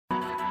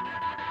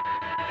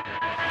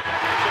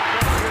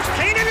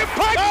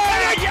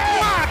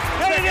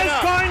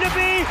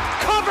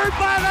covered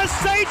by the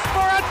Saints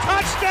for a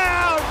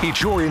touchdown.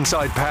 It's your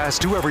inside pass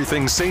to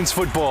everything Saints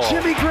football.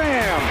 Jimmy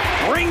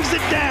Graham brings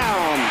it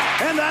down,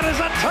 and that is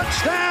a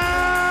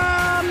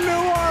touchdown,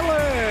 New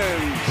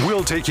Orleans.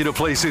 We'll take you to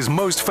places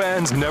most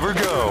fans never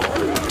go.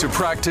 To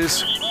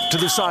practice, to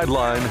the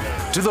sideline,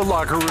 to the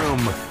locker room,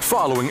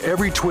 following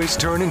every twist,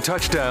 turn, and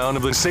touchdown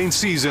of the Saints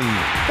season.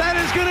 That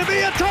is going to be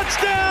a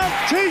touchdown,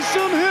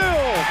 Taysom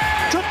Hill,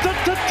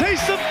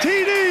 Taysom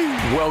TD.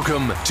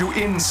 Welcome to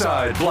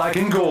Inside Black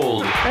and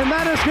Gold. And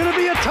that is going to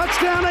be a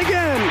touchdown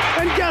again.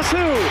 And guess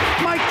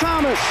who? Mike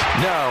Thomas.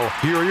 Now,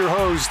 here are your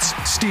hosts,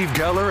 Steve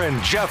Geller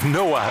and Jeff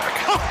Nowak.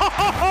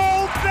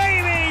 Oh,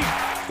 baby!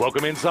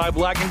 Welcome inside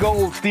Black and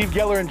Gold. Steve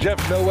Geller and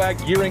Jeff Nowak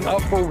gearing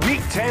up for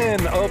Week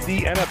 10 of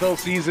the NFL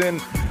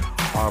season.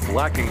 Our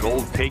Black and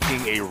Gold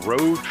taking a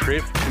road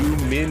trip to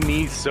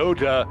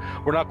Minnesota.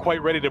 We're not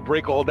quite ready to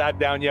break all that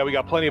down yet. We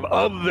got plenty of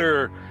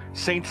other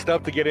Saints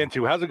stuff to get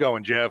into. How's it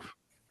going, Jeff?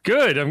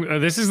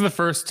 Good. This is the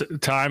first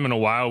time in a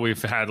while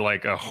we've had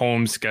like a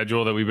home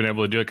schedule that we've been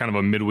able to do a kind of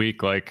a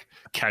midweek like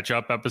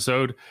catch-up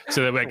episode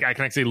so that like, I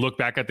can actually look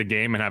back at the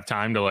game and have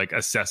time to like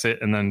assess it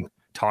and then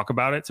talk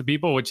about it to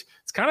people, which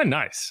it's kind of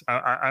nice.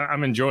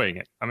 I'm enjoying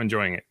it.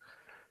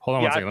 Hold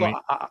on one second.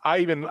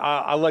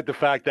 I like the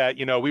fact that,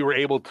 you know, we were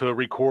able to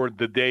record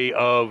the day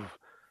of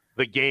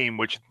the game,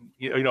 which,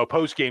 you know,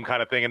 post-game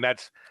kind of thing. And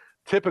that's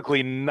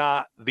typically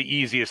not the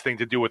easiest thing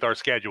to do with our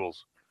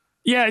schedules.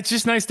 Yeah, it's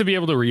just nice to be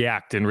able to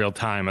react in real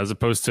time as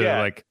opposed to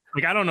like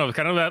I don't know,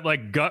 kind of that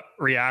like gut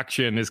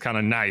reaction is kind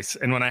of nice.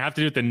 And when I have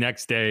to do it the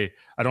next day,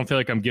 I don't feel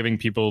like I'm giving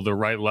people the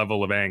right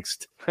level of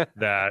angst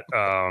that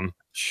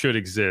should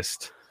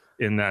exist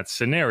in that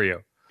scenario.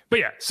 But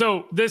yeah,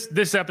 so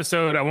this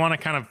episode, I want to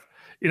kind of,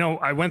 you know,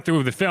 I went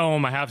through the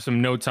film. I have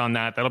some notes on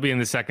that. That'll be in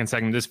the second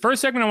segment. This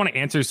first segment, I want to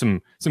answer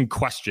some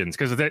questions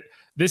because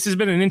this has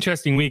been an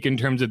interesting week in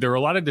terms of there were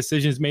a lot of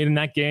decisions made in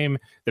that game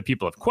that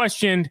people have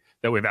questioned,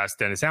 that we've asked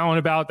Dennis Allen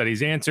about, that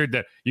he's answered,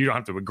 that you don't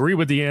have to agree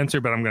with the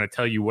answer, but I'm going to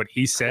tell you what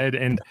he said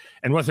and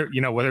whether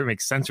it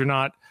makes sense or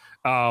not.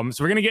 So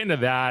we're going to get into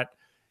that,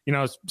 you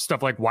know,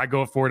 stuff like why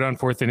go for it on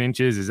 4th and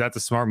inches? Is that the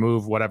smart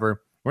move?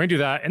 Whatever. We're going to do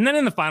that. And then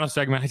in the final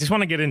segment, I just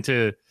want to get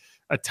into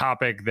a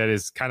topic that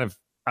is kind of,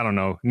 I don't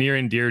know, near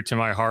and dear to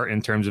my heart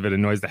in terms of it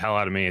annoys the hell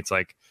out of me. It's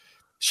like,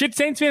 should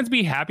Saints fans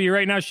be happy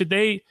right now? Should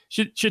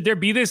there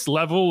be this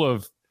level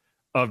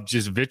of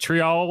just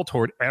vitriol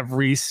toward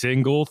every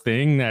single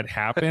thing that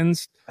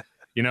happens?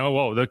 You know,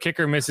 whoa, the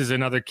kicker misses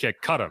another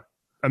kick, cut him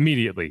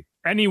immediately.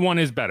 Anyone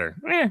is better.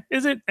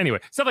 Is it? Anyway,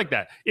 stuff like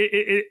that.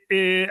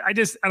 I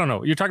don't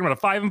know. You're talking about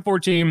a 5-4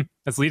 team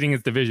that's leading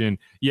its division.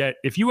 Yet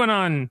if you went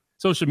on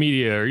social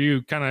media or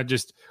you kind of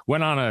just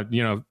went on a,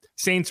 you know,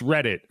 Saints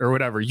Reddit or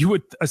whatever, you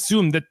would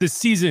assume that this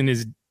season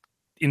is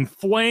in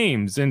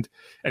flames. And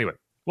anyway,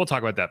 we'll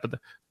talk about that. But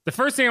the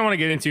first thing I want to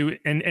get into,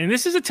 and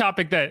this is a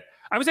topic that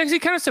I was actually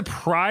kind of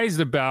surprised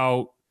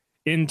about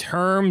in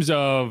terms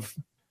of,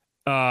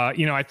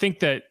 you know, I think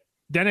that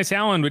Dennis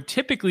Allen would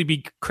typically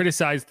be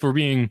criticized for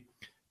being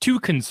too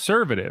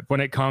conservative when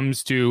it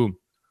comes to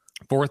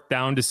 4th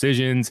down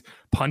decisions,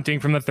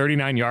 punting from the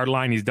 39-yard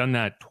line. He's done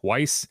that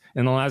twice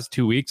in the last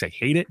 2 weeks. I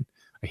hate it.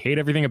 I hate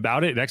everything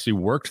about it. It actually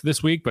worked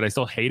this week, but I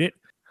still hate it.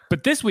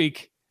 But this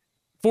week,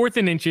 4th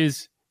and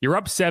inches, you're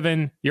up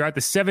 7, you're at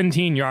the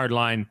 17-yard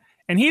line,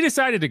 and he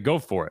decided to go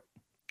for it.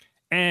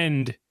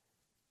 And,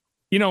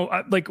 you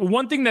know, like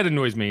one thing that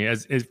annoys me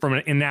is from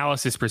an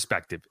analysis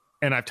perspective,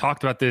 and I've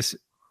talked about this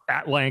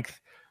at length.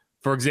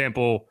 For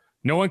example,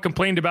 no one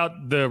complained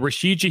about the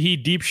Rashid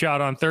Shaheed deep shot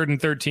on 3rd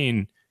and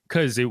 13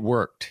 because it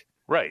worked.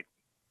 Right.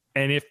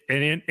 And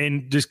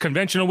just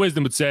conventional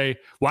wisdom would say,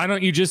 why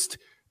don't you just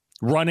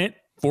run it,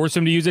 force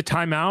him to use a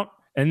timeout,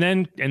 and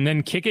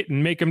then kick it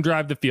and make him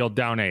drive the field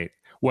down 8.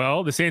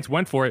 Well, the Saints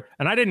went for it,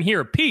 and I didn't hear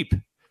a peep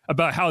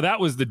about how that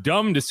was the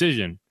dumb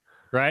decision,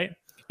 right?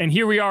 And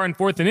here we are in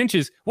 4th and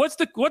inches. What's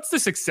the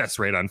success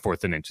rate on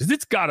 4th and inches?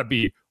 It's got to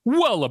be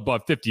well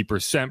above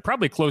 50%,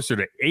 probably closer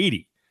to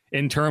 80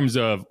 in terms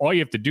of all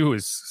you have to do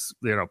is,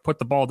 you know, put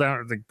the ball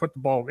down, put the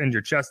ball in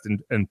your chest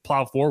and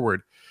plow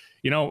forward.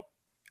 You know,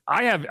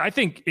 I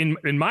think in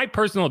my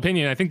personal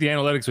opinion, I think the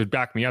analytics would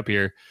back me up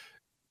here.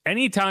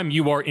 Anytime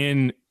you are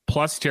in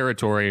plus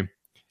territory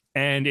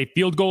and a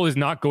field goal is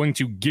not going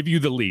to give you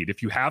the lead,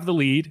 if you have the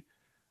lead,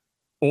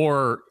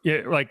 or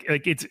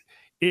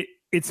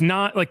it's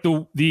not like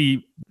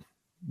the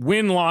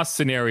win-loss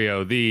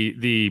scenario,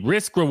 the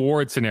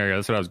risk-reward scenario,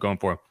 that's what I was going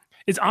for,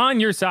 it's on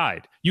your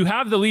side. You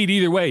have the lead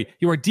either way.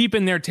 You are deep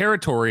in their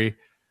territory.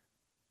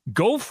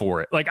 Go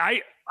for it. Like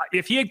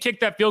if he had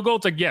kicked that field goal,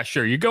 it's like, yeah,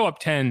 sure, you go up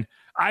 10.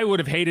 I would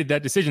have hated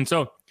that decision.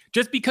 So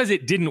just because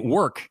it didn't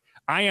work,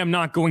 I am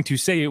not going to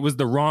say it was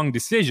the wrong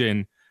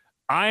decision.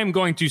 I am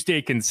going to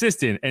stay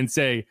consistent and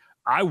say,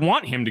 I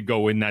want him to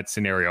go in that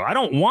scenario. I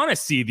don't want to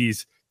see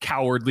these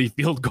cowardly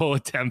field goal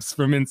attempts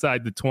from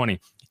inside the 20.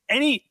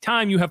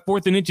 Anytime you have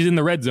 4th and inches in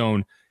the red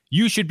zone,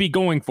 you should be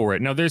going for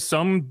it. Now, there's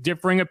some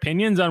differing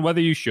opinions on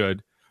whether you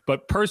should,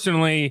 but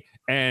personally,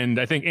 and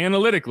I think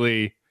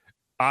analytically,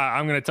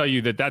 I'm going to tell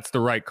you that that's the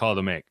right call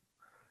to make.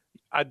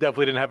 I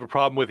definitely didn't have a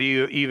problem with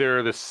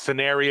either the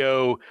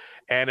scenario,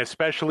 and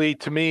especially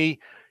to me,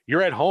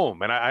 you're at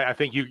home, and I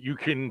think you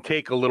can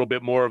take a little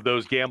bit more of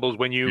those gambles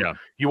when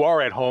you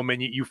are at home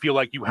and you feel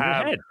like you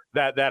have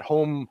that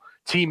home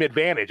team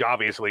advantage,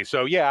 obviously.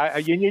 So yeah,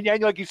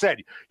 like you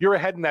said, you're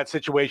ahead in that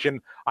situation.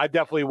 I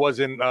definitely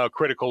wasn't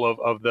critical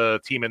of the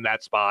team in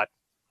that spot.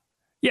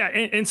 Yeah,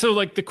 and so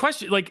like the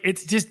question, like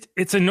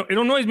it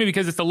annoys me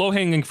because it's the low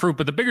hanging fruit,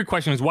 but the bigger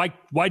question is why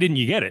didn't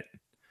you get it,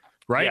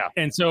 right? Yeah.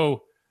 And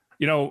so,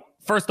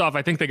 first off,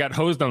 I think they got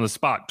hosed on the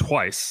spot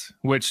twice,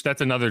 which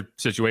that's another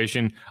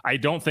situation. I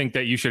don't think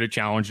that you should have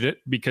challenged it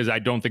because I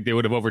don't think they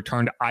would have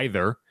overturned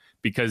either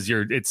because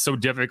it's so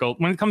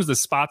difficult when it comes to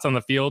spots on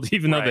the field,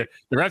 even though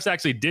the refs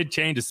actually did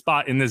change a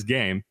spot in this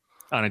game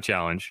on a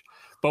challenge.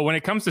 But when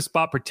it comes to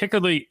spot,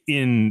 particularly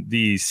in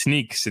the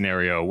sneak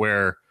scenario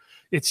where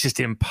it's just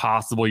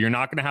impossible, you're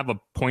not going to have a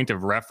point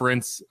of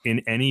reference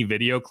in any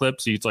video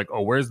clip. So it's like,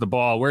 oh, where's the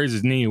ball? Where's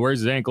his knee? Where's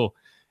his ankle?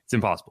 It's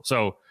impossible.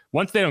 So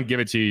once they don't give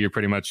it to you, you're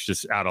pretty much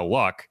just out of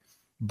luck.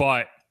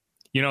 But,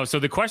 so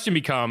the question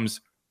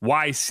becomes,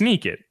 why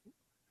sneak it?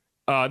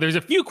 There's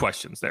a few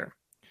questions there.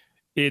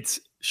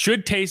 It's,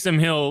 should Taysom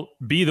Hill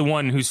be the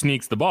one who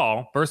sneaks the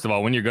ball, first of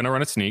all, when you're going to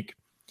run a sneak?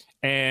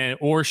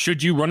 Or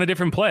should you run a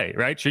different play,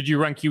 right? Should you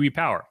run QB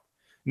power?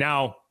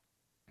 Now,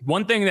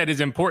 one thing that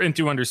is important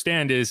to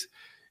understand is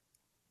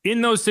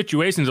in those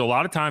situations, a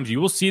lot of times you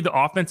will see the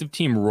offensive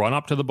team run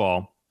up to the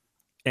ball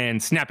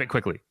and snap it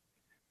quickly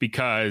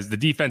because the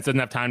defense doesn't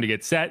have time to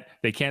get set.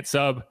 They can't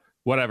sub,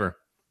 whatever.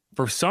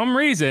 For some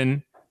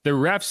reason, the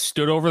refs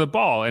stood over the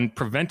ball and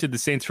prevented the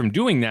Saints from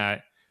doing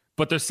that,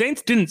 but the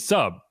Saints didn't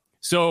sub.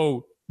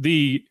 So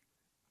the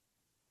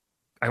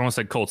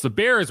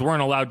Bears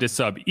weren't allowed to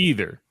sub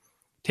either.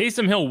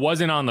 Taysom Hill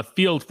wasn't on the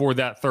field for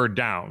that third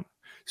down.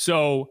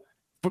 So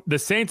the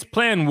Saints'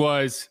 plan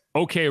was,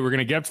 okay, we're going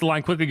to get up to the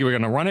line quickly. We're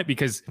going to run it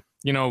because,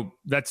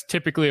 that's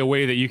typically a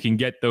way that you can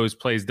get those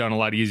plays done a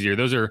lot easier.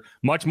 Those are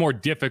much more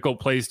difficult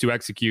plays to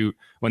execute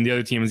when the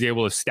other team is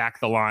able to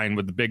stack the line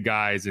with the big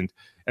guys and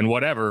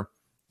whatever.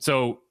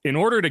 So in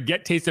order to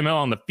get Taysom Hill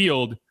on the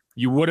field,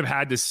 you would have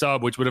had to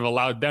sub, which would have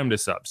allowed them to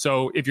sub.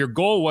 So if your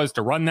goal was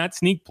to run that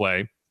sneak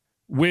play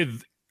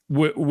with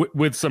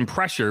some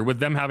pressure, with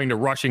them having to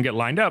rush and get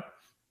lined up,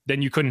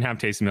 then you couldn't have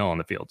Taysom Hill on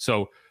the field.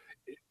 So,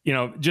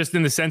 just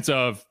in the sense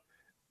of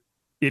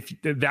if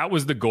that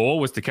was the goal,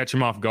 was to catch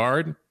him off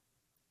guard,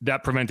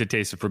 that prevented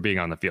Taysom from being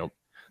on the field.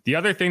 The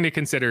other thing to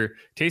consider,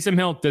 Taysom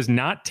Hill does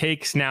not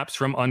take snaps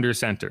from under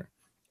center.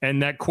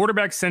 And that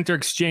quarterback center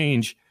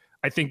exchange,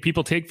 I think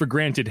people take for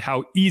granted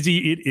how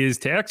easy it is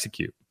to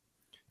execute.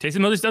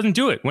 Taysom Hill just doesn't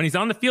do it. When he's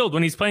on the field,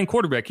 when he's playing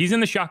quarterback, he's in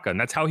the shotgun.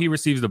 That's how he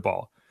receives the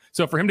ball.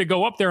 So for him to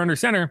go up there under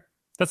center,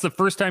 that's the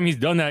first time he's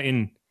done that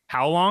in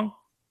how long?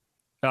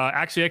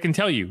 Actually, I can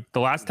tell you, the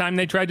last time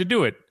they tried to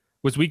do it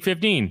was week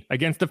 15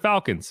 against the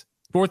Falcons.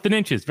 4th and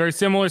inches, very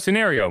similar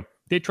scenario.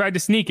 They tried to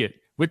sneak it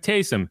with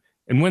Taysom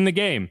and win the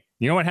game.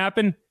 You know what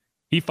happened?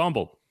 He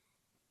fumbled.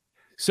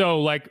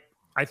 So,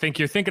 I think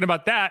you're thinking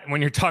about that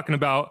when you're talking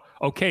about,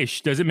 okay,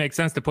 does it make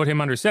sense to put him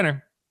under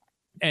center?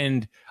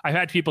 And I've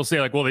had people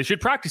say well, they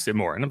should practice it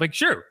more. And I'm like,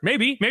 sure,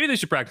 maybe they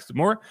should practice it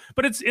more,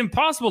 but it's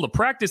impossible to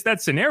practice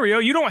that scenario.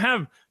 You don't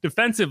have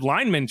defensive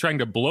linemen trying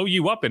to blow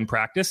you up in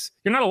practice.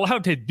 You're not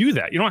allowed to do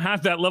that. You don't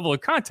have that level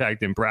of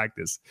contact in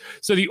practice.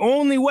 So the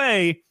only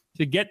way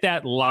to get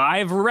that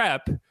live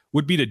rep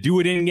would be to do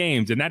it in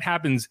games. And that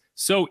happens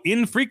so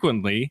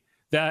infrequently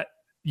that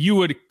you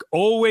would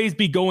always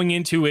be going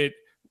into it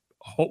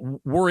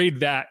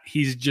worried that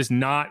he's just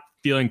not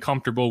feeling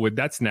comfortable with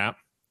that snap.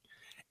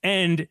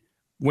 And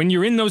when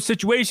you're in those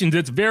situations,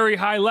 it's very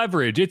high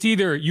leverage. It's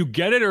either you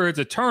get it or it's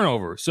a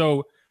turnover.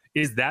 So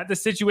is that the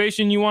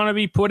situation you want to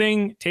be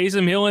putting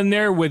Taysom Hill in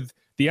there with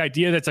the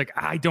idea that's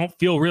I don't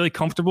feel really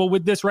comfortable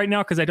with this right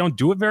now because I don't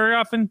do it very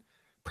often?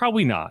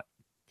 Probably not.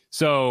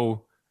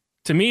 So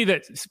to me,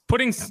 that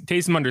putting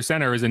Taysom under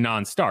center is a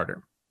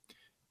non-starter.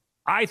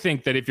 I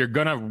think that if you're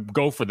going to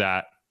go for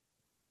that,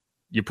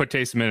 you put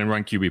Taysom in and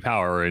run QB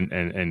power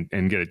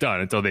and get it done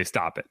until they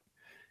stop it.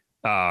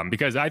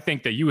 Because I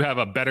think that you have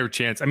a better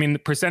chance. I mean,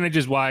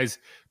 percentages wise,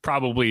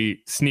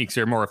 probably sneaks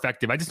are more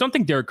effective. I just don't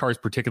think Derek Carr is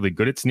particularly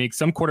good at sneaks.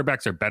 Some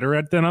quarterbacks are better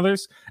at than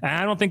others. And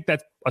I don't think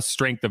that's a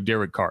strength of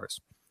Derek Carr's.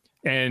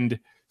 And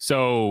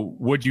so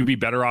would you be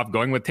better off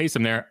going with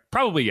Taysom there?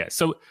 Probably yes.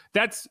 So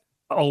that's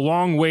a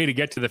long way to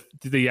get to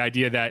the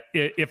idea that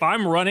if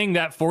I'm running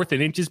that 4th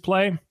and inches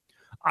play,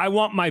 I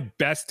want my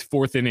best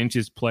 4th and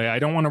inches play. I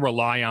don't want to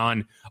rely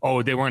on,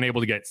 they weren't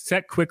able to get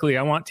set quickly.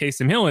 I want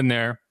Taysom Hill in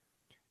there.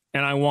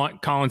 And I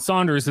want Colin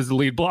Saunders as the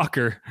lead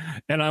blocker.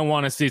 And I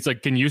want to see,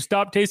 can you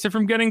stop Taysom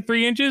from getting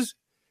 3 inches?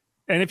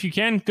 And if you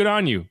can, good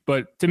on you.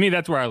 But to me,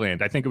 that's where I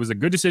land. I think it was a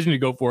good decision to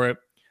go for it.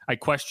 I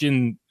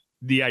question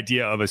the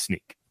idea of a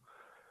sneak.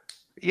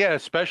 Yeah,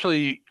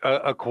 especially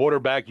a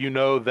quarterback,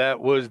 that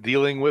was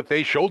dealing with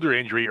a shoulder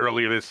injury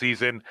earlier this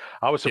season.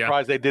 I was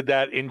surprised they did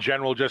that in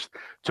general, just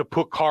to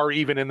put Carr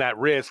even in that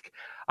risk.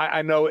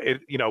 I know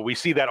it. We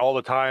see that all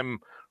the time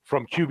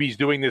from QBs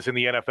doing this in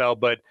the NFL,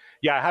 but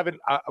yeah, I haven't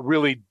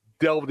really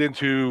delved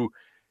into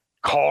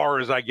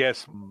Carr's, I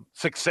guess,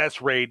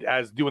 success rate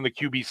as doing the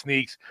QB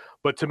sneaks.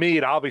 But to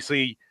me,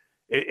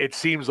 it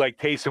seems like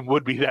Taysom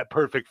would be that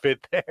perfect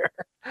fit there.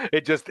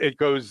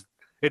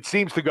 It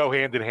seems to go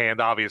hand in hand,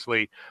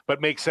 obviously,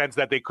 but makes sense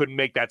that they couldn't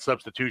make that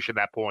substitution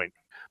at that point.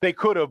 They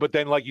could have, but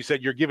then, like you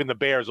said, you're giving the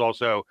Bears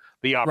also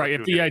the opportunity.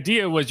 Right. If the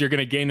idea was you're going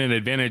to gain an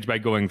advantage by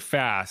going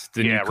fast,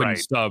 then you couldn't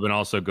sub and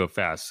also go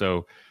fast.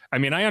 So, I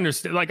mean, I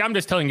understand. Like, I'm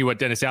just telling you what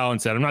Dennis Allen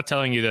said. I'm not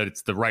telling you that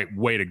it's the right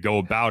way to go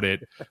about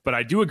it, but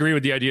I do agree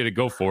with the idea to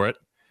go for it.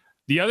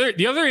 The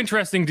other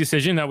interesting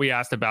decision that we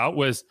asked about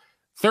was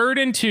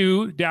 3rd and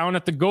 2 down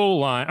at the goal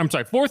line. I'm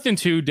sorry, 4th and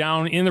 2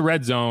 down in the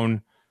red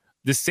zone.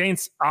 The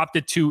Saints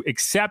opted to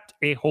accept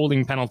a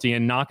holding penalty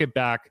and knock it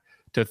back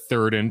to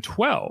 3rd and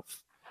 12.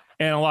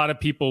 And a lot of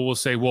people will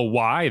say, well,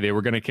 why? They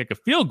were going to kick a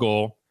field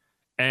goal.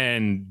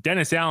 And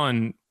Dennis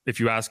Allen,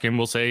 if you ask him,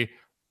 will say,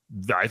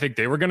 I think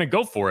they were going to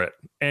go for it.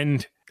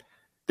 And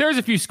there's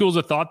a few schools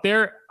of thought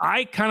there.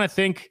 I kind of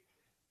think,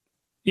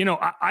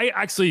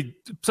 I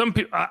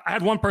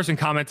had one person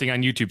commenting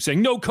on YouTube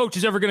saying, no coach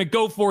is ever going to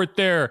go for it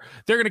there.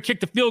 They're going to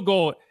kick the field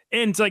goal.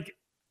 And it's like,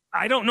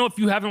 I don't know if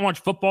you haven't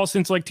watched football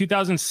since like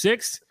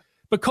 2006,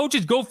 but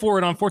coaches go for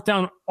it on 4th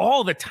down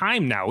all the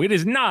time now. It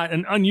is not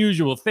an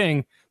unusual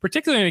thing,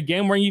 particularly in a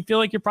game where you feel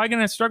like you're probably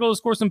going to struggle to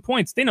score some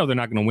points. They know they're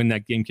not going to win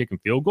that game kicking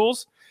field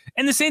goals.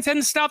 And the Saints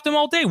hadn't stopped them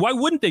all day. Why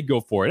wouldn't they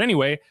go for it?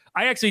 Anyway,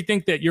 I actually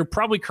think that you're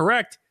probably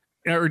correct,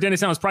 or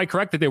Dennis Allen's probably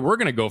correct that they were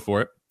going to go for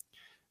it.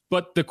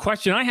 But the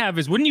question I have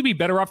is, wouldn't you be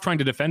better off trying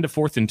to defend a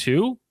 4th and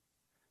 2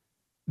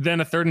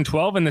 than a 3rd and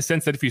 12 in the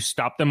sense that if you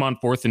stop them on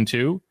 4th and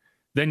 2,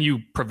 then you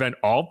prevent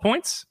all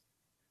points?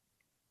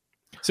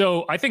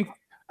 So I think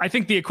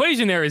the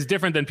equation there is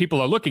different than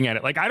people are looking at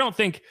it. Like, I don't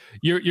think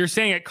you're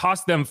saying it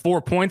cost them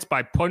 4 points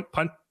by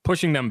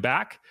pushing them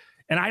back.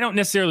 And I don't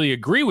necessarily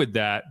agree with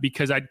that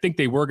because I think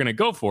they were going to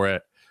go for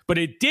it. But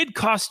it did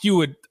cost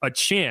you a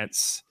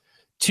chance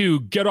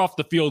to get off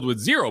the field with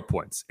 0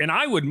 points. And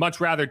I would much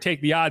rather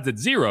take the odds at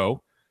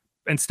 0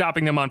 and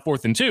stopping them on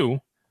 4th and 2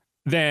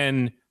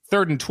 than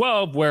 3rd and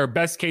 12, where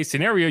best case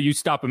scenario, you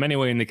stop them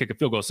anyway and they kick a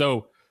field goal.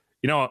 So,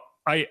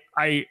 I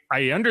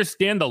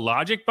understand the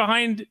logic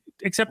behind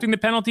accepting the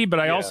penalty, but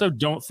I also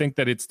don't think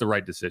that it's the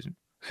right decision.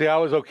 See, I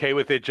was okay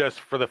with it just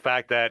for the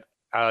fact that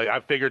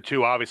I figured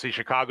too, obviously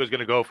Chicago's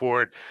going to go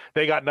for it.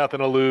 They got nothing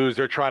to lose.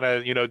 They're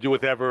trying to, do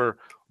whatever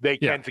they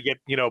can to get,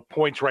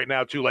 points right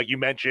now too. Like you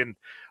mentioned,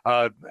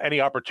 any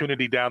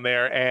opportunity down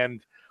there.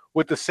 And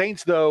with the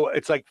Saints though,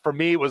 it's like, for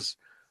me, it was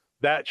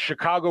that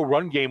Chicago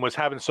run game was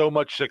having so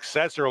much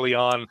success early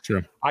on.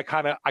 Sure. I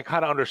kind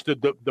of understood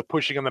the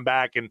pushing in the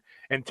back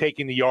and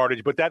taking the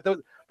yardage, but that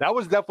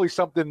was definitely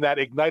something that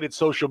ignited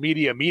social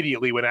media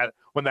immediately when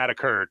that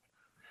occurred.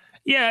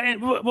 Yeah, and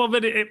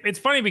but it's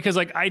funny because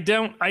like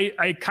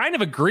I kind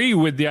of agree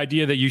with the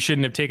idea that you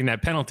shouldn't have taken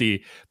that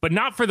penalty, but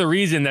not for the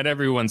reason that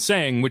everyone's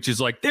saying, which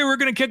is like they were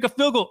going to kick a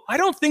field goal. I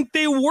don't think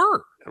they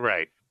were.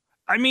 Right.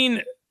 I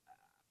mean,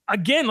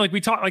 again, like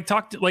we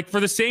talked for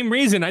the same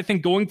reason, I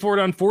think going for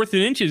it on 4th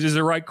and inches is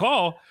the right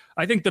call.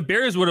 I think the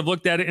Bears would have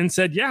looked at it and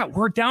said, "Yeah,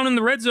 we're down in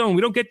the red zone.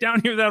 We don't get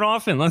down here that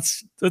often.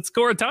 Let's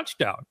score a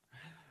touchdown."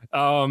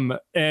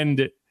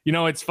 And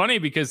it's funny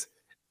because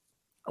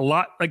a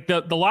lot like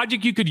the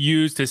logic you could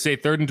use to say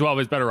 3rd and 12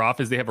 is better off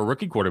is they have a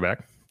rookie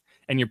quarterback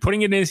and you're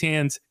putting it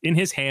in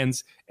his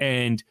hands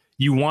and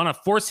you want to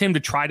force him to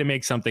try to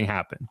make something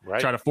happen,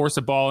 right? Try to force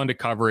a ball into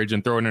coverage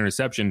and throw an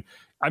interception.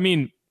 I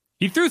mean,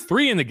 he threw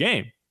 3 in the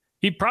game.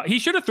 He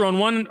should have thrown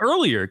 1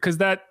 earlier because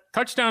that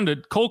touchdown to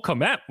Cole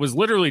Kmet was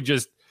literally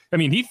just,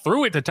 he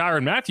threw it to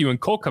Tyrann Mathieu and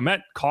Cole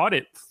Kmet caught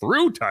it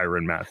through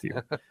Tyrann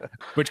Mathieu,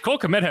 which Cole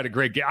Kmet had a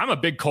great game. I'm a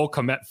big Cole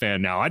Kmet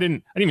fan now. I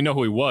didn't even know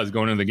who he was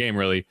going into the game,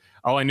 really.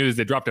 All I knew is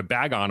they dropped a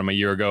bag on him a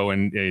year ago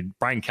and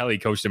Brian Kelly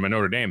coached him at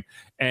Notre Dame.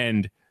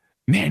 And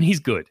man,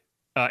 he's good.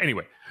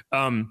 Anyway,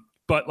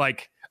 but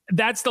like,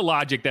 that's the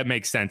logic that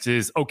makes sense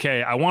is,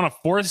 okay, I want to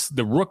force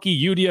the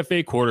rookie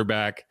UDFA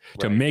quarterback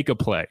to make a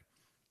play.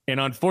 And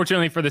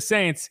unfortunately for the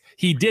Saints,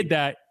 he did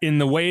that in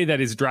the way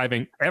that is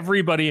driving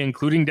everybody,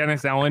 including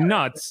Dennis Allen,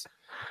 nuts.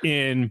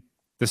 The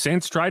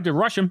Saints tried to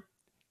rush him.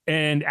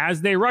 And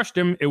as they rushed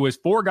him, it was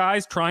 4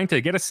 guys trying to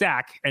get a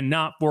sack and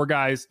not 4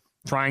 guys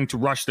trying to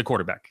rush the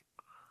quarterback.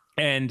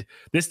 And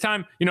this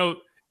time,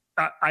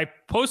 I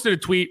posted a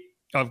tweet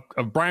of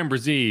Brian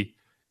Brzee,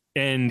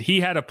 and he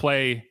had a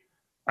play.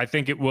 I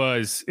think it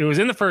was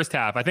in the first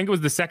half. I think it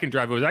was the second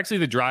drive. It was actually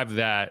the drive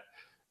that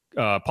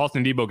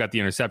Paulson Debo got the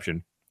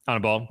interception on a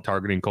ball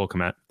targeting Cole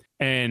Kmet.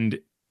 And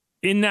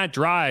in that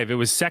drive, it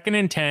was 2nd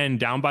and 10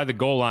 down by the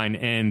goal line.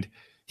 And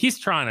he's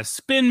trying to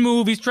spin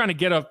move. He's trying to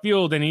get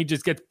upfield and he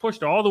just gets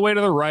pushed all the way to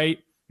the right.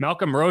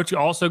 Malcolm Roach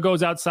also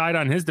goes outside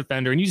on his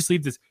defender and you just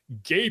leave this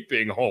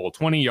gaping hole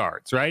 20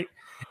 yards, right?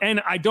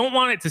 And I don't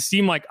want it to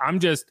seem like I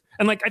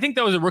think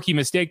that was a rookie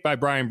mistake by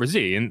Brian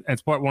Brzee. And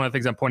that's one of the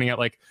things I'm pointing out.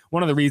 Like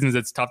one of the reasons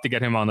it's tough to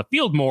get him on the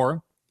field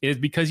more is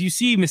because you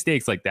see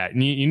mistakes like that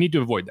and you need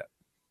to avoid that.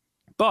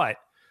 But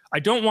I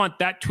don't want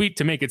that tweet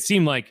to make it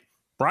seem like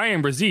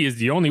Bryan Bresee is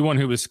the only one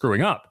who was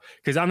screwing up.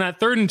 Because on that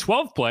 3rd and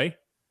 12 play,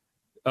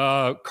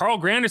 Carl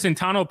Granderson,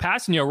 Tano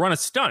Passanio run a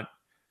stunt.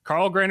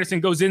 Carl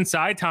Granderson goes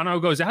inside,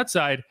 Tano goes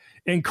outside,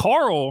 and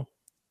Carl,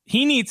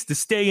 he needs to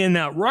stay in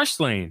that rush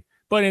lane.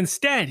 But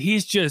instead,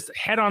 he's just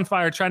head on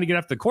fire trying to get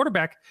after the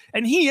quarterback,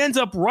 and he ends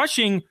up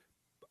rushing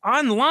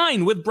on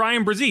line with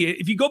Bryan Bresee.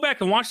 If you go back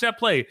and watch that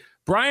play,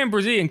 Bryan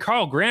Bresee and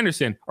Carl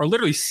Granderson are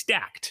literally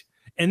stacked.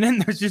 And then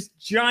there's this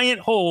giant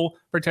hole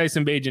for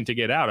Tyson Bagent to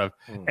get out of.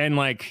 And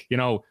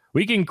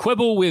we can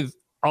quibble with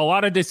a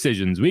lot of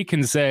decisions. We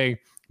can say,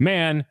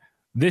 man,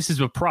 this is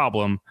a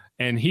problem,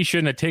 and he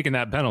shouldn't have taken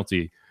that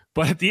penalty.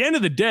 But at the end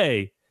of the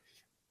day,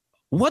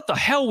 what the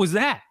hell was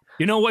that?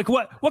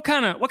 What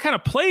kind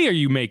of play are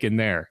you making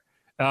there?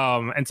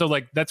 And so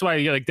that's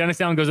why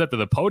Dennis Allen goes up to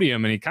the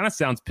podium and he kind of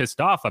sounds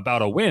pissed off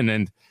about a win.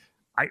 And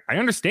I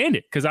understand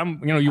it because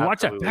you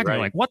watch that back and you're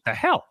like, what the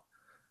hell?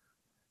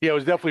 Yeah, it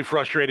was definitely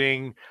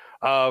frustrating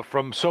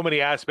from so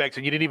many aspects.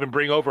 And you didn't even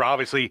bring over,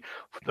 obviously,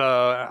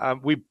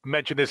 we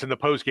mentioned this in the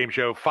post-game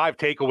show, 5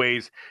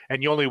 takeaways,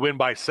 and you only win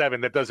by 7.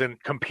 That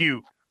doesn't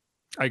compute.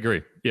 I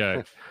agree.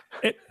 Yeah.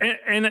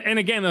 and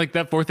again,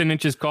 that 4th and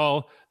inches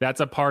call, that's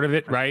a part of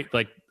it, right?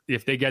 Like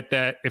if they get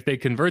that, if they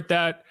convert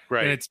that,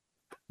 right, then it's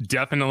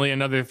definitely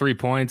another 3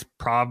 points,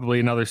 probably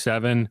another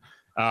 7.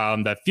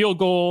 That field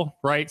goal,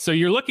 right? So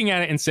you're looking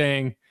at it and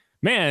saying,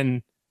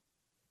 man,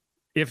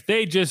 if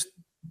they just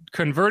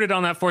converted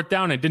on that 4th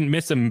down and didn't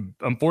miss a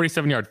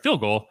 47-yard field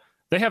goal,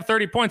 they have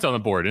 30 points on the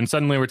board. And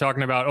suddenly we're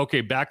talking about,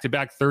 okay,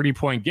 back-to-back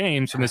 30-point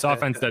games from this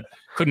offense that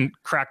couldn't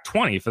crack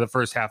 20 for the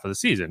first half of the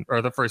season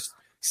or the first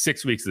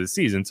 6 weeks of the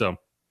season. So,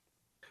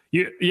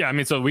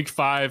 so week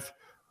 5,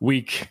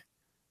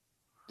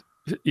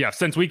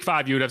 since week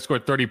 5, you would have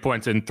scored 30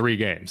 points in 3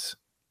 games.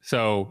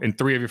 So in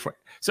 3 of your 4.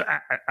 So I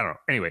don't know.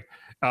 Anyway,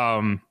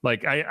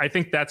 I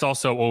think that's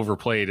also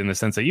overplayed in the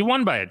sense that you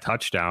won by a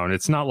touchdown.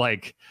 It's not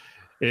like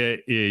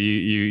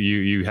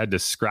you had to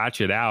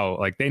scratch it out.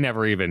 Like they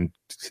never even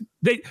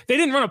they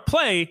didn't run a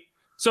play.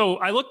 So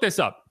I looked this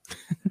up.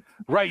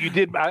 Right, you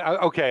did.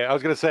 Okay, I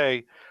was going to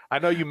say, I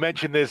know you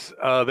mentioned this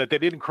that they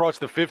didn't cross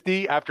the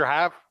 50 after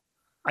half.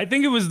 I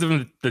think it was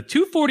the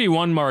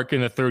 2:41 mark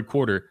in the 3rd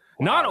quarter.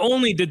 Wow. Not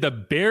only did the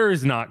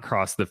Bears not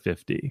cross the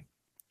 50,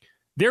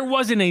 there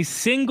wasn't a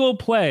single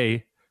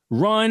play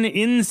run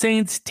in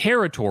Saints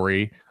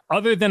territory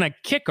other than a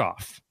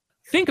kickoff.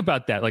 Think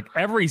about that. Like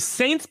every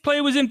Saints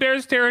play was in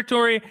Bears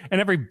territory and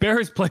every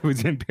Bears play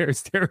was in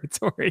Bears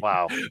territory.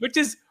 Wow. Which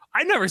is,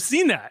 I've never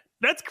seen that.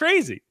 That's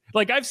crazy.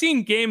 Like I've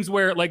seen games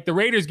where like the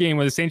Raiders game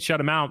where the Saints shut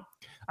them out.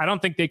 I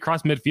don't think they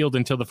crossed midfield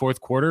until the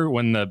 4th quarter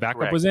when the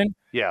backup was in.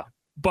 Yeah.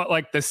 But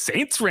like the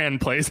Saints ran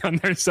plays on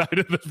their side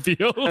of the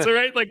field,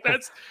 right? Like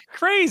that's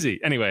crazy.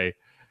 Anyway,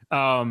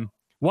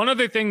 one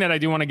other thing that I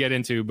do want to get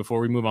into before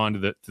we move on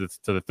to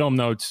the film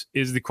notes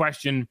is the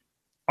question,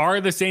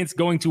 are the Saints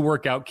going to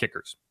work out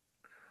kickers?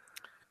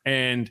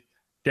 And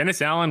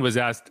Dennis Allen was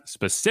asked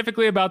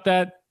specifically about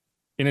that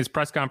in his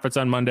press conference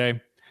on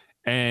Monday.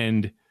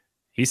 And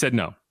he said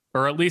no,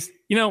 or at least,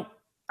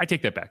 I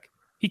take that back.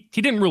 He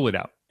didn't rule it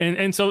out.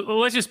 And so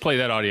let's just play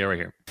that audio right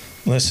here.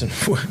 Listen,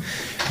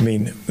 I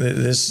mean,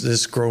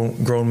 this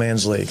grown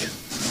man's league,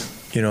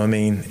 you know what I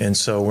mean? And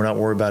so we're not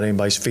worried about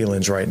anybody's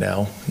feelings right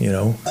now,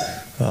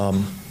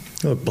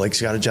 Look,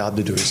 Blake's got a job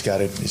to do. He's got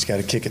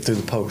to kick it through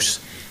the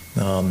post.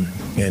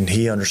 And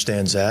he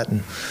understands that.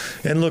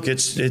 And look,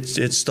 it's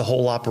the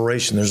whole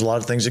operation. There's a lot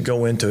of things that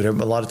go into it. A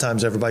lot of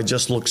times everybody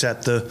just looks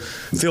at the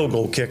field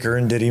goal kicker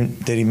and did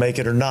he make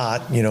it or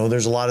not?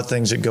 There's a lot of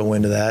things that go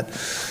into that.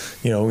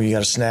 You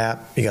got a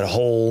snap, you got a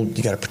hold,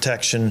 you got a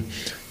protection,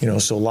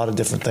 so a lot of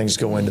different things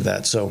go into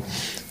that. So,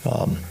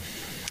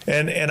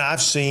 and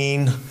I've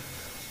seen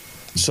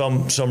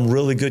some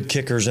really good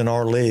kickers in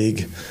our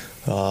league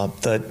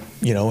that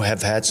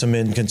have had some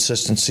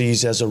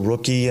inconsistencies as a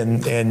rookie,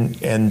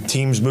 and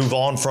teams move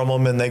on from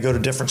them and they go to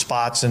different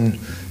spots and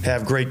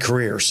have great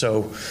careers.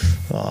 So,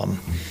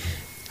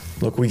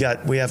 look, we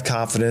have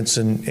confidence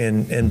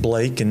in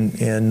Blake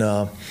and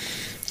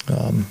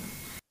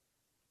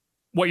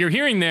what you're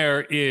hearing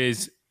there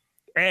is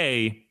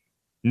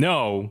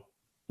no,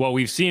 what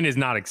we've seen is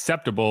not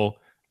acceptable.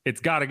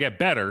 It's got to get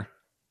better,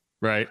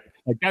 right?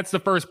 Like that's the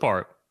first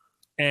part.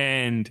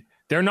 And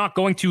they're not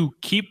going to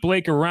keep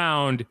Blake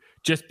around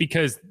just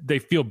because they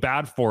feel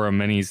bad for him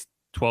and he's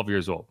 12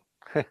 years old.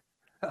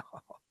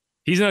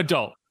 He's an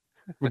adult,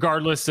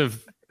 regardless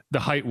of the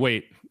height,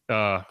 weight,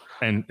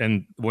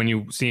 and when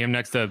you see him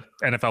next to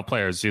NFL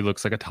players, he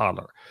looks like a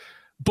toddler.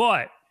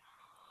 But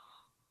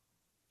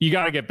you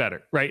got to get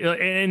better, right?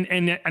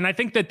 And I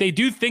think that they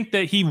do think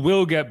that he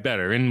will get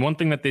better. And one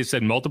thing that they've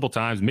said multiple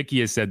times,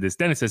 Mickey has said this,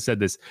 Dennis has said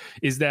this,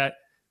 is that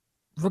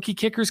rookie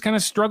kickers kind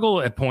of struggle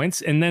at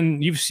points. And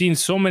then you've seen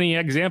so many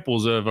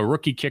examples of a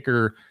rookie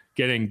kicker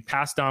getting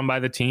passed on by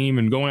the team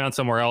and going on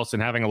somewhere else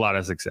and having a lot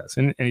of success.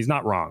 And he's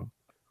not wrong.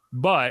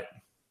 But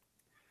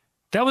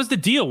that was the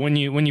deal when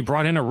you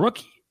brought in a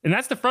rookie. And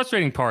that's the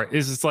frustrating part,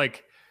 is it's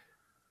like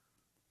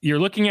you're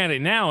looking at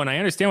it now, and I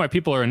understand why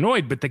people are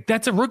annoyed, but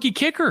that's a rookie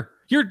kicker.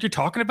 You're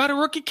talking about a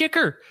rookie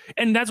kicker.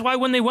 And that's why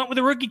when they went with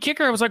a rookie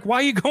kicker, I was like, why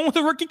are you going with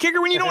a rookie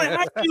kicker when you don't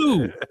have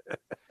to?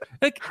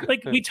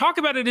 Like we talk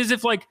about it as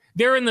if like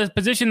they're in the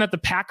position that the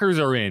Packers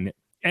are in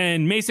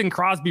and Mason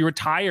Crosby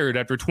retired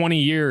after 20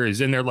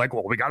 years. And they're like,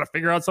 well, we got to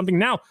figure out something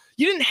now.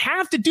 You didn't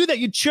have to do that.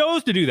 You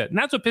chose to do that. And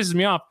that's what pisses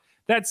me off.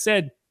 That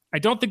said, I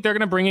don't think they're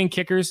going to bring in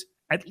kickers,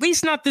 at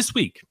least not this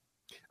week.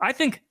 I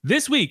think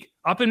this week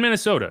up in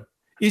Minnesota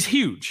is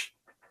huge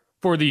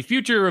for the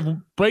future of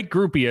Blake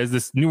Grupe as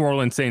this New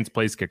Orleans Saints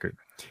place kicker.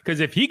 Because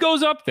if he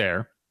goes up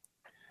there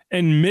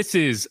and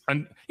misses,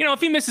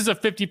 if he misses a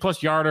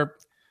 50-plus yarder,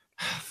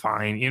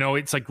 fine.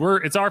 It's like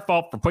it's our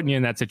fault for putting you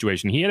in that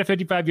situation. He had a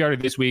 55-yarder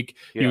this week.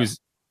 Yeah.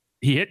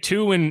 He hit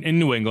 2 in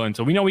New England,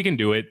 so we know we can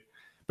do it.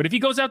 But if he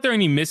goes out there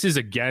and he misses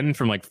again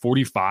from like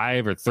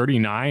 45 or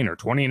 39 or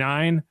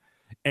 29,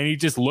 and he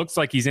just looks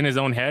like he's in his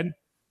own head,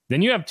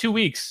 then you have 2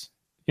 weeks,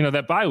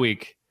 that bye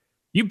week.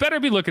 You better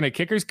be looking at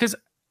kickers because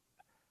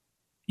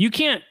you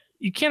can't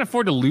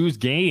afford to lose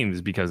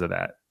games because of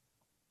that.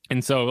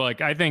 And so, like,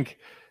 I think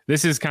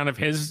this is kind of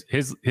his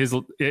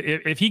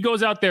if he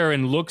goes out there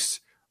and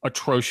looks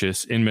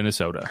atrocious in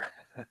Minnesota,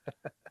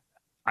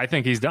 I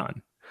think he's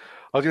done.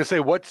 I was going to say,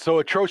 what's so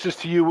atrocious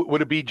to you?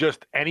 Would it be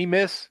just any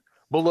miss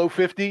below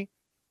 50?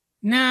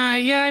 Nah,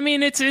 yeah, I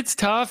mean, it's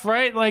tough,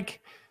 right?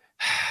 Like,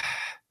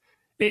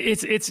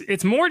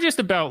 it's more just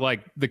about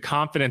like the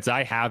confidence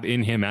I have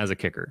in him as a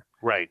kicker.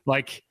 Right.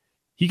 Like,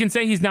 he can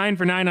say he's 9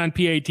 for 9 on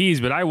PATs,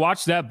 but I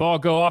watched that ball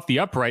go off the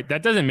upright.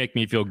 That doesn't make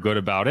me feel good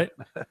about it,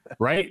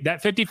 right?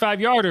 That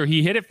 55-yarder,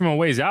 he hit it from a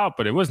ways out,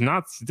 but it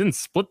didn't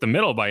split the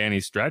middle by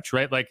any stretch,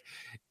 right? Like,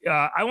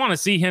 I want to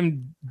see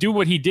him do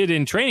what he did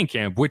in training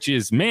camp, which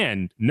is,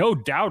 man, no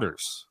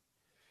doubters.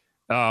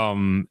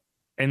 And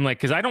like,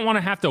 because I don't want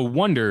to have to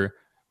wonder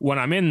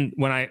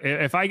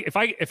if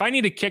I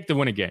need a kick to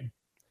win a game,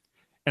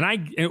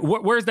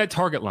 where's that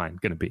target line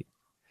going to be?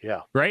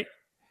 Yeah. Right.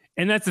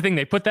 And that's the thing.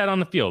 They put that on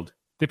the field.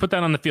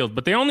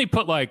 But they only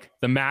put like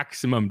the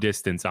maximum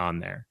distance on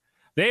there.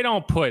 They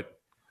don't put,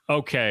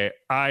 okay,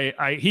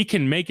 he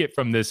can make it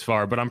from this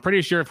far, but I'm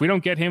pretty sure if we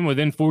don't get him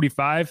within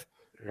 45,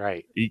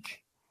 right.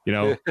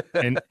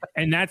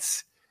 And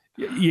that's,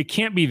 you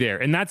can't be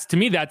there. And that's, to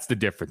me, that's the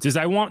difference is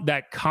I want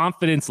that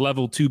confidence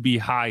level to be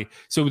high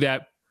so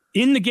that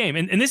in the game,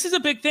 and this is a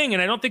big thing.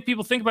 And I don't think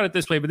people think about it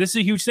this way, but this is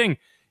a huge thing.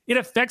 It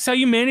affects how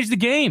you manage the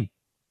game,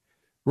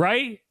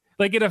 right?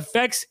 Like it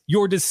affects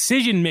your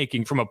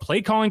decision-making from a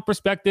play calling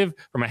perspective,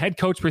 from a head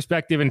coach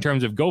perspective, in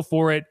terms of go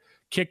for it,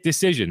 kick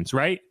decisions,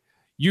 right?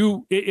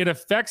 It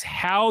affects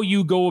how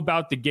you go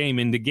about the game,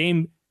 and the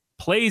game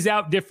plays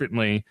out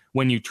differently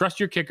when you trust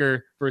your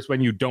kicker versus when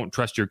you don't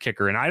trust your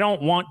kicker. And I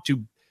don't want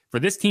for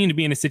this team to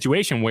be in a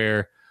situation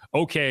where,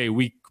 okay,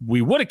 we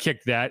would have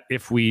kicked that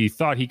if we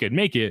thought he could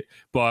make it,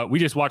 but we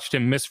just watched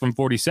him miss from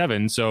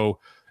 47. So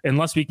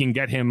unless we can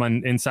get him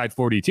on inside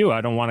 42,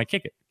 I don't want to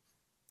kick it.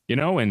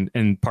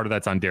 And part of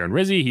that's on Darren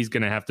Rizzi. He's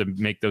going to have to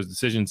make those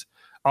decisions.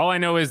 All I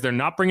know is they're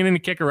not bringing in a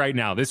kicker right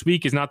now. This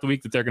week is not the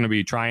week that they're going to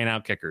be trying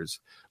out kickers,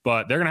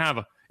 but they're going to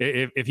have,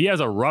 if he has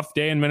a rough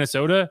day in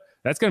Minnesota,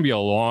 that's going to be a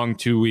long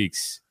 2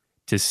 weeks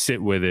to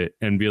sit with it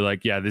and be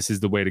like, yeah, this is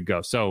the way to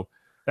go. So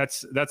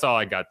that's all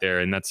I got there.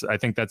 And I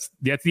think that's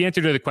the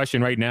answer to the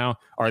question right now.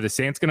 Are the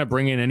Saints going to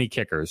bring in any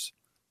kickers?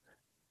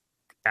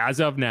 As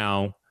of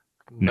now,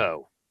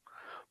 no.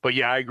 But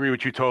yeah, I agree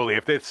with you totally.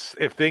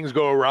 If things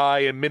go awry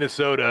in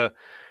Minnesota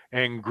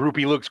and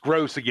Grupe looks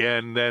gross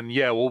again, then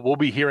yeah, we'll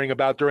be hearing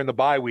about during the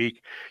bye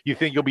week. You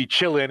think you'll be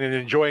chilling and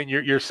enjoying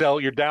your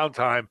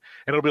downtime, and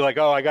it'll be like,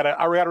 oh, I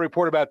gotta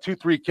report about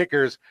 2-3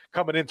 kickers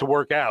coming in to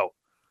work out.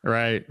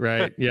 Right.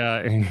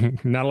 Yeah,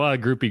 not a lot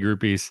of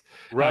groupies.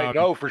 Right.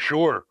 No, for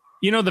sure.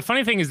 The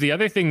funny thing is the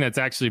other thing that's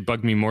actually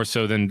bugged me more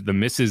so than the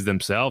misses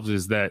themselves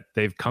is that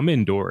they've come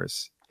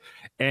indoors,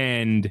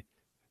 and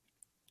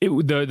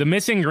the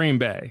missing Green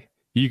Bay,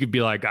 you could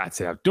be like,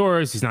 it's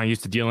outdoors. He's not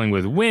used to dealing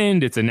with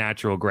wind. It's a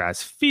natural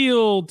grass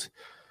field.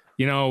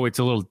 It's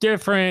a little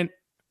different.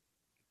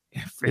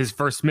 His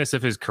first miss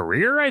of his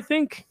career, I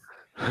think.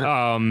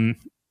 But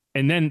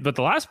the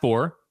last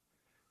 4,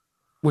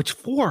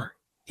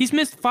 he's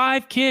missed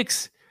 5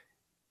 kicks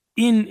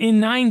in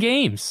 9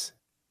 games.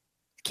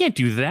 Can't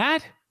do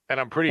that.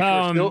 And I'm pretty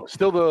sure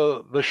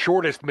still the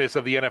shortest miss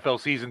of the NFL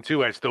season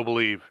too, I still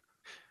believe.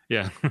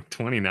 Yeah,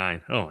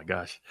 29. Oh my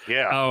gosh.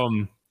 Yeah.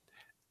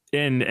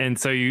 And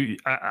so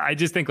I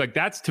just think like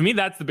to me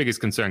that's the biggest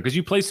concern because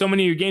you play so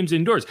many of your games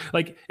indoors.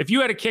 Like if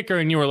you had a kicker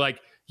and you were like,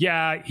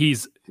 yeah, he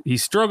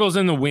struggles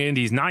in the wind.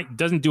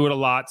 Doesn't do it a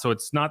lot, so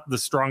it's not the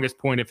strongest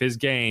point of his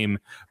game.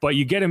 But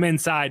you get him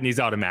inside and he's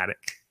automatic.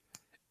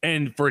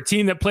 And for a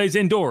team that plays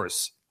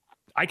indoors,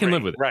 I can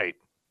live with it. Right.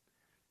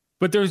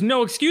 But there's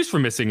no excuse for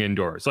missing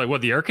indoors. Like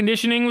what, the air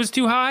conditioning was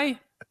too high?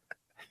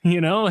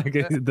 Like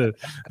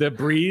the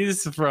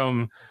breeze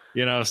from,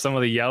 some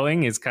of the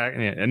yelling is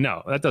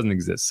no, that doesn't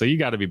exist. So you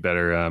got to be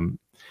better. And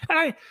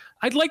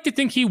I'd like to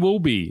think he will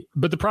be,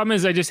 but the problem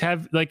is I just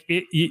have like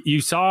you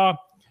saw,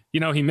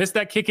 he missed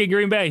that kick at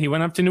Green Bay. He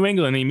went up to New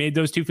England and he made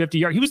those 250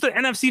 yards. He was the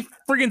NFC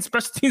friggin'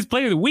 special teams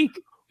player of the week.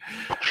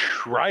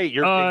 Right.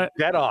 You're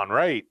dead on,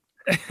 right?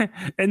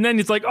 And then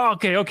it's like, oh,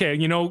 okay,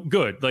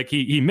 good. Like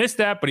he missed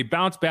that, but he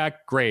bounced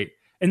back. Great.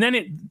 And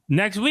then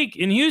next week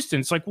in Houston,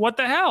 it's like, what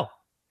the hell?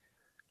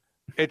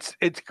 It's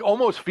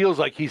almost feels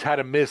like he's had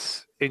a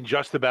miss in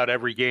just about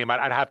every game.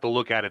 I'd have to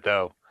look at it,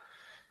 though.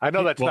 I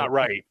know that's not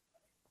right.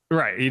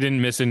 Right. He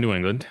didn't miss in New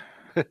England.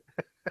 But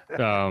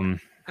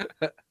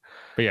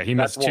yeah, he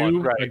missed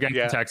two against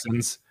the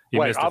Texans. He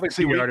missed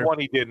obviously week 1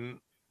 he didn't.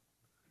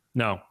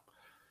 No.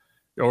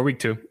 Or week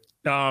 2.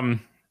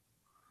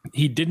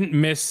 He didn't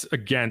miss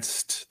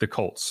against the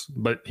Colts,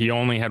 but he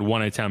only had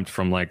one attempt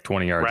from like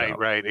 20 yards out.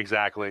 Right,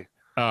 exactly.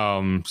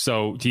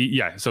 So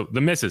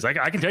the misses. I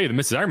can tell you the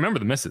misses. I remember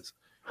the misses.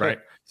 Right.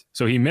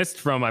 So he missed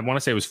from, I want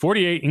to say it was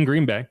 48 in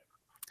Green Bay.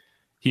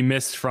 He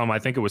missed from, I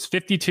think it was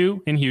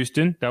 52 in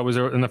Houston. That was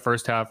in the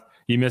first half.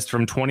 He missed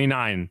from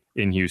 29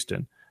 in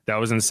Houston. That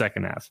was in the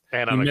second half.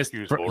 And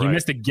he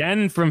missed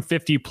again from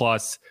 50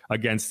 plus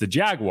against the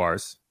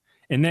Jaguars.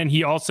 And then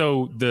he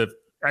also, the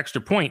extra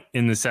point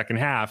in the second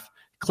half,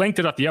 clanked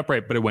it off the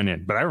upright, but it went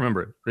in. But I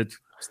remember it. It's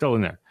still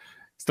in there.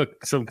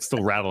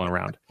 Still rattling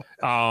around.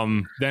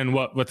 Then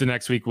what the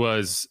next week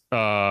was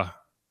the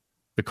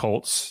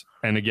Colts.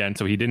 And again,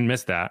 so he didn't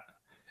miss that.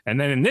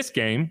 And then in this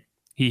game,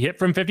 he hit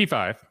from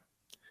 55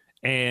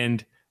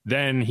 and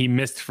then he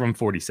missed from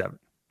 47.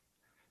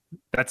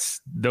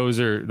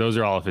 Those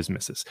are all of his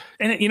misses.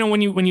 And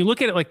when you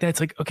look at it like that, it's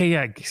like, okay,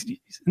 yeah,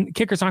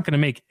 kickers aren't going to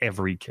make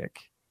every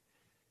kick.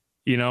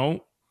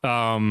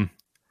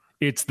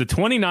 It's the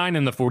 29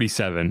 and the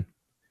 47.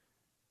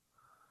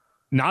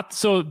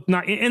 Not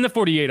in the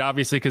 48,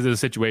 obviously, because of the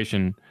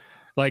situation.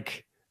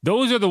 Like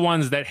those are the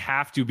ones that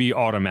have to be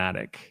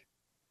automatic.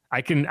 I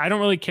don't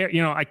really care.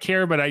 I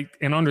care, but I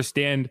can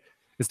understand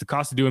it's the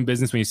cost of doing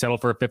business when you settle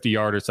for a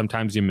 50-yarder.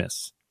 Sometimes you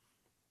miss.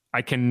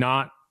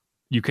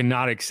 You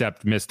cannot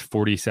accept missed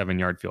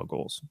 47-yard field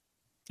goals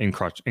in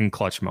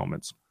clutch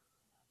moments.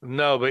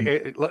 No, but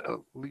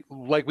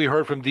like we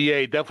heard from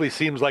DA, it definitely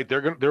seems like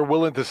they're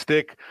willing to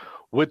stick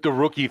with the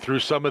rookie through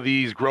some of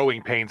these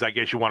growing pains, I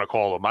guess you want to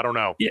call them. I don't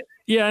know.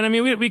 Yeah, and I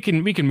mean we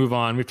can move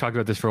on. We've talked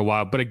about this for a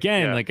while, but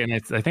again, and I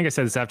think I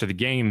said this after the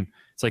game.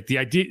 It's like the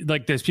idea,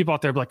 like there's people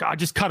out there like,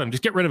 just cut him,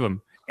 just get rid of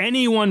him.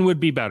 Anyone would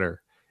be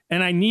better,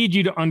 and I need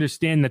you to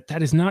understand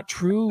that is not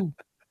true.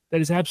 That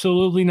is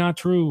absolutely not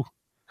true.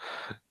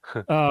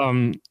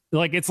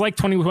 Like it's like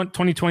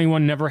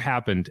 2021 never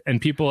happened, and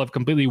people have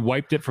completely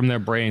wiped it from their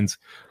brains.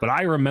 But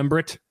I remember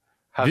it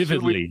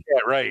vividly.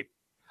 Yeah, right.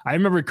 I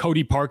remember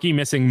Cody Parkey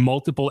missing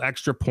multiple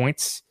extra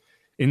points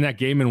in that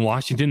game in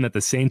Washington that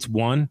the Saints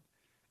won, and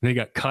they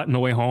got cut on the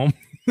way home.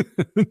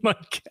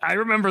 Like, I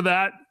remember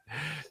that.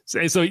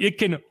 So it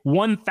can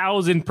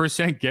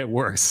 1,000% get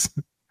worse.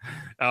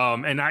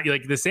 And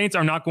the Saints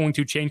are not going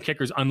to change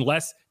kickers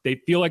unless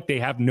they feel like they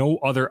have no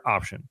other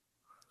option.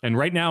 And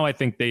right now, I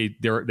think they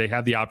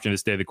have the option to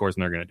stay the course,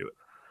 and they're going to do it.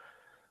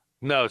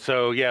 No,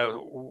 so yeah,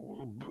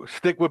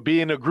 stick with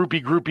being a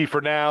groupie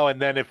for now,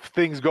 and then if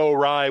things go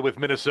awry with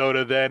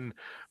Minnesota, then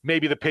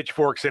maybe the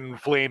pitchforks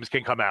and flames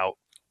can come out.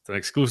 It's an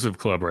exclusive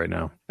club right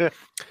now. But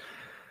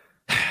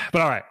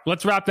all right,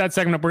 let's wrap that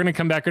segment up. We're going to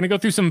come back. We're going to go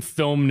through some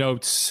film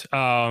notes.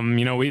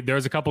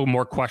 There's a couple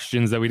more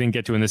questions that we didn't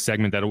get to in this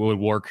segment that will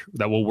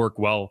work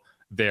well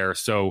there.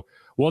 So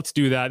let's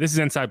do that. This is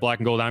Inside Black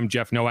and Gold. I'm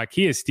Jeff Nowak.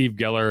 He is Steve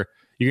Geller.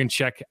 You can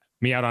check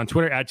me out on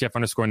Twitter at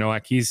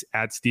Jeff_Nowak. He's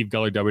at Steve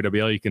Geller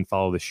WWL. You can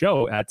follow the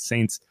show at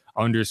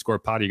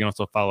Saints_pod. You can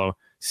also follow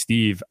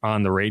Steve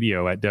on the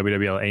radio at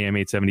WWL AM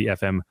 870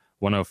 FM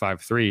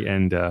 1053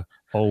 and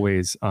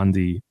always on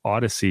the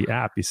Odyssey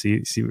app. You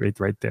see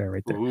right there.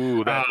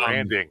 Ooh, that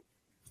branding.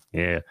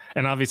 Yeah.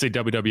 And obviously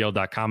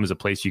WWL.com is a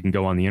place you can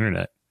go on the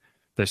internet.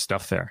 There's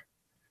stuff there.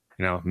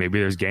 Maybe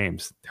there's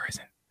games. There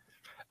isn't.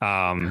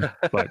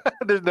 But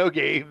there's no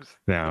games.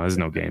 No, there's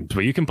no games.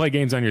 But you can play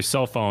games on your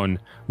cell phone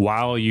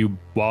while you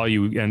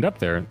end up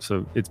there.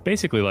 So it's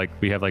basically like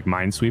we have like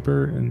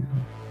Minesweeper and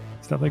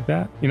stuff like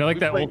that. Like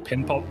that old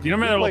pinball. Do you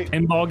remember that old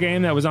pinball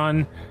game that was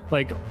on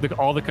like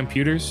all the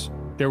computers?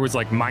 There was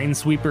like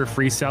Minesweeper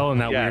Free Cell in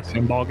that weird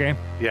pinball game.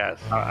 Yes,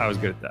 I was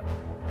good at that.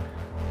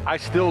 I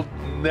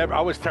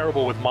was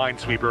terrible with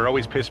Minesweeper. It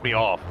always pissed me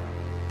off.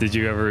 Did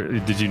you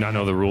not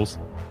know the rules?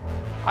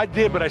 I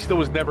did, but I still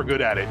was never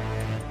good at it.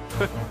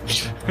 All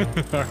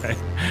right.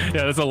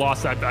 Yeah, that's a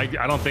loss. I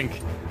don't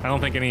think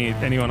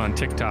anyone on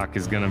TikTok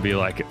is going to be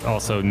like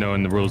also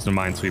knowing the rules to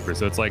Minesweeper.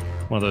 So it's like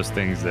one of those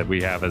things that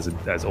we have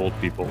as old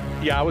people.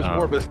 Yeah, I was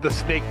more of the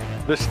snake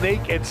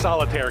and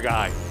solitaire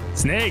guy.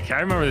 Snake.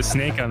 I remember the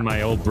snake on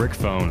my old brick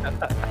phone.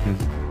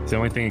 It's the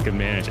only thing it could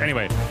manage.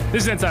 Anyway,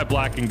 this is Inside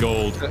Black and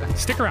Gold.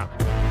 Stick around.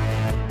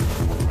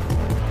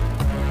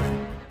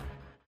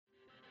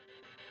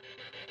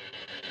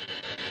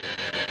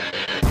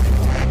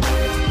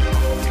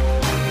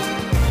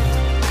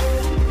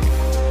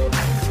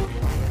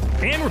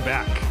 And we're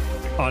back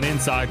on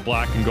Inside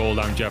Black and Gold.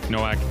 I'm Jeff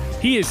Nowak.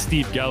 He is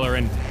Steve Geller.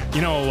 And,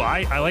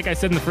 I like I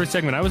said in the first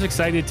segment, I was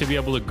excited to be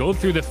able to go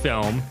through the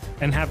film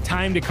and have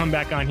time to come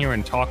back on here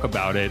and talk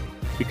about it.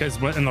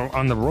 because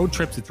on the road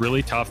trips, it's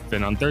really tough.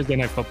 And on Thursday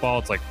Night Football,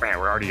 it's like, man,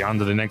 we're already on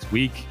to the next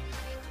week.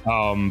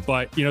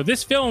 But,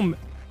 this film,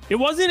 it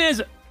wasn't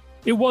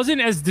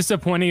as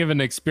disappointing of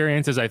an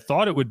experience as I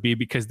thought it would be,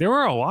 because there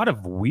were a lot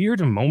of weird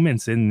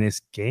moments in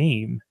this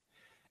game.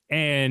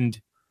 And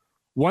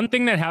one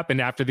thing that happened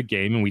after the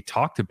game, and we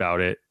talked about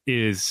it,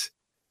 is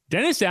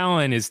Dennis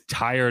Allen is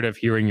tired of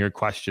hearing your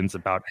questions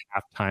about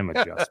halftime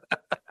adjustment.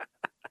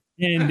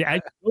 And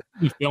as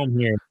the film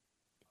here,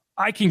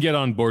 I can get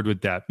on board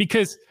with that,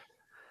 because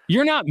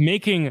you're not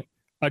making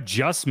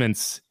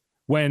adjustments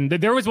when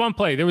there was one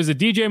play. There was a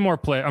DJ Moore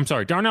play. I'm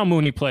sorry, Darnell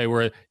Mooney play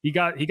where he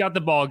got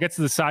the ball, gets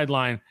to the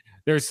sideline.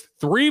 There's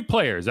three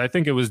players. I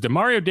think it was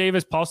Demario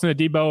Davis, Paulson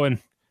Adebo, and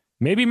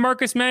maybe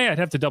Marcus May. I'd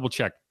have to double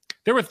check.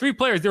 There were three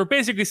players. They were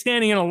basically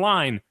standing in a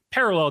line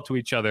parallel to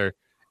each other.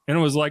 And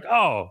it was like,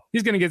 oh,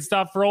 he's going to get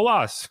stopped for a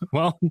loss.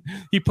 Well,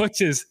 he puts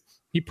his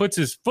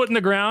foot in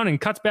the ground and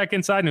cuts back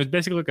inside. And it was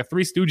basically like a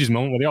Three Stooges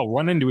moment where they all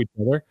run into each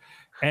other.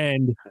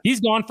 And he's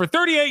gone for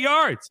 38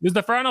 yards. It was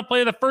the final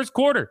play of the first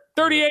quarter.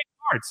 38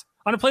 yards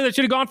on a play that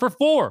should have gone for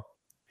 4.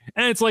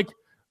 And it's like,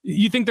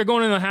 you think they're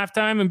going into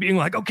halftime and being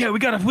like, okay, we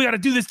gotta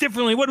do this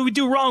differently. What do we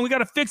do wrong? We got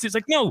to fix it. It's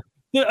like, no,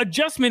 the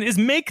adjustment is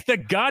make the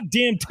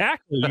goddamn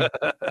tackle.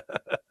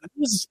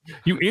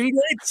 You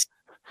ingrates.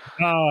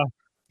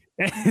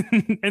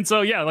 And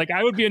so, yeah, like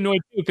I would be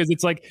annoyed too, because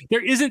it's like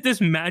there isn't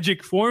this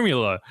magic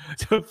formula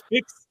to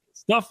fix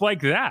stuff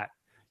like that.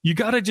 You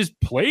got to just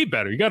play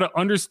better. You got to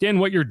understand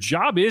what your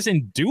job is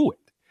and do it.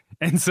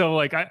 And so,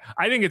 like, I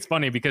think it's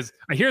funny because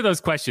I hear those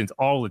questions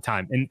all the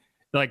time. And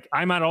like,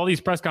 I'm at all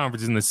these press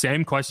conferences and the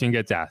same question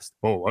gets asked.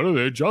 Oh, what are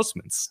the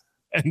adjustments?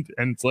 And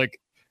it's like,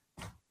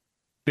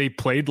 they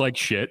played like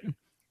shit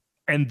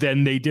and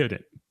then they did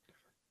it.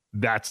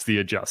 That's the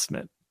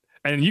adjustment.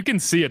 And you can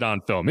see it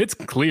on film. It's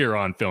clear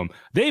on film.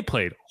 They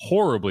played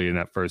horribly in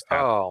that first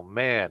half. Oh,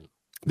 man.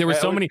 There were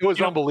so many. It was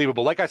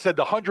unbelievable. Like I said,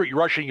 the 100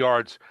 rushing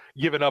yards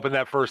given up in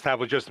that first half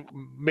was just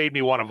made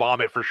me want to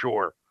vomit for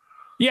sure.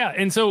 Yeah.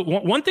 And so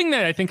one thing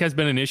that I think has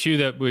been an issue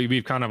that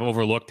we've kind of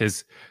overlooked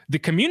is the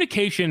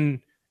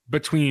communication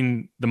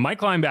between the Mike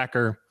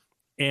linebacker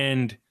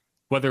and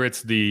whether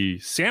it's the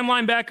Sam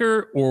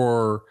linebacker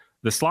or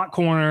the slot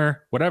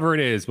corner, whatever it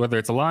is, whether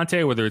it's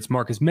Alante, whether it's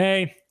Marcus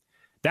May,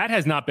 that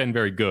has not been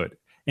very good.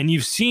 And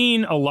you've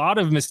seen a lot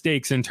of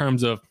mistakes in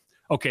terms of,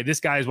 okay, this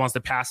guy wants to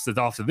pass it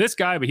off to this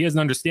guy, but he doesn't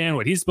understand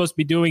what he's supposed to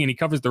be doing, and he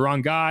covers the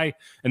wrong guy.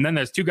 And then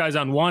there's two guys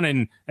on one,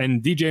 and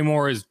DJ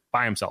Moore is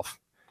by himself.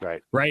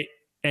 Right.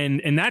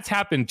 And that's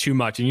happened too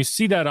much. And you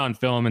see that on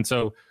film. And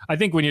so I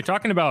think when you're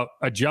talking about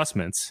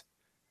adjustments,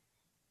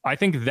 I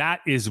think that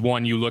is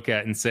one you look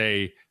at and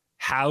say,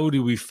 how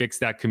do we fix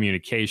that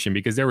communication?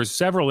 Because there were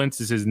several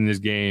instances in this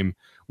game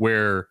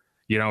where,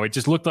 it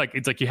just looked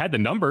like you had the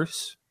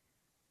numbers,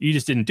 you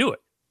just didn't do it.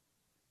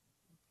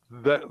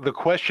 The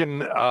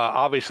question,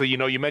 obviously,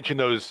 you mentioned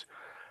those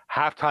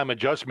halftime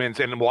adjustments,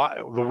 and why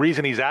the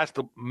reason he's asked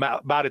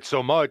about it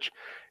so much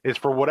is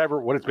for what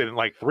it's been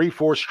like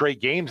 3-4 straight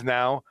games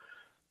now.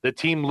 The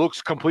team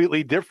looks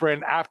completely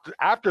different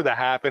after the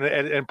half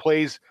and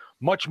plays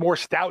much more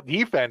stout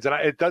defense, and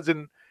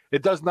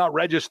it does not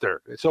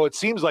register. So it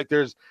seems like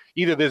there's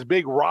either this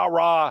big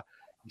rah-rah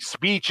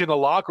speech in the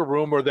locker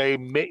room, or they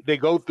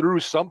go through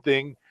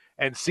something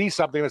and see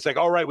something that's like,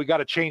 all right, we got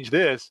to change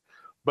this.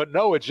 But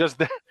no, it's just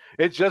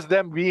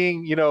them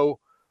being,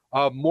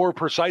 more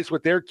precise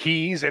with their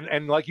keys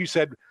and like you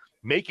said,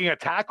 making a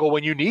tackle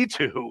when you need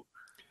to.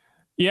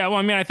 Yeah, well,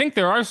 I mean, I think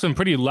there are some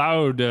pretty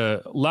loud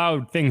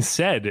things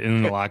said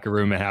in the locker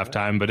room at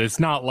halftime, but it's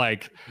not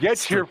like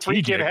get your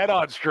freaking head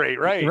on straight,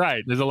 right?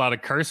 Right. There's a lot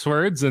of curse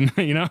words, and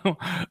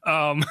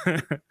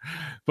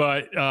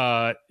but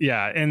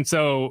yeah, and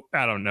so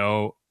I don't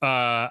know.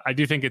 I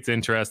do think it's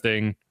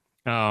interesting.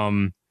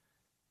 And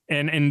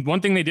one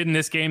thing they did in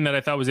this game that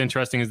I thought was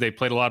interesting is they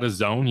played a lot of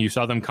zone. You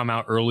saw them come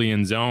out early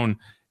in zone,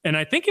 and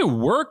I think it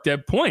worked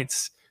at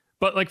points.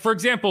 But like, for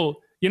example,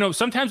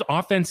 sometimes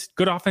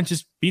good offense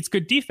just beats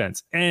good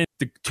defense. And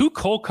the 2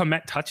 Cole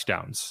Kmet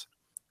touchdowns,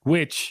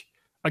 which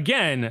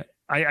again,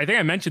 I think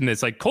I mentioned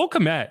this, like Cole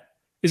Kmet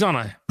is on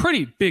a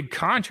pretty big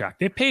contract.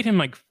 They paid him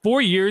like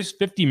 4 years,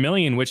 $50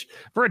 million, which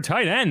for a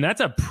tight end,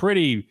 that's a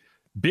pretty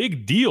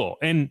big deal.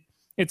 And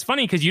it's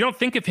funny because you don't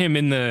think of him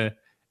in the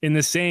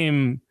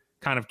same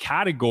kind of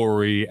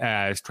category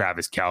as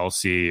Travis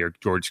Kelce or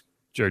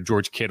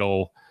George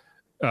Kittle,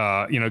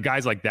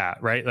 guys like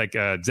that, right? Like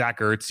Zach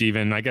Ertz,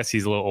 even. I guess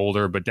he's a little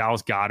older, but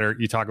Dallas Goedert,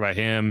 you talk about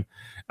him.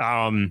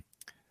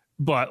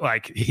 But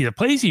like the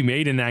plays he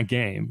made in that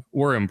game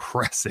were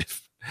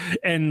impressive.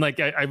 And like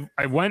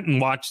I went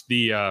and watched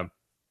the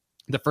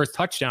first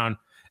touchdown,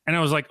 and I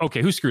was like,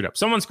 okay, who screwed up?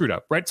 Someone screwed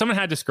up, right? Someone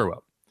had to screw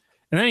up.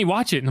 And then you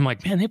watch it, and I'm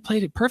like, man, they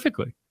played it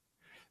perfectly.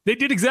 They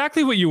did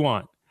exactly what you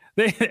want.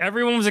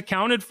 Everyone was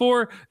accounted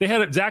for. They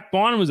had Zach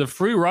Bond was a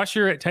free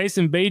rusher at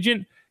Tyson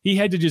Bagent. He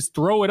had to just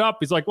throw it up.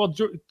 He's like, well,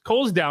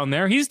 Cole's down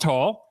there. He's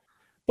tall.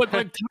 But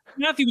like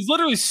Matthew was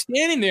literally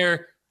standing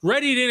there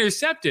ready to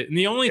intercept it. And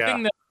the only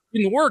thing that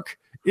didn't work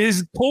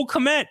is Cole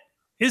Kmet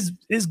is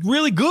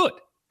really good.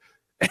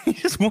 And he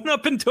just went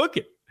up and took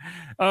it.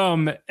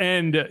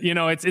 And you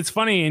know, it's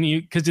funny, and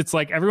because it's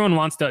like everyone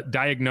wants to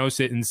diagnose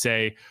it and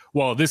say,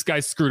 well, this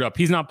guy's screwed up.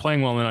 He's not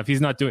playing well enough.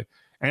 He's not doing.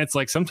 And it's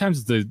like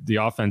sometimes the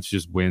offense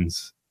just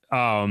wins.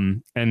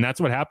 And that's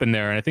what happened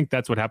there. And I think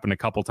that's what happened a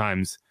couple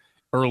times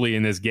early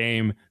in this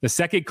game. The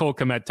second Cole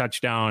Kmet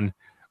touchdown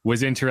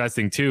was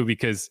interesting too,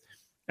 because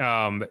you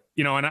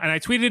know, and I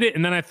tweeted it,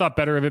 and then I thought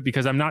better of it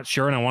because I'm not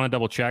sure and I want to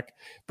double check.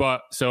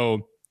 But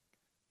so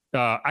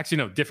actually,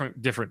 no,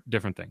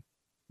 different thing.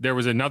 There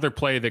was another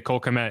play that Cole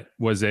Kmet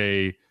was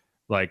a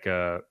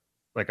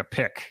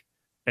pick,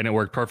 and it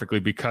worked perfectly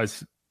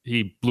because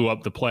he blew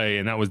up the play,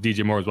 and that was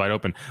DJ Moore was wide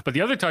open. But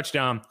the other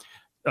touchdown,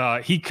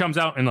 he comes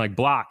out and like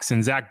blocks,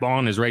 and Zach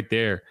Bond is right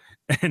there,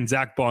 and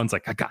Zach Bond's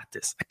like, I got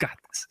this,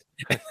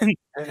 and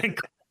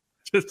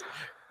just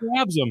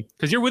grabs him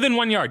because you're within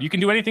 1 yard. You can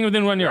do anything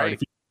within 1 yard. Right. If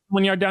you're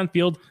 1 yard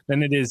downfield,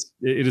 then it is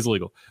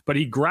illegal. But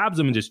he grabs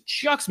him and just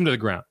chucks him to the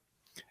ground,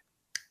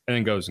 and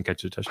then goes and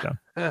catches a touchdown.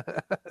 And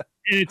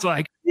it's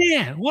like,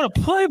 man, what a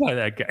play by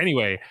that guy.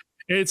 Anyway,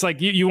 it's like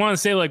you want to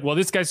say like, well,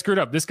 this guy screwed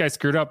up.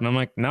 And I'm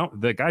like, no,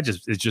 the guy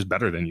is just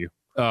better than you.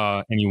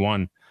 And you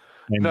won.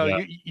 And,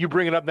 no, you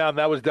bring it up now, and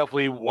that was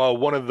definitely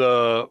one of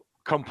the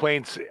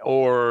complaints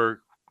or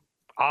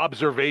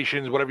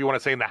observations, whatever you want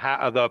to say, in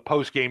the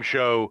post-game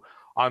show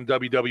on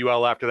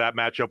WWL after that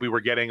matchup we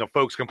were getting of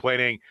folks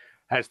complaining,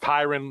 has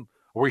Tyron,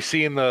 are we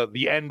seeing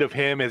the end of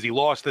him? Has he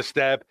lost a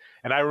step?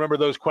 And I remember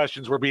those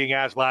questions were being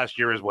asked last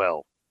year as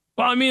well.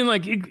 Well, I mean,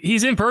 like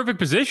he's in perfect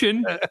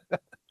position.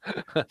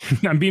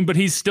 I mean, but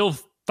he's still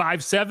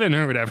 5'7"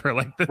 or whatever.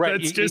 Like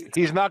right. That's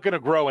he's not going to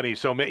grow any.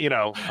 So, you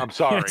know, I'm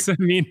sorry. Yes, I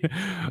mean,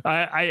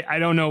 I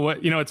don't know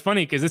what, you know, it's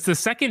funny because it's the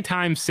second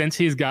time since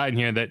he's gotten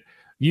here that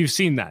you've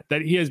seen that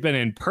he has been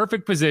in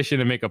perfect position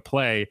to make a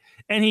play,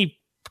 and he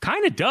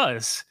kind of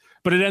does,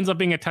 but it ends up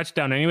being a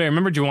touchdown anyway. I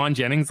remember Juwan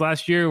Jennings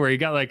last year where he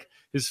got like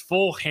his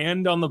full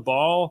hand on the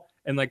ball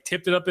and like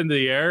tipped it up into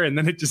the air, and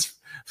then it just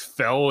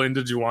fell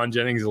into Juwan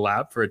Jennings'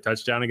 lap for a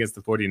touchdown against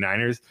the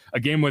 49ers, a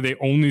game where they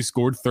only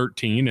scored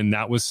 13, and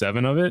that was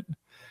 7 of it.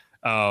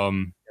 That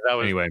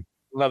was anyway,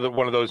 another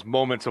one of those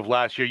moments of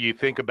last year you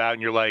think about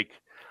and you're like,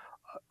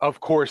 of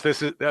course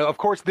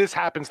this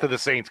happens to the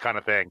Saints kind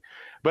of thing.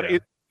 But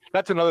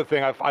that's another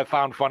thing I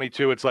found funny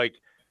too. It's like,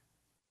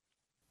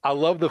 I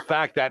love the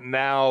fact that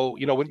now,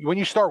 you know, when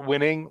you start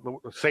winning,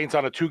 the Saints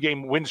on a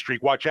 2-game win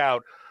streak, watch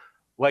out.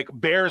 Like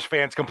Bears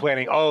fans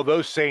complaining, oh,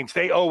 those Saints,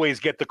 they always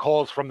get the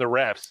calls from the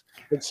refs.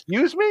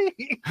 Excuse me?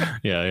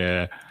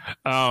 Yeah.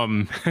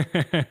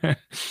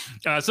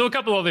 So a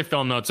couple other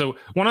film notes. So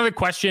one other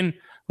question,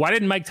 why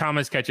didn't Mike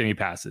Thomas catch any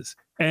passes?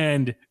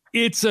 And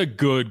it's a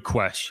good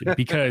question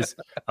because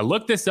I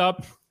looked this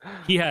up.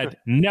 He had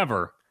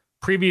never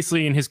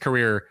previously in his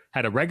career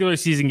had a regular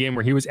season game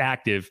where he was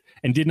active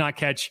and did not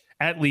catch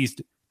at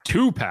least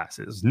 2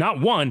 passes,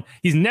 not 1.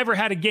 He's never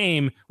had a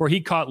game where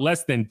he caught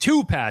less than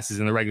 2 passes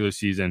in the regular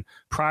season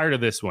prior to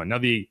this one. Now,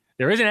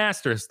 there is an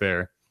asterisk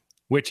there,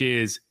 which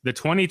is the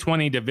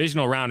 2020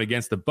 divisional round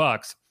against the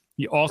Bucs.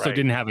 He also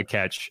didn't have a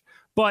catch.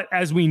 But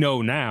as we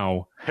know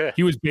now,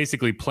 he was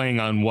basically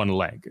playing on one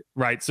leg,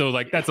 right? So,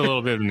 like, that's a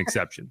little bit of an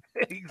exception.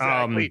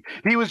 Exactly.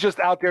 He was just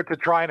out there to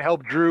try and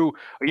help Drew,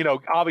 you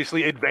know,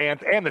 obviously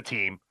advance and the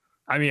team.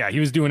 I mean, yeah, he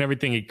was doing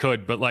everything he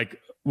could, but like,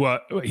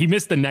 he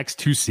missed the next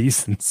 2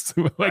 seasons.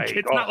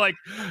 It's not like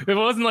it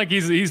wasn't like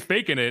he's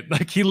faking it.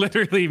 Like he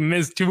literally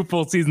missed 2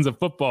 full seasons of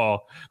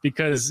football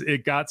because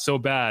it got so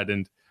bad.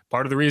 And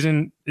part of the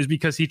reason is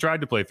because he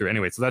tried to play through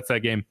anyway. So that's that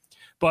game.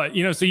 But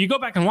you know, so you go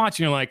back and watch,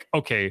 and you're like,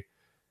 okay,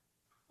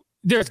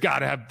 there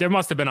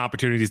must have been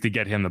opportunities to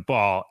get him the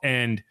ball,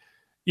 and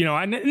you know,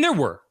 and there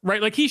were, right.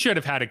 Like he should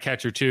have had a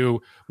catch or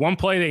 2. One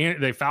play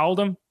they fouled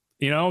him,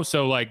 you know,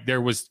 so like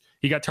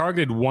he got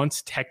targeted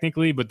once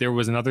technically, but there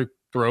was another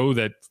throw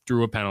that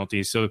drew a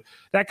penalty. So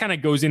that kind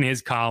of goes in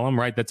his column,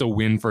 right? That's a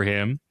win for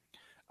him.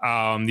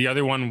 The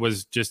other one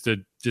was just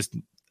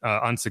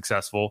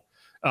unsuccessful.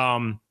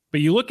 But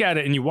you look at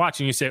it and you watch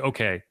and you say,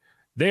 okay,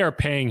 they are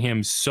paying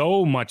him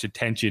so much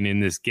attention in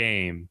this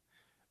game.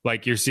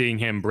 Like you're seeing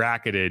him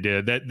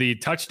bracketed. That the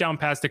touchdown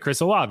pass to Chris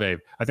Olave,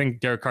 I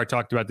think Derek Carr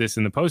talked about this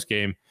in the post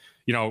game.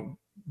 You know,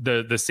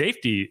 the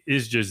safety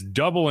is just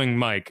doubling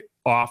Mike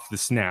off the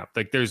snap.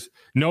 Like there's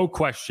no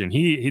question.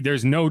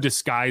 There's no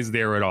disguise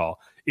there at all.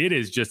 It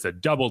is just a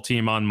double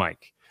team on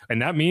Mike. And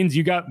that means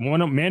you got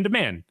one man to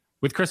man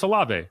with Chris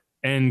Olave,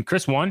 and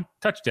Chris won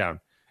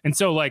touchdown. And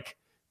so like,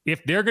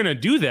 if they're going to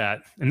do that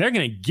and they're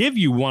going to give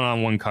you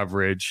one-on-one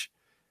coverage,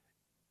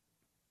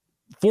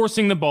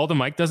 forcing the ball to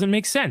Mike doesn't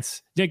make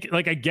sense.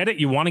 Like I get it.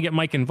 You want to get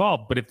Mike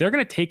involved, but if they're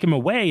going to take him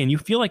away and you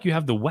feel like you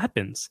have the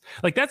weapons,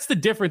 like that's the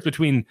difference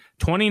between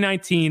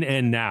 2019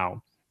 and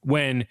now.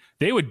 When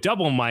they would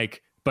double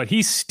Mike, but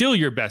he's still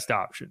your best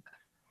option.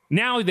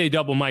 Now they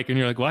double Mike, and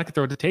you're like, well, I could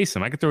throw it to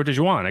Taysom. I could throw it to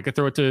Juwan. I could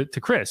throw it to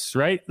Chris,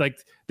 right? Like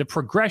the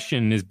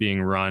progression is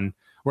being run.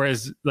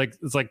 Whereas like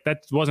it's like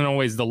that wasn't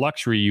always the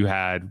luxury you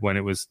had when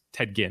it was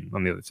Ted Ginn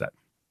on the other side.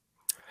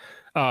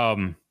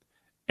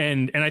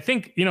 And I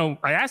think, you know,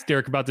 I asked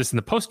Derek about this in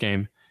the post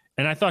game,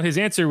 And I thought his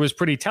answer was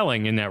pretty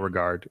telling in that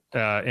regard.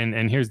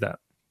 And here's that.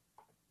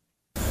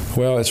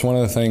 Well, it's one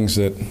of the things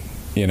that,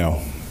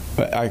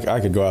 I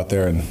could go out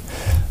there and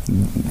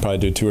probably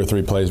do 2 or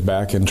 3 plays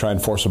back and try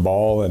and force a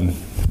ball and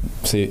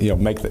see,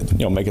 make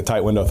a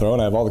tight window throw,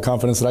 and I have all the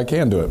confidence that I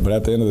can do it. But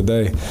at the end of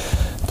the day,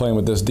 playing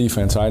with this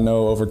defense, I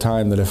know over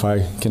time that if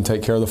I can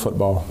take care of the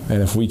football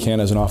and if we can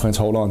as an offense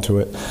hold on to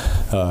it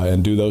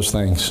and do those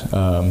things,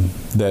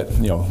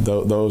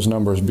 those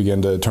numbers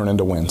begin to turn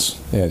into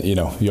wins. And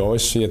you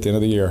always see at the end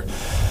of the year,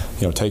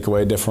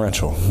 takeaway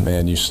differential,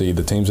 and you see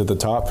the teams at the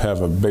top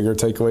have a bigger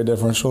takeaway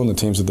differential and the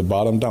teams at the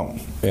bottom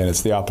don't, and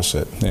it's the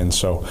opposite. And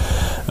so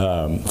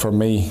for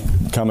me,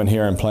 coming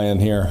here and playing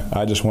here,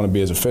 I just want to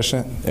be as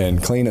efficient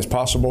and clean as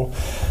possible,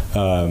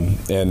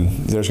 and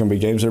there's going to be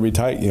games that will be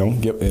tight,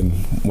 and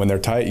when they're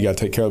tight, you got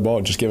to take care of the ball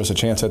and just give us a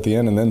chance at the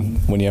end, and then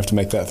when you have to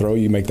make that throw,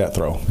 you make that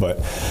throw. But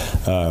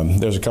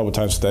there's a couple of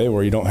times today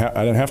where I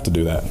didn't have to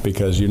do that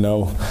because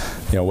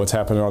what's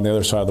happening on the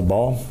other side of the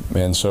ball,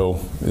 and so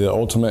the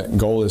ultimate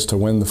goal is to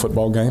win the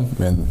football game,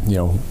 and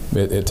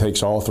it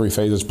takes all 3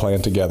 phases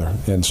playing together,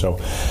 and so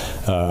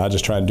I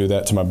just try and do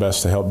that to my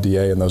best to help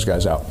DA and those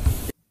guys out.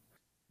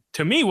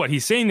 To me, what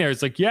he's saying there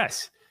is like,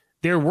 yes,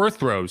 there were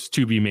throws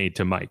to be made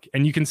to Mike,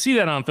 and you can see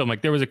that on film.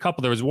 Like there was a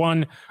couple. There was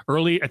one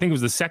early, I think it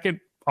was the second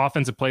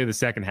offensive play of the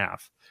second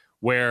half,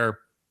 where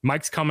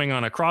Mike's coming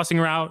on a crossing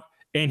route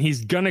and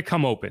he's gonna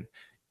come open.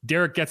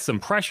 Derek gets some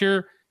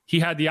pressure. He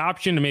had the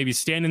option to maybe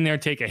stand in there,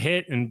 take a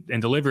hit, and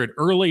deliver it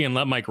early and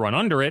let Mike run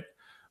under it.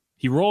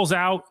 He rolls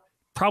out,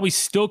 probably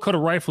still could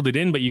have rifled it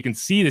in, but you can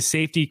see the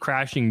safety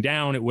crashing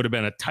down. It would have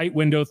been a tight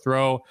window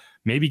throw,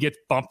 maybe gets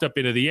bumped up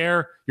into the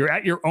air. You're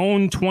at your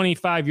own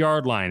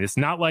 25-yard line. It's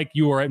not like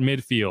you are at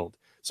midfield.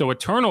 So a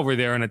turnover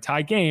there in a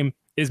tie game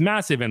is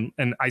massive. And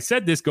I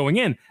said this going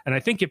in, and I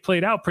think it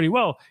played out pretty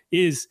well,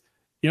 is,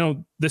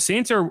 the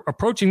Saints are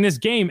approaching this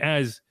game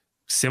as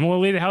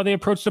similarly to how they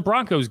approached the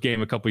Broncos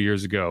game a couple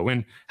years ago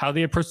and how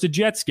they approached the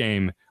Jets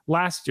game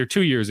last or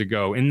 2 years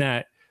ago, in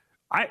that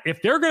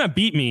if they're going to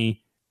beat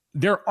me,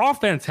 their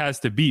offense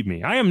has to beat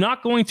me. I am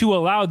not going to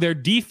allow their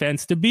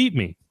defense to beat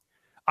me.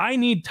 I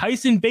need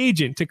Tyson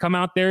Bagent to come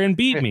out there and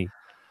beat me.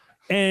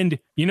 And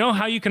you know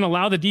how you can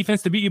allow the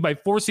defense to beat you? By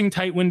forcing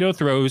tight window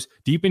throws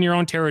deep in your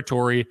own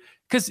territory.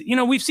 Because,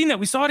 we've seen that.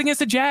 We saw it against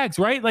the Jags,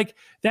 right? Like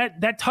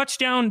that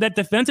touchdown, that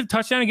defensive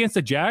touchdown against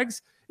the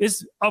Jags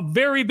is a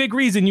very big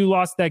reason you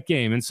lost that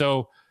game. And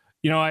so,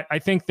 I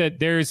think that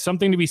there's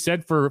something to be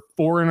said for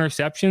 4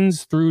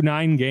 interceptions through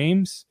 9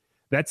 games.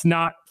 That's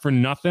not for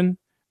nothing,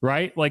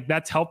 right? Like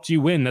that's helped you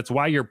win. That's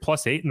why you're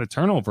 +8 in the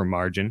turnover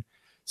margin.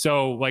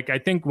 So like, I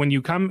think when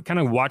you kind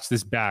of watch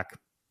this back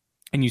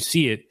and you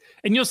see it,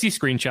 and you'll see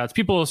screenshots,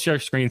 people will share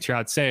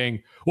screenshots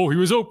saying, oh, he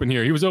was open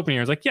here. He was open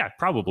here. It's like, yeah,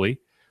 probably.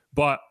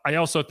 But I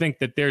also think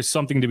that there's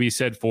something to be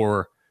said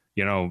for,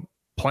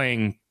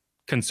 playing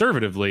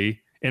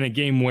conservatively in a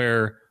game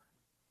where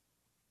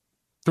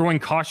throwing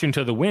caution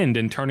to the wind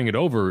and turning it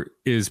over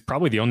is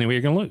probably the only way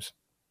you're going to lose.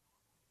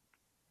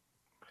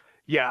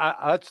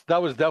 Yeah,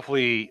 that was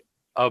definitely,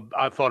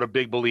 I thought, a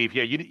big belief.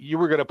 Yeah, you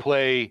were going to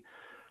play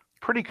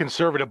pretty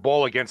conservative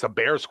ball against a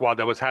Bear squad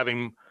that was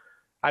having,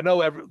 I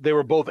know they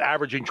were both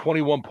averaging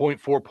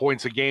 21.4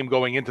 points a game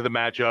going into the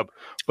matchup,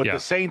 but the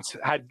Saints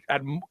had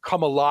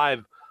come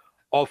alive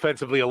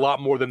offensively a lot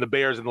more than the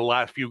Bears in the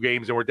last few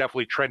games, and were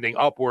definitely trending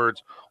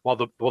upwards, while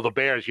the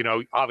Bears,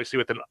 obviously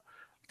with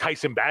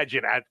Tyson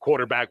Bagent at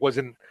quarterback,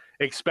 wasn't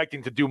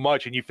expecting to do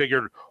much, and you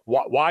figured,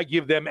 why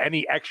give them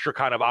any extra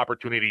kind of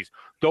opportunities?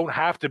 Don't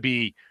have to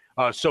be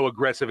so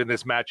aggressive in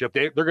this matchup.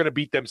 They're going to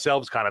beat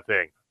themselves, kind of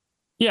thing.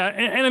 Yeah,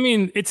 and I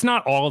mean, it's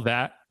not all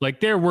that.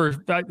 Like there were,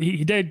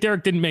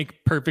 Derek didn't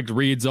make perfect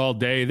reads all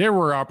day. There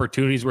were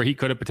opportunities where he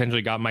could have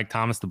potentially got Mike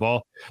Thomas the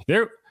ball.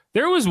 There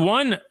was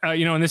one,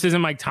 and this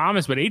isn't Mike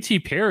Thomas, but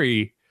A.T.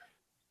 Perry,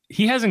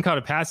 he hasn't caught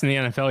a pass in the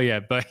NFL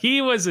yet, but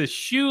he was a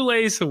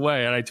shoelace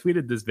away. And I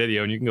tweeted this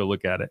video, and you can go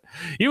look at it.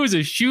 He was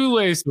a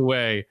shoelace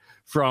away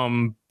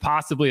from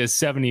possibly a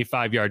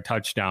 75-yard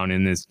touchdown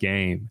in this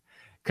game,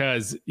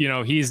 because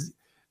he's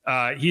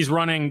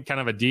running kind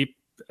of a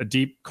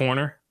deep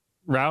corner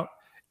route,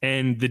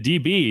 and the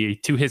DB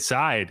to his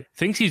side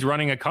thinks he's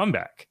running a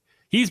comeback.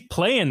 He's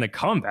playing the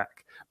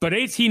comeback, but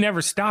AT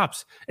never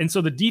stops. And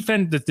so the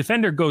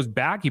defender goes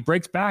back, he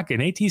breaks back,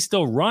 and AT's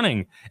still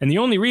running. And the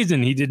only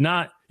reason he did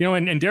not,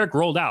 and Derek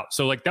rolled out.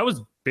 So like that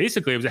was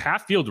basically, it was a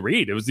half field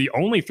read. It was the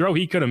only throw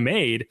he could have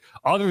made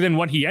other than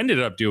what he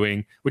ended up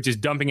doing, which is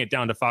dumping it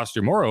down to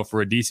Foster Moreau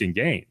for a decent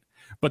gain.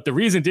 But the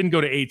reason it didn't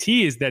go to AT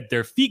is that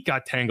their feet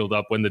got tangled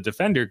up when the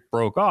defender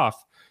broke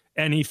off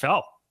and he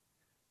fell.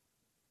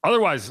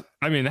 Otherwise,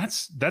 I mean,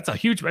 that's a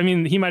huge,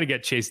 he might have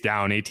get chased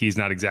down. AT's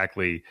not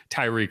exactly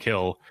Tyreek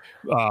Hill.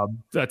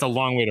 That's a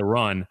long way to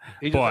run.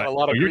 He just had a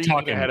lot of you're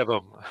talking ahead of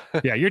him.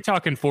 Yeah, you're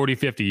talking 40,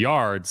 50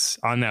 yards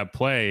on that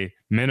play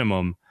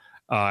minimum.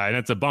 And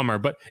it's a bummer,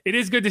 but it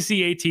is good to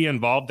see AT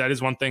involved. That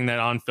is one thing that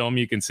on film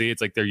you can see.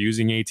 It's like they're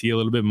using AT a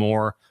little bit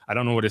more. I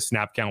don't know what his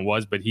snap count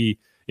was, but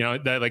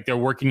they're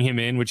working him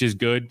in, which is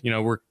good.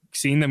 We're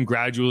seeing them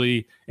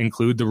gradually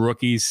include the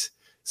rookies.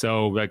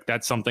 So like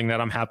that's something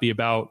that I'm happy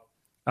about.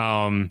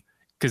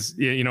 Because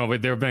you know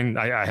there have been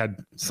I had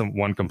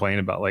one complaint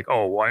about like,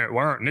 oh, why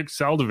aren't Nick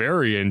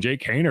Saldiveri and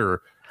Jake Haener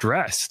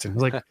dressed? And I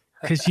was like,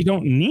 because you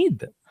don't need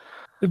them.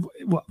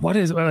 What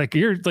is like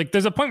you're like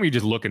there's a point where you're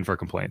just looking for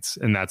complaints,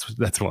 and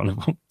that's one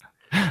of them.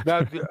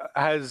 Now,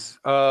 has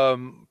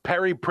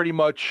Perry pretty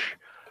much,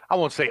 I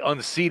won't say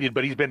unseated,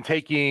 but he's been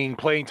taking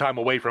playing time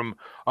away from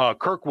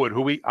Kirkwood,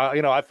 who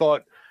I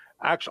thought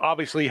actually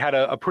obviously had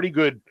a pretty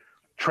good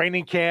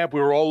training camp. We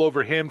were all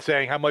over him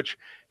saying how much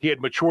he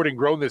had matured and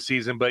grown this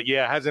season, but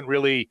hasn't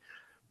really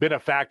been a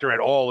factor at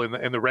all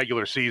in the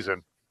regular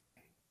season.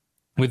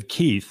 With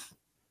Keith,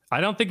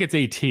 I don't think it's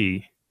AT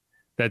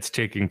that's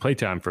taking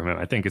playtime from him.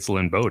 I think it's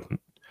Lynn Bowden.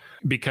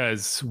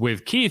 Because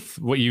with Keith,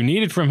 what you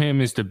needed from him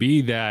is to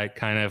be that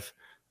kind of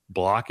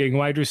blocking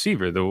wide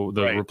receiver, the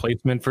right.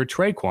 replacement for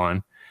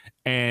Traquan.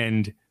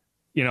 And,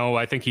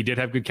 I think he did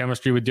have good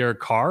chemistry with Derek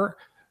Carr,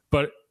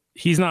 but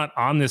he's not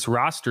on this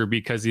roster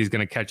because he's going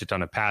to catch a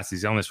ton of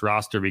passes. He's on this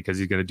roster because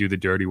he's going to do the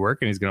dirty work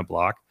and he's going to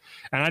block.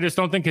 And I just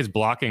don't think his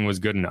blocking was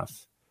good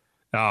enough.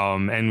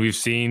 And we've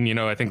seen,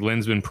 I think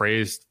Lynn's been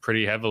praised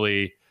pretty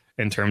heavily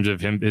in terms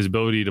of his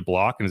ability to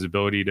block and his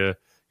ability to,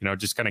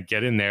 just kind of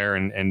get in there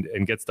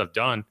and get stuff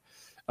done.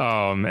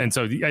 And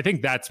so I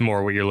think that's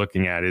more what you're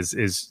looking at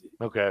is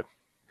okay.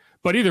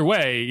 But either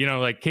way,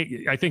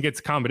 I think it's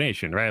a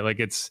combination, right? Like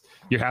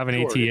you're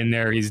having AT in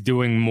there. He's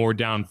doing more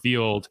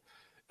downfield.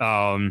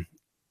 And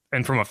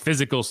from a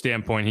physical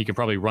standpoint, he can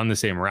probably run the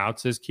same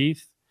routes as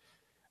Keith.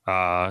 Keith,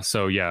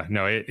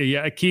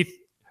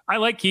 I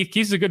like Keith.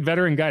 Keith's a good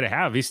veteran guy to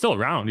have. He's still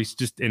around. He's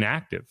just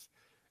inactive.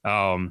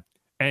 And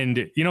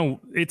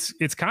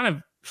it's kind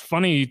of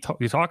funny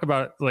you talk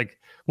about like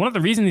one of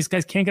the reasons these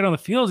guys can't get on the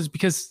field is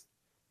because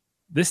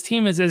this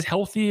team is as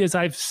healthy as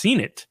I've seen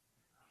it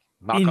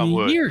in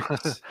years.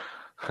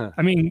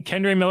 I mean,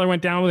 Kendre Miller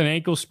went down with an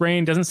ankle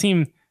sprain. Doesn't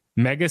seem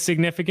mega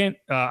significant.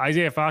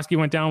 Isaiah Foskey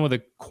went down with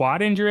a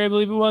quad injury, I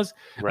believe it was.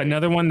 Right.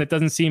 Another one that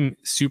doesn't seem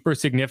super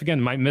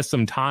significant, might miss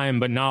some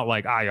time, but not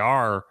like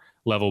IR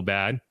level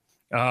bad.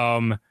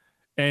 And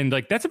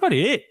like that's about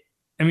it.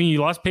 I mean,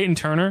 you lost Peyton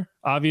Turner,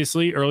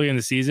 obviously, early in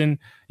the season.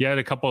 You had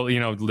a couple,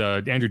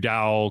 Andrew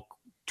Dowell,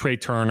 Trey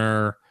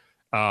Turner,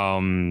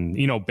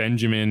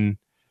 Benjamin.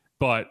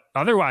 But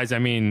otherwise, I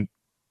mean,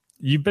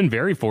 you've been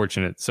very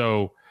fortunate.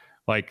 So,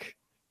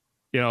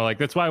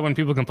 that's why when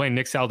people complain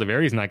Nick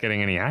Saldiveri is not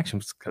getting any action,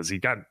 it's because he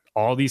got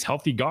all these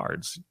healthy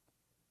guards.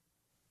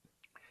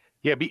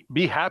 Yeah,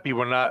 be happy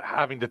we're not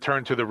having to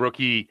turn to the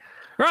rookie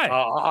right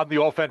on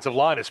the offensive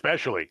line,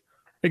 especially.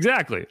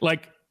 Exactly.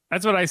 Like,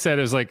 that's what I said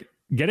is like,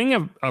 getting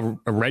a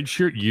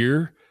redshirt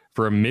year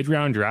for a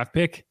mid-round draft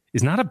pick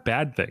is not a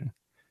bad thing.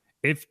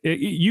 If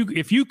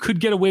you could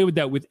get away with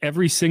that with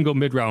every single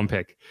mid-round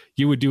pick,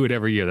 you would do it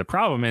every year. The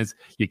problem is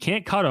you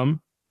can't cut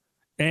them,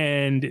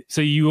 and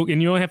so you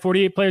only have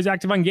 48 players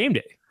active on game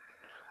day.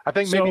 I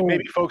think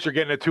maybe folks are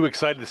getting too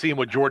excited to see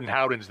what Jordan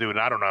Howden's doing.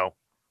 I don't know.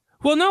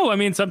 Well, no, I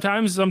mean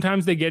sometimes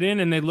they get in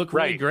and they look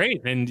really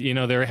great, and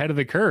they're ahead of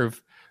the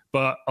curve.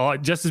 But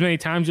just as many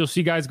times you'll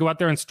see guys go out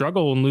there and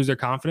struggle and lose their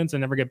confidence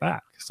and never get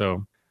back.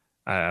 So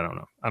I don't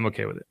know. I'm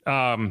okay with it.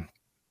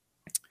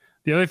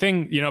 The other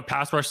thing,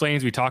 pass rush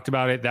lanes, we talked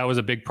about it. That was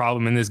a big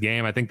problem in this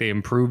game. I think they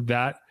improved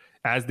that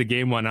as the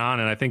game went on.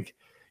 And I think,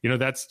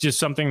 that's just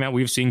something that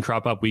we've seen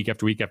crop up week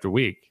after week after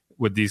week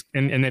with these.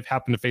 And they've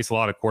happened to face a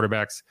lot of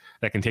quarterbacks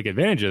that can take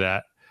advantage of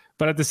that.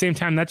 But at the same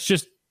time, that's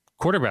just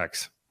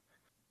quarterbacks.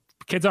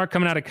 Kids aren't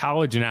coming out of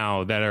college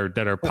now that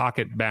are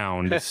pocket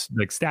bound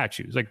like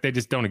statues. Like they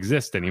just don't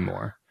exist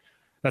anymore.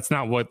 That's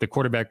not what the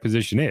quarterback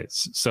position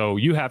is. So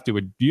you have to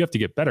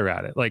get better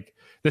at it. Like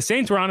the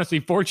Saints were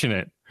honestly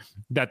fortunate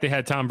that they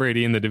had Tom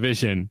Brady in the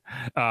division.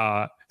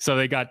 So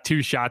they got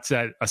 2 shots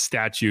at a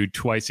statue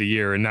twice a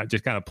year and not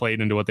just kind of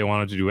played into what they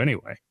wanted to do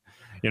anyway,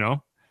 and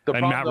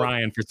Matt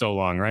Ryan for so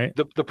long, right?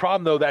 The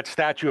problem though, that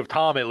statue of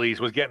Tom at least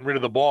was getting rid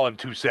of the ball in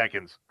 2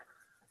 seconds.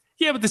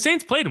 Yeah, but the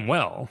Saints played him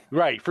well.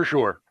 Right, for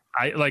sure.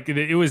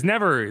 It was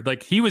never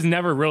like he was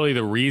never really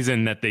the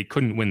reason that they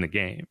couldn't win the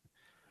game.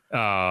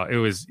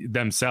 It was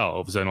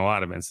themselves in a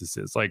lot of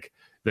instances, like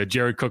the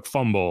Jared Cook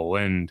fumble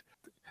and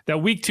that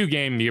week 2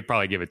 game. You could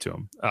probably give it to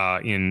him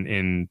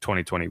in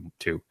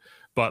 2022,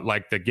 but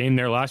like the game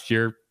there last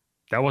year,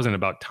 that wasn't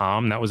about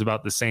Tom. That was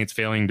about the Saints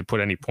failing to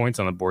put any points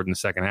on the board in the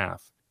second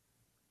half.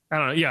 I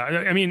don't know. Yeah,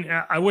 I mean,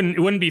 it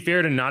wouldn't be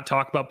fair to not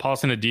talk about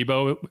Paulson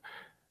Adebo.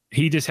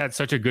 He just had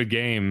such a good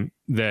game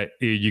that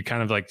you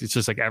kind of like, it's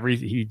just like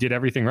he did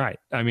everything right.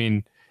 I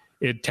mean,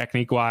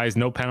 technique wise,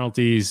 no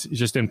penalties,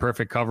 just in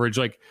perfect coverage.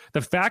 Like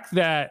the fact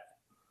that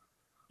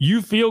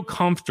you feel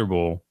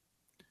comfortable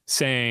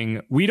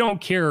saying, we don't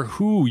care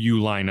who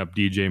you line up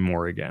DJ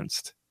Moore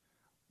against,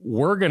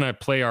 we're going to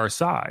play our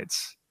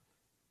sides.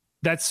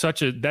 That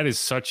is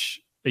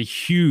such a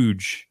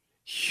huge,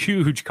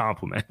 huge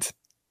compliment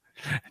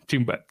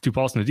to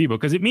Paulson Adebo,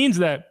 because it means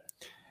that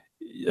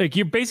like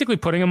you're basically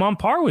putting them on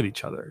par with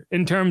each other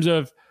in terms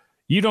of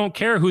you don't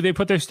care who they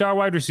put their star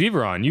wide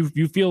receiver on.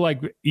 You feel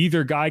like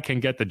either guy can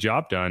get the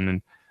job done.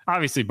 And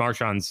obviously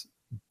Marshawn's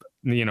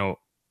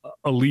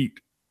elite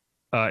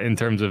in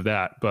terms of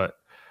that. But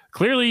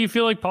clearly you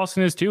feel like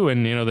Paulson is too.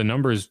 And, the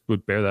numbers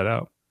would bear that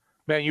out.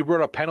 Man, you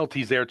brought up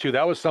penalties there too.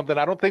 That was something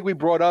I don't think we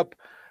brought up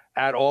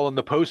at all in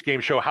the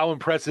post-game show, how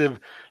impressive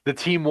the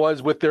team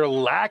was with their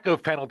lack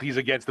of penalties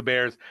against the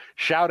Bears.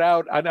 Shout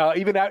out, and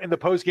even out in the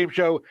post-game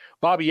show,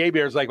 Bobby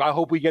Hebert's like, I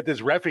hope we get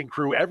this reffing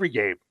crew every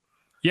game.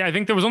 Yeah, I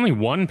think there was only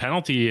one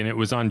penalty, and it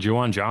was on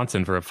Juwan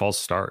Johnson for a false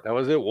start. That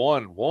was it,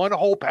 one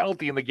whole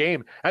penalty in the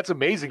game. That's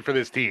amazing for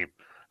this team.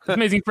 It's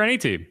amazing for any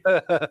team.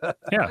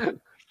 Yeah.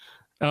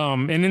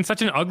 And in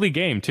such an ugly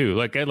game too.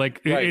 Like right.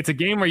 It's a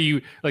game where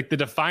you like the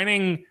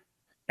defining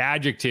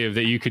adjective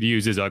that you could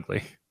use is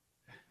ugly.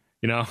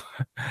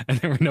 And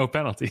there were no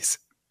penalties.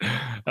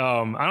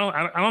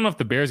 I don't know if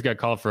the Bears got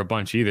called for a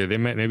bunch either. They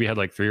maybe had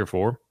like 3 or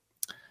 4.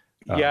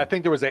 Yeah, I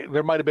think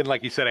there might have been,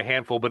 like you said, a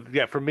handful. But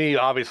yeah, for me,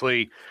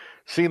 obviously,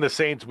 seeing the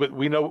Saints, but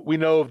we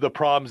know of the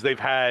problems they've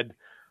had,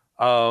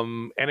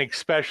 and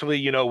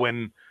especially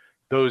when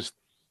those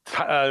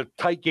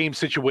tight game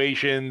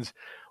situations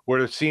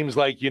where it seems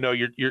like you're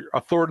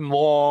a 3rd and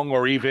long,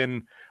 or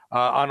even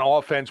on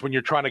offense when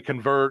you're trying to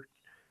convert.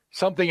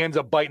 Something ends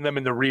up biting them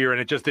in the rear,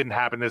 and it just didn't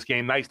happen this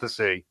game. Nice to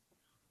see.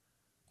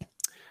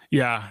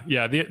 Yeah.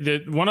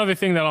 The one other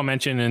thing that I'll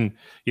mention, and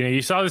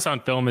you saw this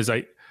on film, is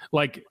I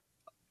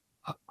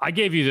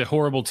gave you the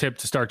horrible tip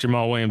to start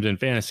Jamal Williams in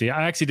fantasy.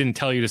 I actually didn't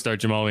tell you to start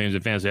Jamal Williams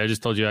in fantasy. I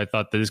just told you I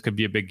thought that this could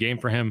be a big game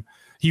for him.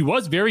 He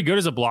was very good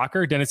as a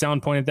blocker. Dennis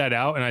Allen pointed that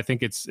out, and I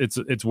think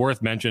it's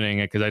worth mentioning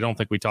it because I don't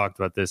think we talked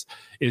about this.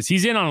 Is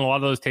he's in on a lot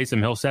of those Taysom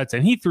Hill sets,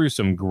 and he threw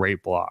some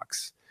great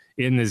blocks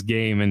in this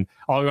game, and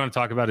all we want to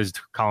talk about is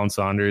Colin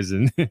Saunders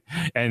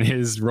and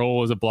his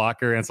role as a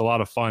blocker, and it's a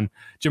lot of fun.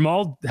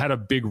 Jamal had a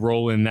big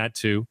role in that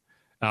too,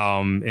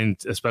 and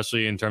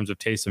especially in terms of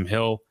Taysom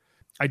Hill.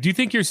 I do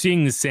think you're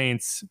seeing the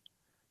Saints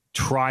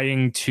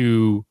trying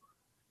to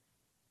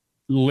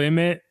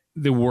limit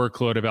the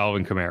workload of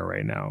Alvin Kamara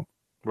right now,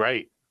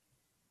 right?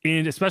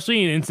 And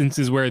especially in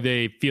instances where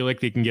they feel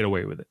like they can get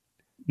away with it.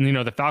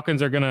 The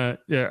Falcons are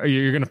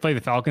you're gonna play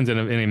the Falcons in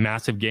a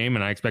massive game,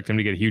 and I expect him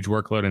to get a huge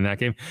workload in that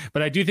game.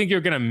 But I do think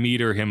you're gonna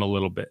meter him a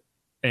little bit,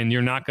 and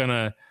you're not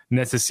gonna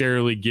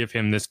necessarily give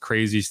him this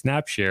crazy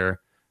snap share,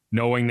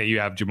 knowing that you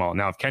have Jamal.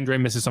 Now, if Kendre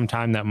misses some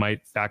time, that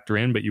might factor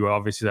in, but you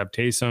obviously have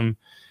Taysom.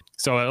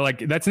 So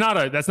that's not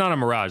a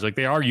mirage. Like,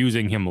 they are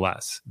using him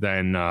less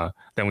than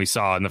we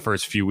saw in the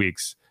first few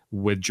weeks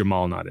with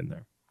Jamal not in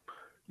there.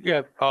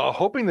 Yeah,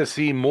 hoping to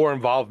see more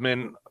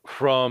involvement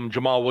from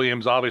Jamal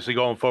Williams, obviously,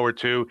 going forward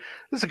too.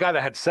 This is a guy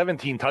that had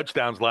 17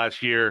 touchdowns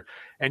last year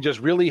and just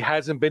really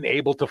hasn't been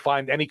able to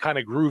find any kind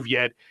of groove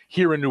yet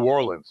here in New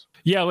Orleans.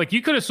 Yeah, like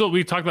you could have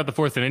we talked about the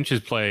 4th and inches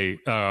play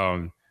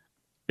in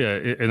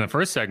the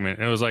first segment,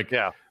 and it was like,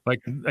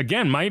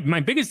 again, my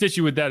biggest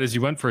issue with that is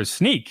you went for a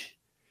sneak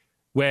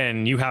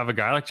when you have a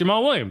guy like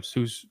Jamal Williams,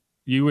 who's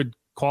you would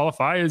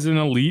qualify as an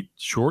elite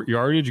short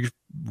yardage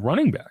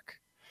running back.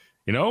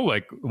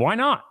 Why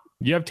not?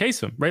 You have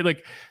Taysom, right?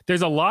 Like,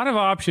 there's a lot of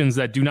options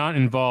that do not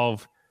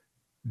involve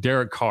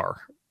Derek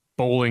Carr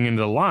bowling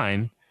into the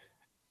line.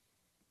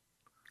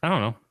 I don't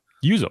know.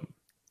 Use them.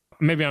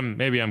 Maybe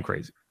I'm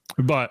crazy,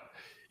 but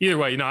either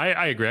way,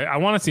 I agree. I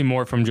want to see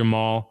more from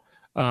Jamal.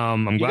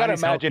 I'm glad. You got to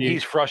imagine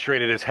he's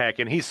frustrated as heck,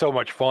 and he's so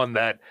much fun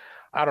that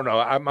I don't know.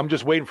 I'm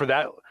just waiting for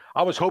that.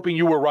 I was hoping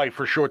you were right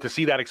for sure to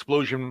see that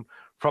explosion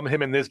from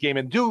him in this game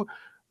and do.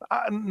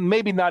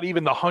 Maybe not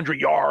even the 100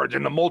 yards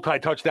in the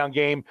multi-touchdown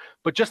game,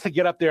 but just to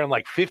get up there in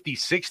like 50,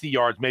 60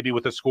 yards, maybe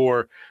with a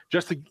score,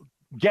 just to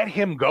get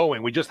him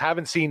going. We just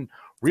haven't seen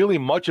really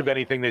much of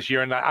anything this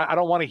year. And I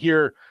don't want to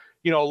hear,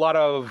 a lot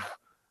of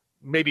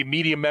maybe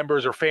media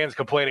members or fans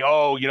complaining,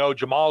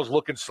 Jamal's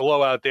looking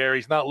slow out there.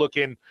 He's not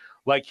looking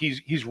like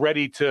he's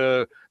ready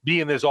to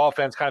be in this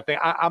offense kind of thing.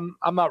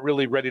 I'm not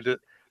really ready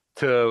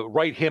to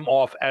write him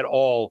off at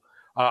all.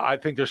 I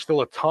think there's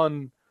still a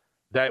ton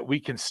that we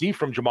can see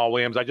from Jamal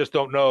Williams. I just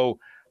don't know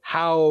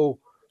how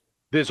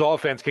this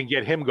offense can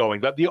get him going.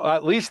 But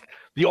at least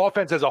the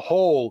offense as a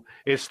whole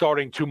is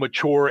starting to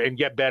mature and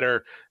get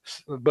better.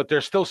 But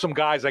there's still some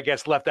guys, I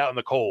guess, left out in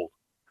the cold.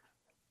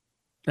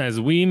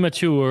 As we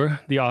mature,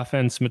 the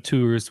offense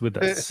matures with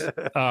us.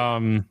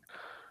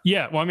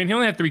 Yeah, well, I mean, he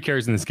only had 3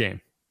 carries in this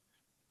game.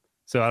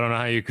 So I don't know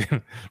how you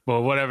can,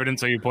 well, what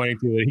evidence are you pointing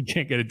to that he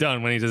can't get it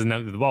done when he doesn't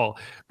have the ball?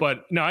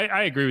 But no,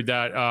 I agree with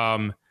that.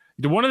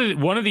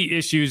 One of the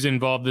issues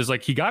involved is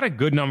like he got a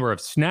good number of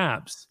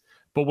snaps,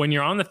 but when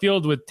you're on the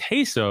field with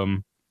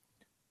Taysom,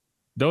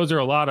 those are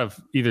a lot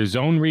of either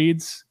zone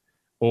reads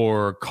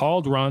or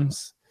called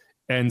runs.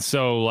 And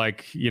so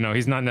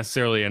he's not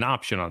necessarily an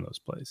option on those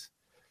plays.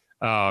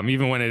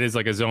 Even when it is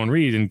like a zone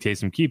read and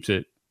Taysom keeps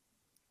it,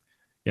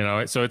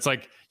 so it's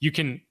like you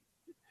can,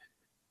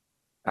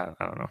 I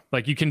don't know,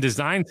 like you can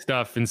design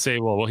stuff and say,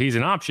 well, he's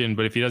an option,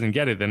 but if he doesn't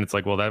get it, then it's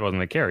like, well, that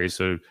wasn't a carry.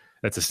 So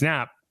that's a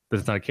snap, but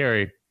it's not a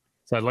carry.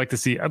 So I'd like to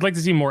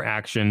see more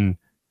action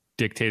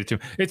dictated to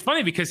him. It's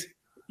funny because,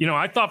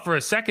 I thought for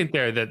a second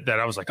there that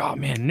I was like, oh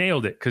man,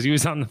 nailed it. Cause he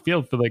was on the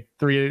field for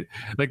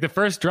the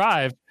first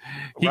drive,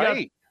 he got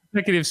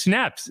consecutive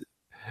snaps.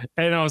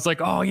 And I was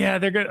like, oh, yeah,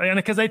 they're good. And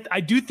because I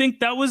do think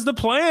that was the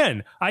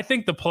plan. I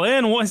think the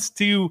plan was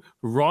to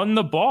run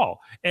the ball.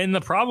 And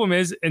the problem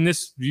is, and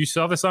this, you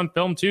saw this on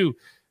film too,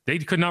 they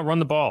could not run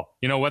the ball.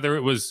 Whether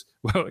it was,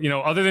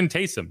 other than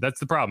Taysom, that's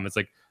the problem. It's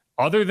like,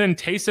 other than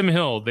Taysom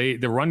Hill, the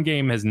run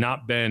game has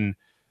not been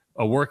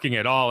working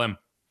at all. And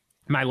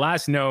my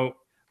last note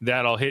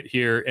that I'll hit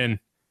here, and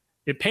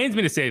it pains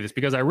me to say this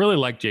because I really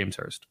like James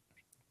Hurst,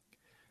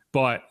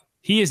 but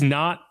he is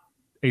not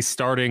a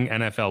starting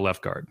NFL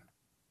left guard.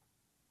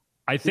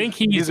 I think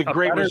he's a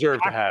great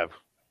reserve to have.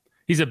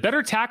 He's a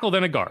better tackle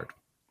than a guard.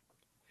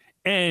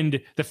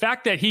 And the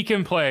fact that he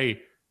can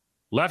play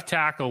left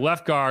tackle,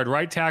 left guard,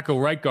 right tackle,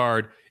 right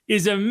guard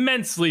is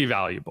immensely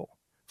valuable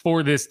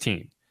for this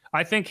team.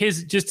 I think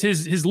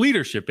his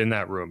leadership in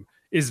that room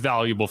is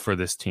valuable for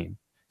this team.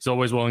 He's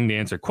always willing to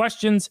answer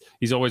questions.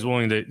 He's always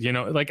willing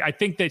to, I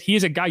think that he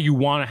is a guy you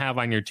want to have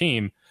on your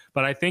team,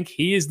 but I think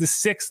he is the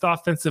 6th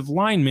offensive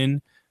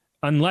lineman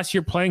unless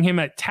you're playing him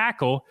at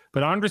tackle.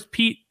 But Andres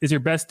Pete is your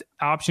best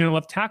option at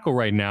left tackle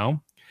right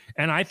now.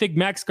 And I think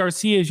Max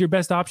Garcia is your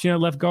best option at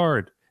left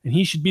guard. And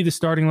he should be the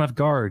starting left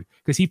guard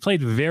because he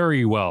played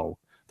very well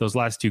those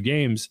last 2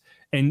 games.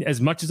 And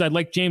as much as I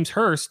like James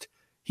Hurst,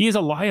 he is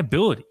a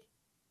liability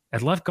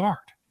at left guard.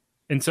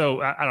 And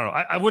so, I don't know.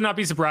 I would not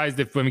be surprised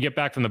if when we get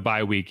back from the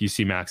bye week, you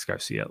see Max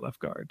Garcia at left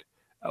guard.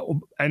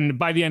 And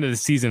by the end of the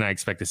season, I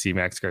expect to see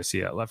Max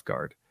Garcia at left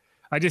guard.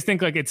 I just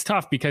think it's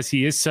tough because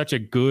he is such a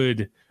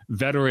good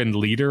veteran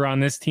leader on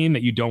this team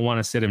that you don't want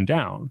to sit him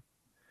down.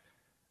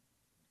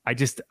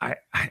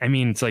 I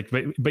mean, it's like,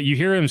 but you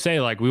hear him say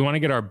we want to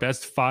get our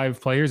best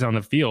 5 players on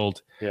the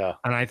field. Yeah.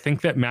 And I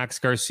think that Max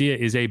Garcia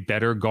is a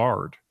better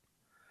guard.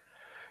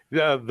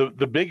 Yeah.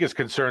 The biggest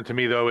concern to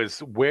me though is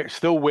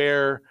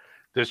where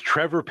does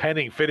Trevor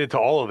Penning fit into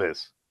all of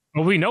this?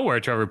 Well, we know where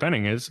Trevor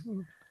Penning is.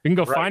 We can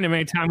go find him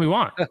anytime we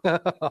want.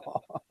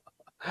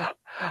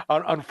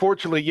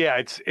 Unfortunately,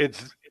 yeah,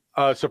 it's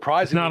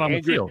surprisingly not on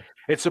the field.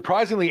 It's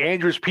surprisingly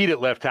Andres Pete at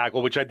left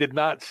tackle, which I did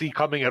not see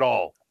coming at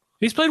all.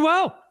 He's played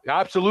well.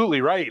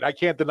 Absolutely right. I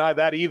can't deny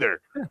that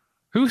either. Yeah.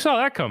 Who saw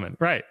that coming?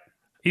 Right.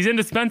 He's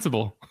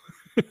indispensable.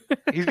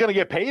 He's going to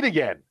get paid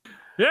again.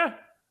 Yeah.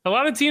 A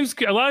lot of teams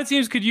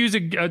could use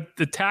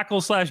a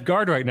tackle /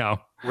 guard right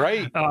now.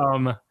 Right.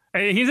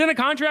 He's in a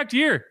contract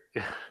year.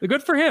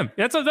 Good for him.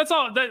 That's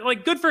all.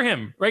 Good for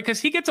him, right? Because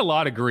he gets a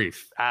lot of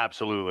grief.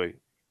 Absolutely.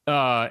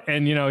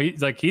 And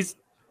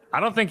I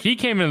don't think he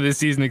came into this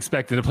season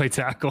expecting to play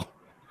tackle.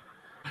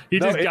 He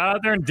got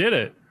out there and did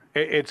it.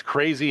 It's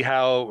crazy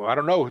how, I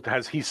don't know,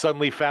 has he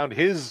suddenly found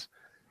his,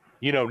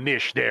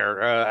 niche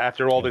there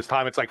after all this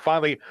time? It's like,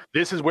 finally,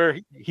 this is where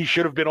he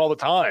should have been all the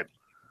time.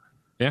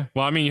 Yeah.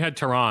 Well, I mean, you had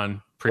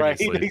Tehran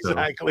previously. Right,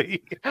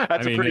 exactly. So,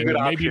 that's a pretty good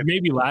option.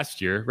 Maybe last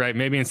year, right?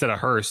 Maybe instead of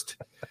Hurst.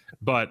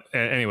 But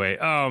anyway,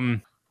 funny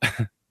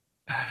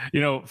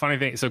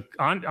thing. So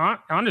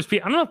Andres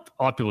Pete, I don't know if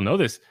a lot of people know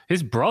this.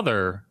 His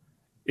brother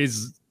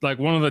is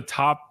one of the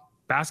top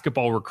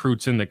basketball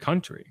recruits in the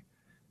country.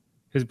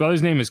 His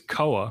brother's name is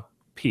Koa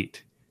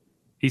Pete.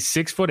 He's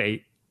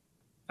 6'8",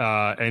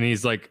 and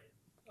he's a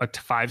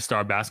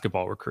 5-star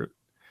basketball recruit.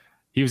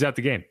 He was at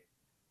the game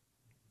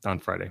on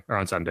Friday or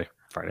on Sunday.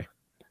 Friday.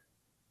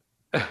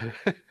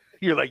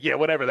 You're like, yeah,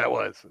 whatever that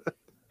was.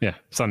 Yeah,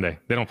 Sunday.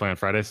 They don't play on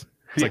Fridays.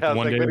 It's the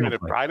one day.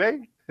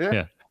 Friday?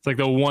 Yeah. It's like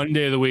the one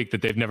day of the week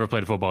that they've never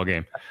played a football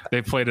game.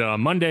 They've played it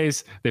on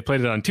Mondays. They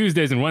played it on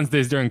Tuesdays and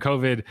Wednesdays during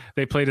COVID.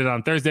 They played it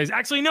on Thursdays.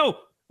 Actually, no.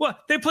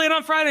 What? They play it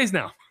on Fridays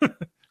now.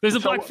 There's a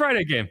Black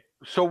Friday game.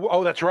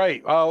 So, that's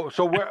right.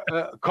 So where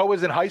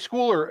Koa's in high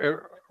school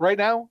or right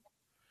now?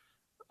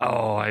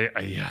 Oh,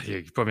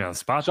 you put me on the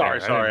spot.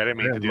 Sorry. I didn't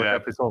mean to do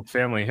that. This whole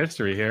family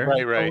history here.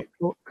 Right.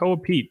 Koa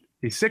Pete.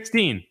 He's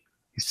 16.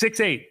 He's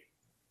 6'8".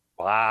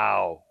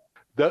 Wow.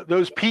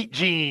 Those Pete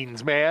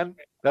genes, man.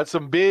 That's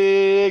some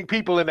big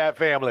people in that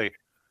family.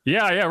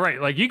 Yeah,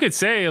 right. You could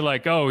say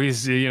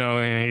he's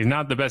he's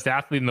not the best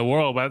athlete in the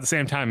world, but at the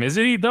same time, is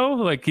he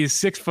though? He's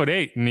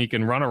 6'8" and he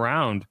can run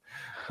around.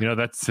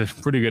 That's a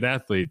pretty good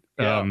athlete.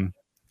 Yeah. And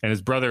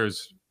his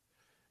brother's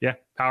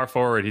power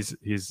forward.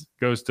 He's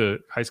goes to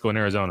high school in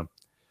Arizona.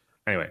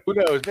 Anyway, who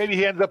knows? Maybe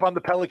he ends up on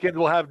the Pelicans.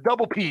 We'll have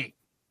double Pete.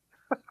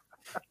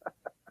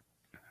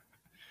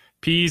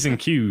 P's and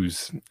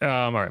Q's.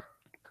 All right.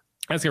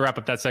 That's gonna wrap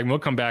up that segment. We'll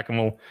come back and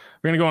we're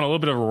gonna go on a little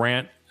bit of a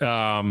rant.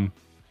 And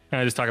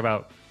I just talk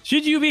about,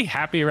 should you be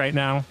happy right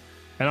now?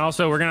 And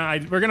also we're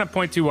gonna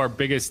point to our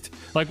biggest,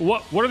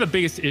 what are the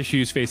biggest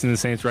issues facing the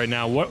Saints right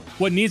now?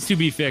 What needs to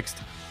be fixed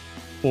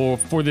or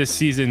for this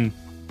season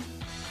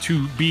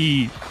to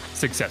be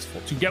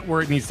successful, to get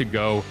where it needs to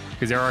go?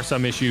 Because there are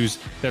some issues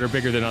that are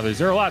bigger than others.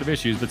 There are a lot of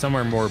issues, but some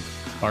are more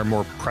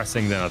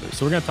pressing than others.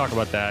 So we're gonna talk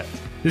about that.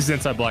 This is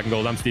Inside Black and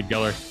Gold. I'm Steve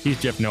Geller. He's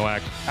Jeff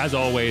Nowak. As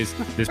always,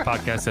 this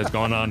podcast has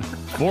gone on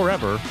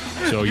forever,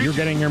 so you're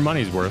getting your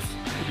money's worth.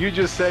 You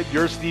just said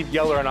you're Steve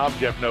Geller and I'm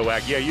Jeff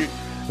Nowak. Yeah, you.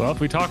 Well, if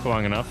we talk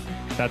long enough,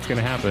 that's going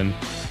to happen,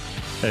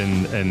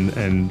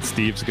 and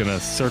Steve's going to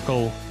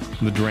circle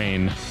the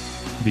drain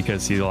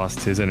because he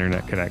lost his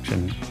internet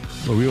connection.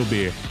 But we will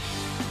be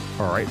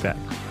right back.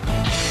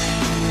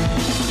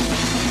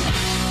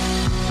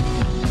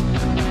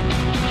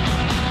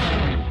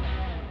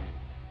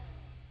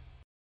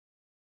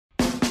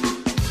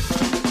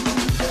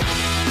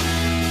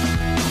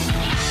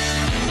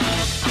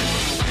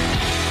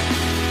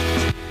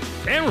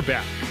 And we're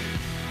back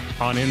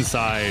on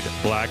Inside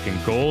Black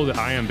and Gold.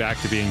 I am back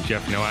to being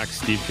Jeff Nowak.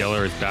 Steve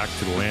Geller is back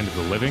to the land of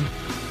the living.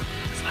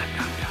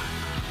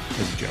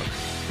 It's a joke.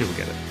 People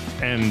get it.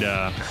 And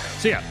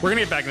so, yeah, we're going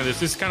to get back into this.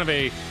 This is kind of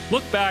a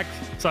look back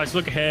 /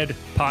 look ahead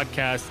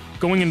podcast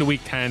going into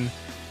week 10.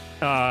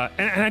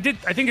 And I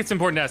think it's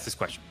important to ask this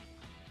question.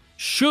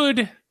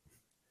 Should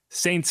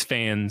Saints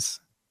fans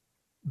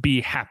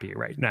be happy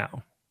right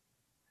now?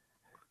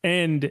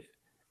 And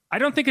I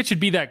don't think it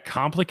should be that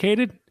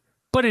complicated,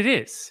 but it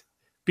is,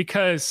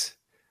 because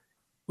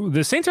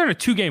the Saints are on a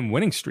 2-game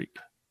winning streak.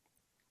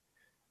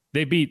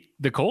 They beat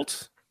the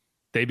Colts.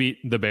 They beat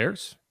the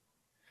Bears.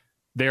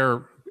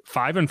 They're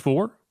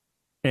 5-4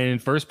 and in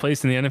first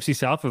place in the NFC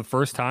South for the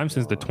first time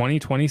since the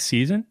 2020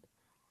 season.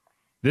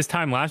 This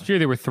time last year,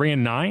 they were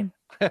 3-9.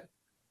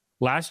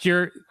 Last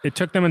year, it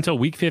took them until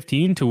week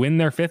 15 to win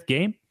their 5th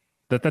game.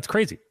 That's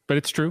crazy, but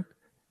it's true.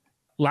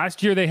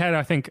 Last year, they had,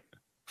 I think,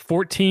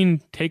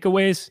 14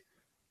 takeaways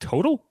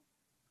total.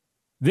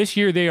 This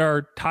year, they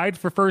are tied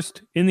for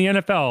first in the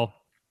NFL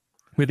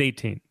with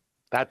 18.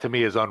 That to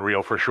me is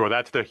unreal for sure.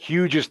 That's the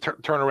hugest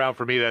turnaround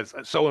for me. That's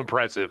so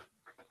impressive.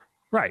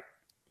 Right.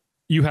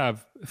 You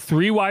have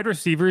 3 wide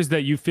receivers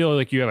that you feel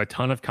like you have a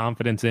ton of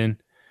confidence in.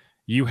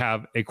 You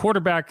have a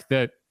quarterback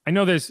that I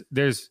know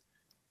there's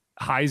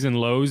highs and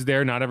lows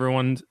there. Not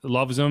everyone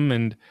loves him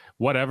and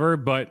whatever,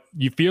 but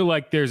you feel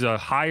like there's a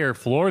higher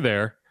floor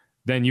there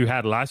than you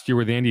had last year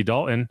with Andy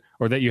Dalton,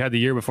 or that you had the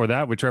year before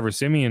that with Trevor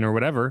Siemian or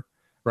whatever,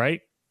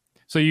 right?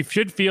 So you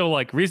should feel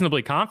like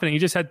reasonably confident.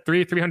 You just had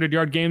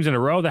 300-yard games in a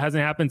row. That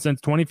hasn't happened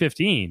since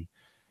 2015.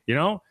 You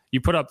know,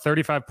 you put up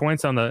 35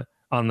 points on the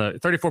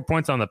 34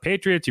 points on the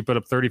Patriots. You put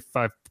up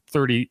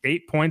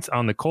 38 points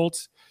on the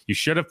Colts. You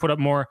should have put up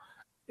more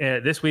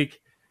this week.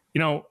 You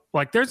know,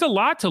 like there's a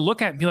lot to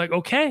look at and be like,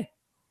 okay,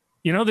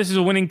 you know, this is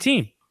a winning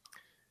team.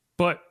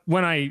 But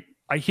when I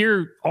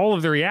hear all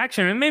of the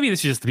reaction, and maybe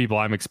this is just the people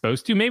I'm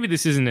exposed to, maybe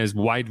this isn't as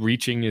wide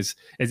reaching as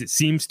it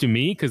seems to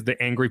me, because the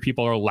angry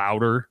people are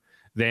louder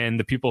than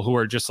the people who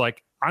are just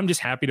like, I'm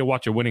just happy to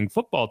watch a winning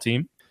football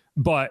team.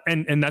 But,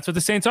 and that's what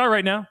the Saints are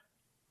right now.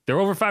 They're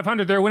over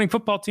 500. They're a winning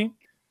football team.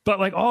 But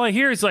like, all I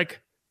hear is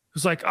like,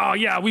 it's like, oh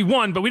yeah, we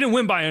won, but we didn't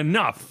win by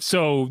enough.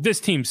 So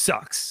this team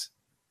sucks.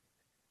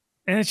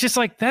 And it's just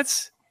like,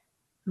 that's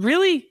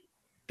don't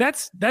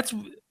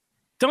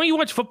you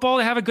watch football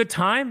to have a good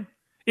time?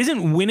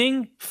 Isn't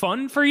winning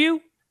fun for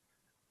you?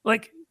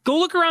 Like, go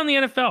look around the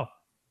NFL.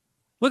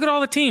 Look at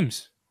all the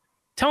teams.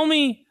 Tell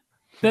me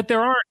that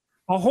there aren't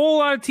a whole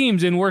lot of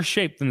teams in worse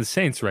shape than the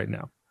Saints right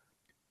now.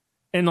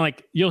 And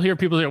like, you'll hear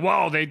people say,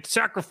 well, they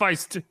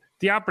sacrificed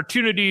the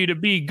opportunity to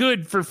be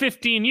good for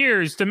 15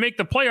 years to make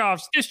the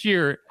playoffs this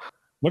year.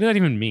 What does that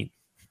even mean?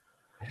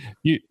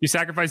 You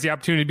sacrifice the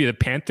opportunity to be the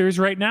Panthers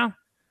right now?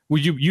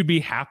 Would you'd be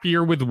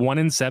happier with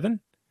 1-7,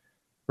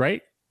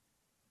 right?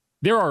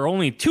 There are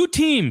only 2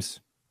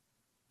 teams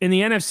in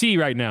the NFC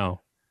right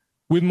now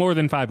with more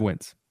than 5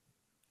 wins.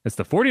 It's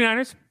the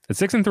 49ers at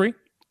 6-3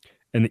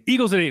 and the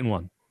Eagles at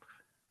 8-1.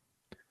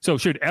 So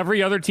should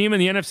every other team in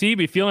the NFC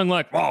be feeling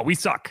like, oh, we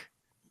suck?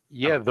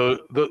 Yeah, the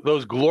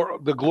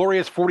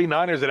glorious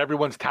 49ers that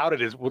everyone's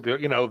touted is,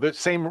 you know, the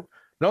same.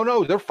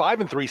 No, they're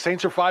 5-3.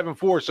 Saints are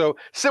 5-4. So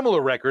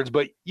similar records,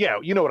 but yeah,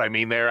 you know what I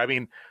mean there. I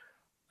mean,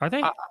 are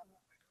they?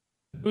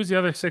 Who's the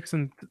other 6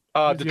 and?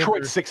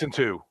 Detroit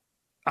 6-2.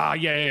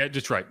 Yeah,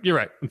 Detroit. You're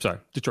right. I'm sorry,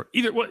 Detroit.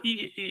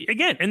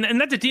 Again,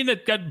 and that's a team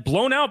that got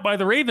blown out by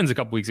the Ravens a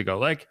couple weeks ago.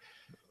 Like,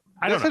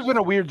 this has been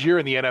a weird year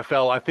in the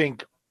NFL. I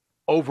think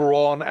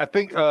overall, and I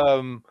think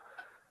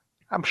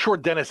I'm sure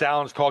Dennis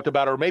Allen's talked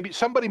about it, or maybe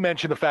somebody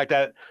mentioned the fact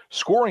that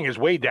scoring is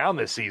way down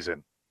this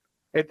season.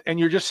 And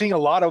you're just seeing a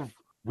lot of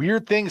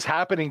weird things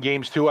happen in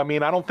games too. I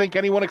mean, I don't think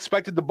anyone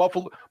expected the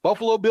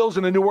Buffalo Bills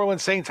and the New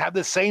Orleans Saints have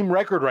the same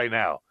record right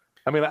now.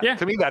 I mean,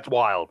 to me, that's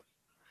wild.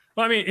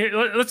 Well, I mean,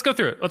 let's go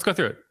through it.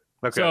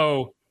 Okay.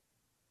 So,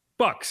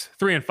 Bucks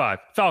 3-5,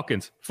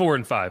 Falcons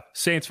 4-5,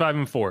 Saints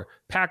 5-4,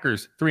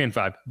 Packers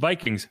 3-5,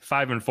 Vikings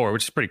 5-4,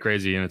 which is pretty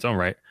crazy in its own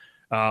right.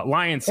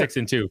 Lions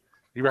 6-2.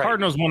 Right.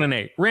 Cardinals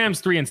 1-8,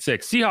 Rams 3-6,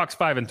 Seahawks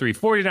 5-3,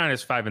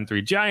 49ers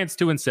 5-3, Giants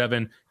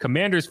 2-7,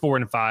 Commanders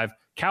 4-5,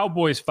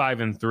 Cowboys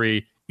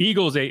 5-3,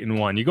 Eagles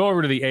 8-1. You go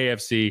over to the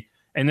AFC,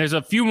 and there's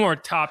a few more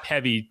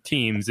top-heavy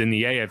teams in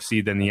the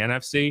AFC than the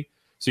NFC.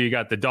 So you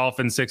got the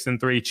Dolphins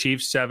 6-3,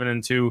 Chiefs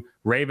 7-2,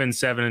 Ravens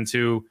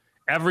 7-2.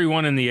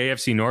 Everyone in the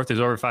AFC North is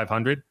over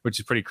 500, which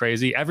is pretty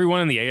crazy.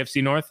 Everyone in the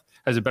AFC North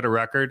has a better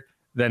record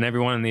than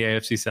everyone in the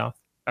AFC South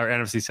or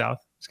NFC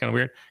South. It's kind of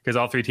weird because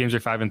all 3 teams are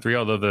 5-3,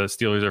 although the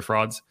Steelers are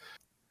frauds.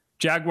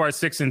 Jaguars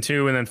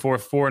 6-2, and then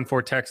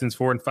 4-4 Texans,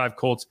 4-5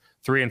 Colts,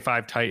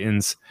 3-5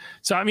 Titans.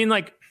 So I mean,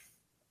 like,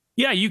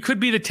 yeah, you could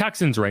be the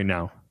Texans right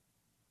now,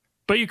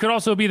 but you could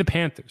also be the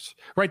Panthers,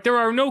 right? There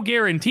are no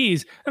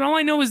guarantees. And all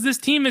I know is this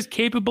team is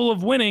capable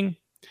of winning.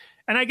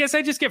 And I guess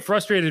I just get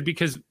frustrated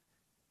because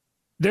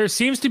there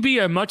seems to be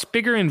a much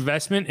bigger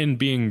investment in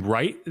being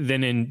right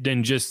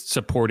than just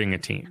supporting a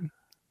team.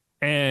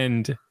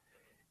 And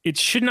it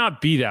should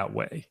not be that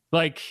way.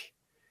 Like,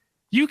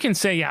 you can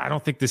say, yeah, I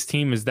don't think this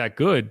team is that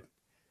good.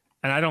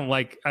 And I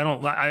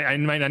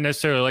might not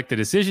necessarily like the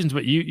decisions,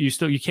 but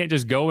you can't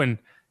just go and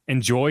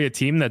enjoy a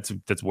team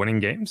that's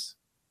winning games.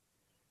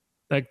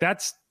 Like,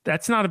 that's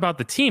not about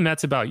the team.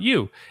 That's about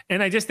you.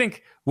 And I just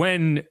think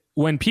when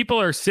people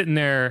are sitting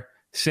there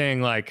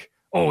saying like,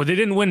 oh, they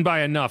didn't win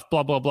by enough,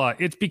 blah, blah, blah,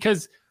 it's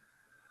because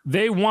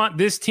they want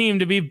this team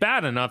to be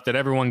bad enough that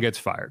everyone gets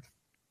fired.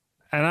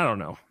 And I don't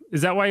know.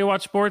 Is that why you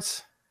watch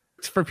sports?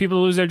 It's for people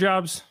to lose their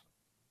jobs?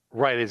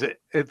 Right. Is it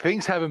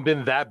things haven't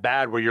been that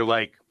bad where you're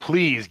like,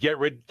 please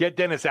get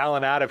Dennis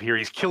Allen out of here.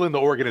 He's killing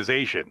the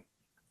organization.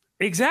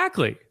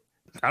 Exactly.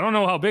 I don't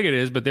know how big it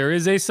is, but there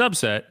is a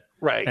subset.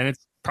 Right. And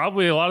it's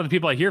probably a lot of the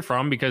people I hear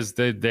from, because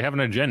they have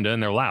an agenda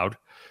and they're loud,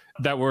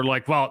 that were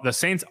like, well, the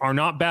Saints are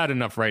not bad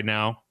enough right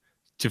now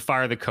to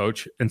fire the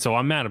coach. And so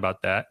I'm mad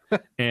about that.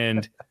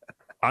 And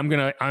I'm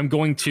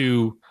going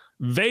to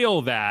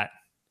veil that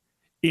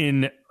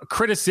in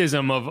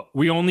criticism of,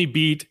 we only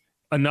beat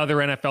another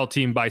NFL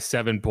team by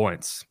 7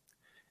 points.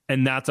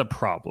 And that's a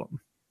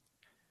problem.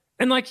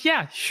 And like,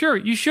 yeah, sure,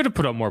 you should have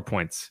put up more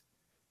points.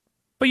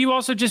 But you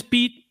also just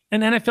beat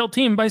an NFL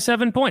team by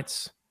 7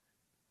 points.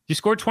 You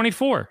scored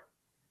 24.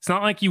 It's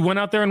not like you went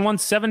out there and won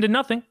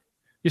 7-0.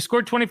 You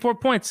scored 24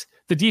 points.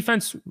 The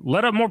defense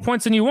let up more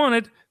points than you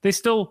wanted. They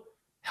still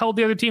held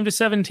the other team to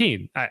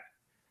 17. I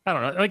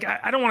don't know. Like,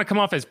 I don't want to come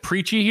off as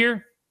preachy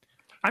here.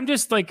 I'm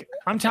just like,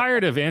 I'm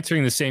tired of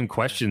answering the same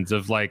questions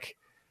of like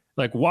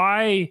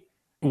why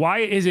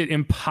is it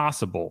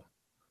impossible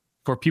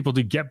for people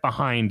to get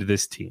behind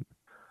this team?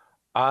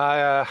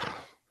 For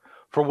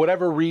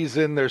whatever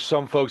reason, there's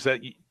some folks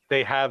that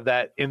they have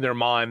that in their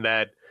mind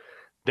that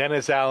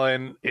Dennis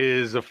Allen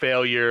is a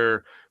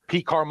failure.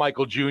 Pete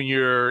Carmichael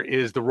Jr.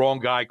 is the wrong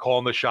guy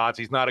calling the shots.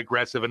 He's not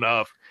aggressive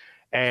enough.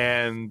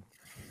 And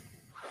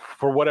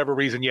for whatever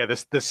reason, yeah,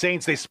 the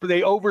Saints,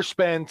 they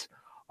overspent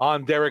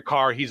on Derek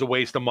Carr. He's a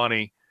waste of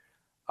money.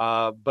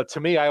 But to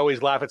me, I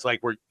always laugh. It's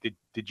like,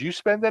 did you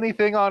spend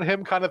anything on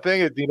him kind of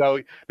thing? You know,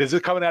 is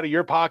this coming out of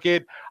your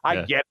pocket?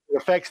 I get it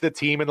affects the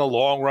team in the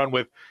long run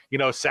with,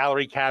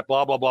 salary cap,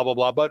 blah, blah, blah, blah,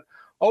 blah. But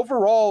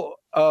overall,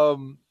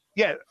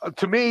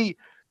 to me,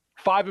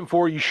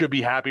 5-4, you should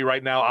be happy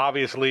right now.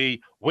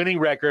 Obviously, winning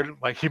record,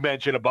 like you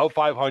mentioned, above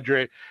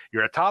 500.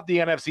 You're atop the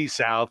NFC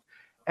South.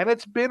 And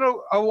it's been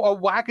a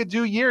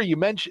wackadoo year. You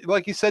mentioned,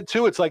 like you said,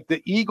 too, it's like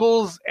the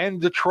Eagles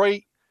and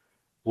Detroit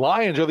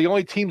Lions are the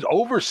only teams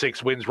over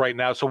 6 wins right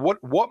now. So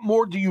what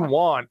more do you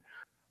want?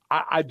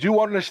 I do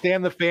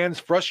understand the fans'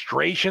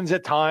 frustrations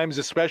at times,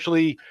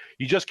 especially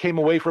you just came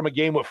away from a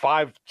game with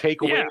 5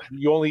 takeaways. Yeah.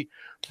 You only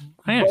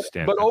 – I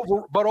understand.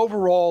 But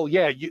overall,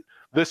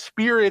 the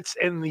spirits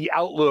and the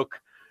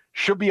outlook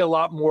should be a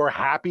lot more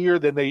happier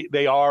than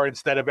they are,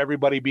 instead of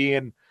everybody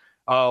being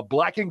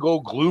black and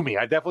gold gloomy.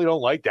 I definitely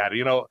don't like that.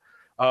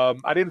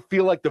 I didn't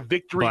feel like the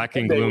victory black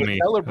and gloomy was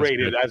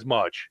celebrated as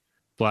much.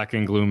 Black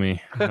and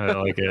gloomy. I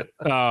like it.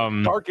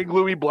 Dark and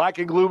gloomy, black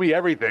and gloomy,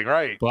 everything,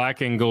 right?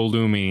 Black and gold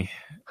doomy.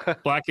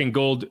 Black and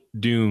gold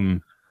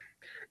doom.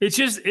 It's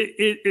just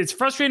it's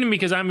frustrating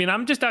because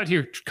I'm just out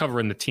here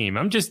covering the team.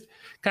 I'm just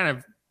kind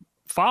of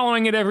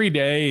following it every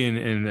day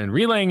and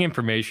relaying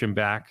information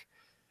back.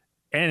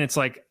 And it's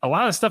like a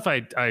lot of stuff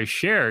I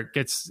share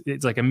it's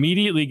like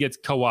immediately gets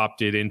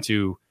co-opted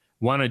into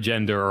one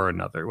agenda or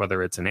another,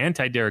 whether it's an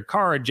anti-Derek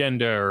Carr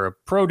agenda or a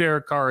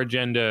pro-Derek Carr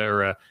agenda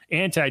or a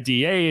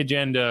anti-DA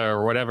agenda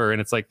or whatever.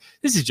 And it's like,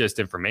 this is just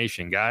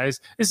information,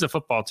 guys. This is a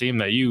football team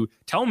that you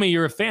tell me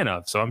you're a fan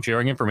of. So I'm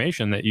sharing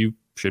information that you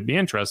should be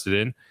interested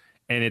in.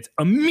 And it's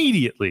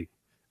immediately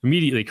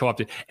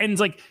co-opted. And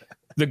it's like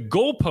the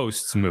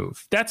goalposts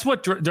move. That's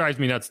what drives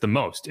me nuts the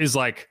most, is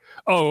like,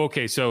 oh,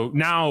 okay, so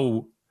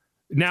now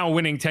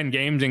winning 10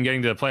 games and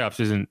getting to the playoffs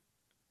isn't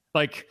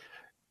like...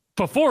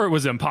 Before it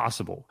was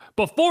impossible.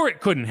 Before it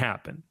couldn't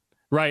happen,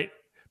 right?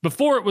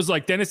 Before it was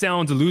like Dennis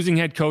Allen's a losing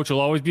head coach. He'll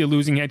always be a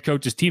losing head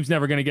coach. His team's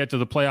never going to get to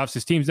the playoffs.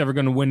 His team's never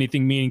going to win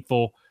anything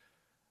meaningful.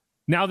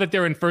 Now that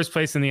they're in first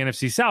place in the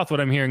NFC South,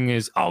 what I'm hearing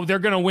is, oh, they're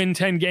going to win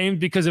 10 games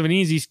because of an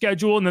easy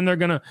schedule, and then they're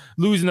going to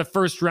lose in the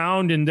first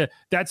round, and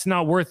that's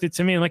not worth it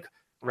to me. Like,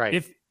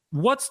 right.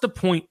 What's the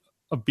point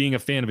of being a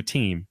fan of a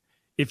team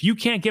if you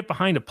can't get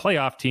behind a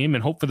playoff team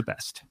and hope for the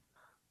best?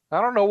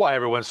 I don't know why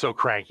everyone's so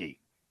cranky.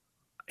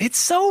 It's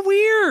so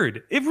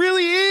weird. It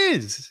really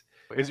is.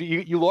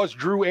 You lost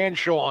Drew and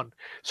Sean,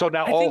 so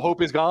now all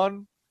hope is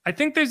gone? I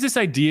think there's this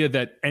idea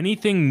that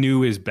anything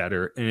new is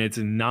better, and it's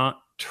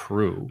not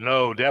true.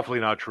 No, definitely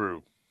not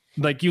true.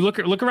 Like, you look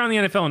around the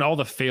NFL and all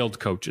the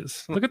failed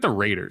coaches. Look at the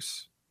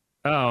Raiders.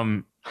 I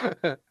don't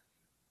know.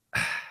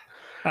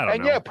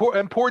 Yeah,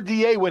 poor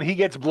DA, when he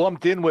gets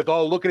lumped in with,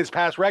 oh, look at his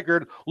past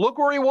record. Look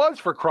where he was,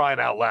 for crying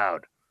out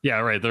loud. Yeah,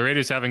 right. The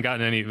Raiders haven't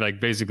gotten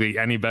basically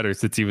any better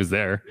since he was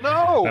there.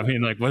 No. I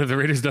mean, what have the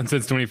Raiders done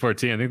since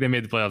 2014? I think they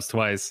made the playoffs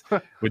twice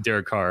with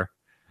Derek Carr.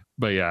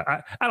 But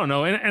yeah, I don't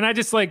know. And I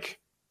just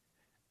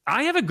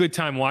I have a good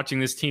time watching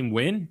this team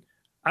win.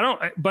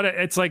 But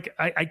it's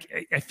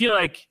I feel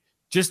like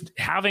just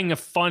having a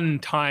fun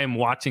time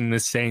watching the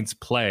Saints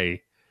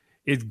play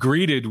is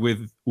greeted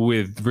with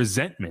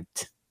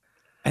resentment.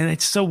 And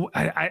it's so,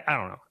 I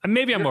don't know.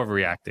 Maybe I'm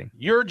overreacting.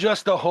 You're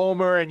just a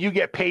homer and you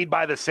get paid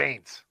by the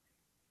Saints.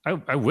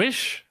 I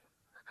wish.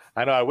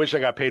 I know. I wish I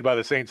got paid by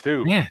the Saints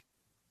too. Yeah,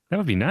 that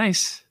would be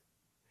nice.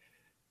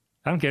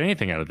 I don't get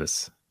anything out of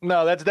this.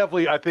 No, that's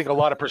definitely, I think a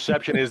lot of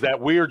perception is that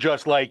we're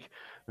just like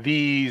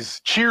these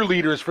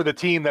cheerleaders for the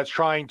team that's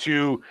trying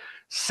to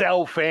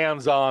sell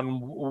fans on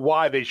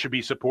why they should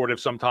be supportive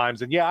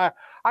sometimes. And yeah,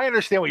 I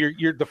understand what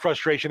you're the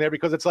frustration there,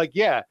 because it's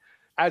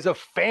as a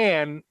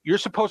fan, you're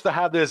supposed to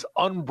have this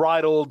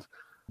unbridled,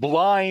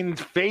 blind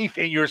faith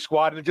in your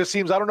squad. And it just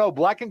seems, I don't know,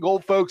 black and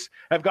gold folks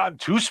have gotten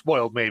too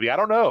spoiled, maybe. I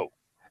don't know.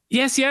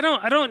 Yeah, see, I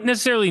don't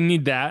necessarily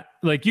need that.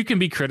 You can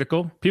be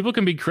critical. People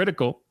can be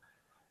critical.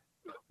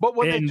 But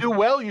when they do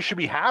well, you should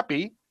be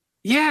happy.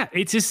 Yeah,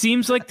 it just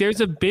seems like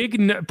there's a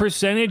big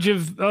percentage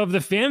of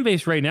the fan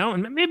base right now.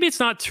 And maybe it's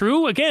not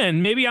true.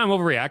 Again, maybe I'm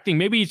overreacting.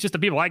 Maybe it's just the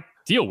people I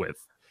deal with.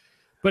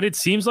 But it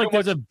seems like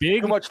there's a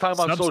big... Too much time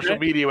on social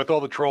media with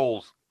all the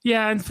trolls.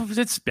 Yeah, and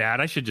it's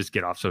bad. I should just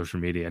get off social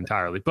media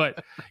entirely.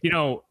 But,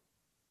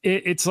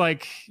 it's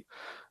like...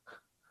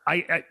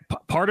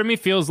 part of me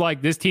feels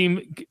like this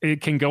team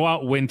can go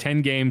out, win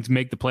 10 games,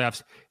 make the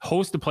playoffs,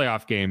 host a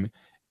playoff game,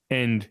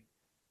 and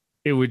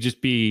it would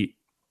just be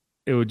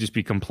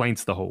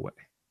complaints the whole way.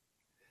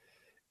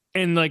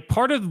 And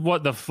part of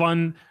what's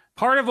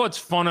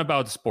fun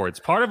about sports,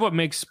 part of what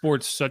makes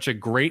sports such a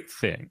great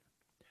thing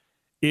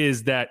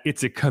is that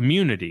it's a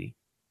community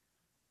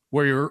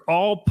where you're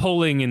all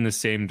pulling in the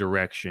same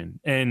direction.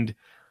 And,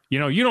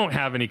 you don't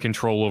have any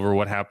control over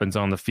what happens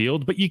on the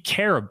field, but you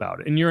care about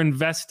it and you're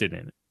invested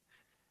in it.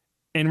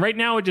 And right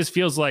now it just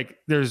feels like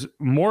there's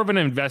more of an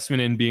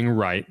investment in being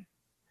right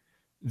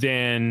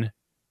than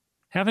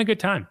having a good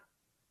time.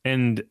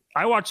 And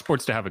I watch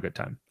sports to have a good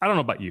time. I don't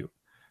know about you.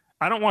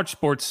 I don't watch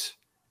sports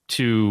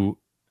to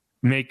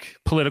make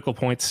political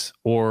points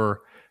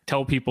or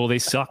tell people they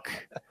suck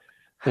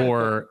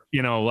or,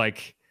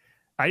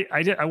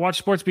 I watch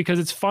sports because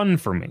it's fun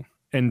for me.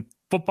 And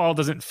football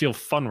doesn't feel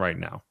fun right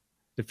now.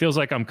 It feels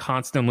like I'm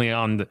constantly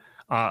on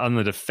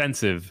the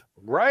defensive.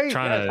 Right.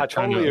 I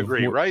totally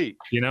agree. Right.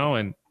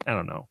 And I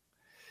don't know.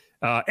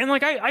 And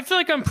I feel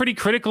like I'm pretty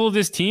critical of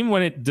this team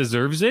when it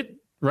deserves it.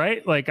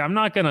 Right. I'm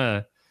not going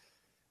to,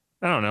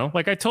 I don't know.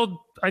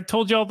 I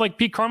told y'all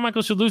Pete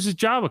Carmichael should lose his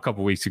job a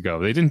couple weeks ago.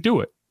 They didn't do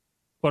it.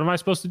 What am I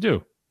supposed to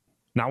do?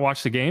 Not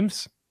watch the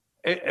games?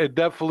 It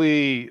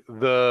definitely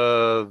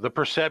the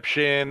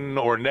perception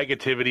or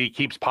negativity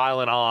keeps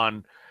piling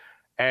on.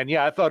 And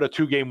yeah, I thought a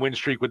 2-game win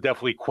streak would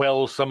definitely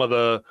quell some of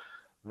the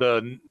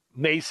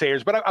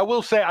naysayers. But I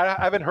will say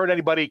I haven't heard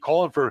anybody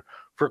calling for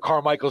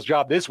Carmichael's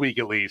job this week,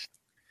 at least.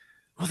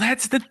 Well,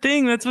 that's the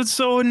thing. That's what's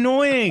so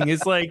annoying.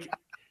 Is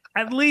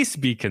at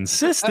least be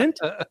consistent.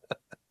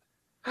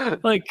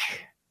 The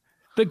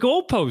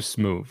goalposts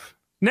move.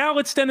 Now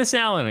it's Dennis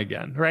Allen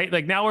again, right?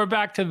 Now we're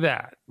back to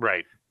that.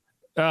 Right.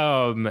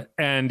 And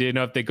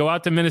if they go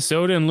out to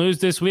Minnesota and lose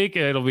this week,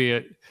 it'll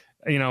be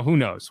who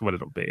knows what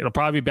it'll be. It'll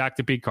probably be back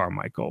to Pete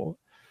Carmichael.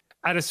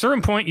 At a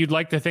certain point, you'd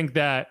like to think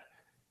that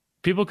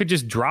people could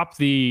just drop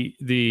the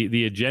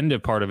agenda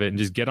part of it and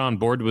just get on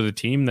board with a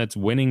team that's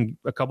winning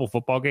a couple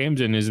football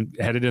games and is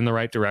headed in the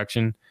right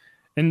direction.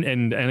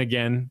 And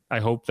again,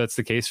 I hope that's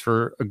the case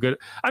for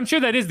I'm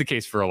sure that is the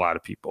case for a lot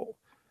of people.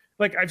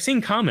 I've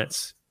seen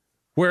comments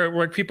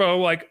where people are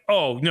like,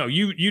 oh no,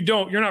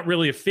 you're not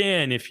really a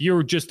fan if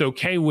you're just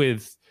okay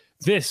with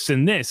this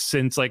and this.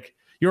 And it's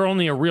you're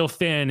only a real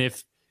fan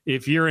if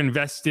you're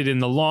invested in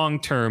the long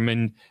term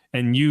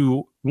and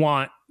you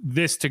want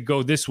this to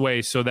go this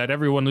way so that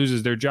everyone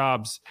loses their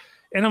jobs.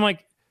 And I'm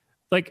like,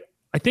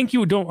 I think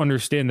you don't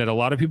understand that a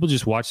lot of people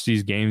just watch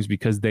these games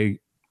because they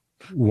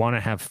want to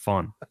have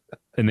fun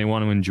and they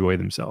want to enjoy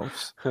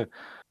themselves.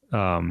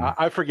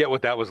 I forget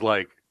what that was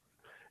like.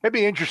 It'd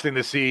be interesting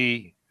to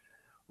see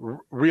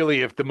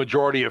really if the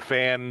majority of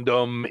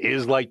fandom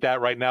is like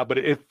that right now, but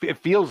it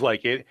feels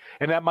like it.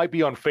 And that might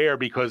be unfair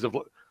because of,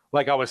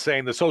 like I was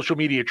saying, the social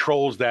media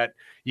trolls that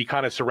you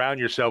kind of surround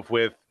yourself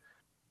with.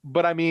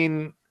 But I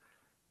mean,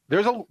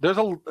 there's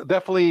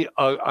definitely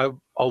a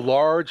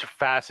large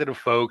facet of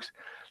folks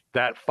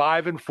that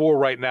 5-4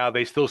 right now,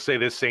 they still say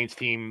this Saints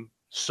team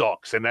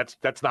sucks. And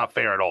that's not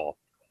fair at all.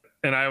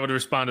 And I would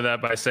respond to that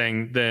by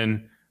saying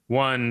then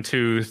 1,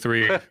 2,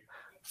 3,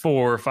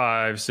 4,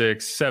 5,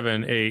 6,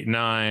 7, 8,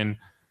 9,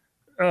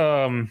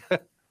 10,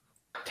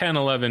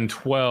 11,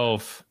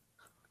 12.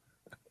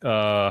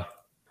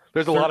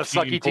 There's a 13, lot of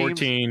sucky 14,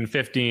 teams.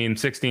 15,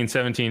 16,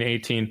 17,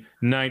 18,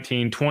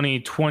 19, 20,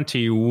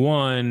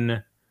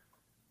 21,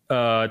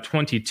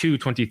 22,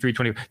 23,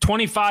 20,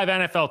 25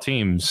 NFL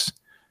teams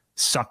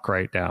suck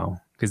right now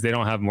because they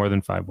don't have more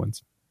than 5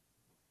 wins.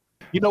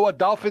 You know what,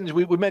 Dolphins,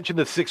 we mentioned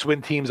the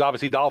 6-win teams.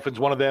 Obviously, Dolphins,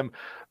 one of them.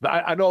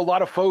 I know a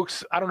lot of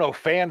folks, I don't know if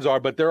fans are,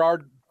 but there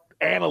are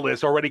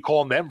analysts already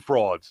calling them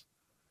frauds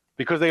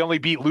because they only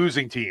beat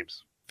losing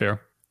teams.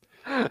 Fair.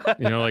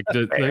 Like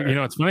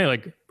it's funny,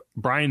 like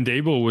Brian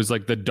Dable was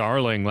like the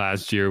darling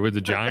last year with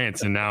the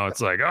Giants, and now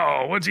it's like,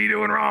 oh, what's he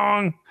doing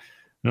wrong?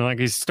 Like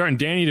he's starting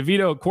Danny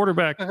DeVito at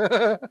quarterback.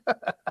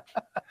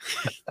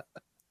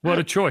 What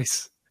a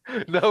choice.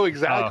 No,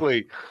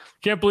 exactly.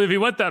 Can't believe he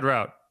went that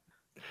route.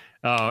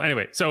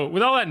 Anyway, so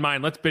with all that in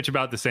mind, let's bitch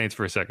about the Saints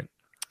for a second.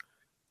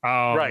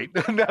 Right.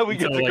 Now we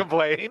get to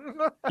complain.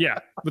 Yeah.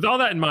 With all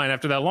that in mind,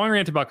 after that long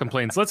rant about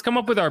complaints, let's come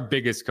up with our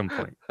biggest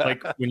complaint.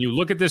 Like when you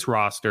look at this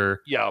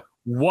roster,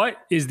 what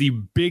is the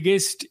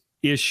biggest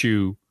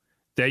issue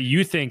that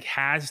you think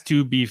has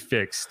to be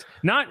fixed?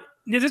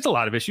 There's a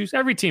lot of issues.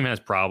 Every team has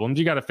problems.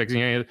 You got to fix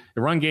it.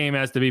 The run game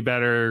has to be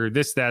better.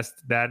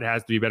 That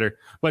has to be better.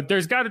 But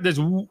there's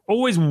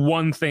always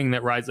one thing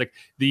that rides, like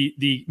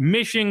the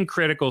mission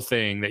critical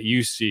thing that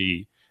you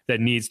see that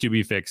needs to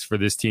be fixed for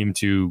this team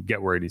to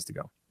get where it needs to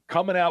go.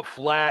 Coming out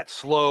flat,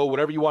 slow,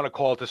 whatever you want to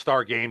call it to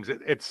start games.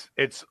 It's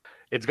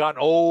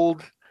gotten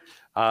old.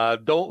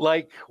 Don't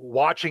like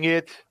watching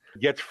it.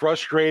 Gets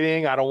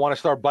frustrating. I don't want to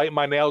start biting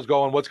my nails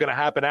going, what's going to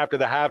happen after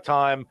the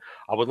halftime?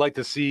 I would like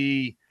to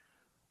see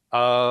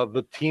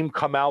the team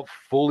come out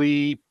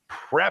fully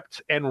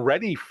prepped and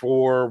ready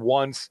for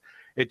once.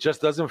 It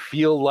just doesn't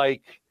feel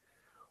like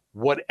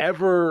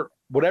whatever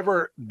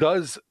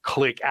does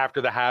click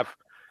after the half.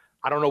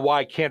 I don't know why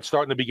I can't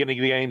start in the beginning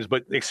of the games,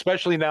 but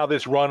especially now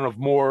this run of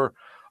more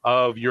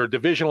of your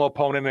divisional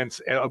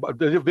opponents, and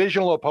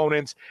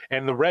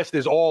the rest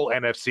is all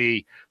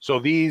NFC. So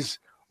this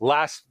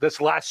last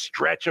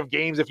stretch of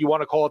games, if you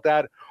want to call it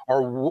that,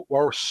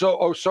 are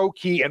so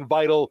key and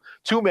vital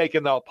to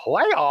making the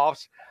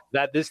playoffs.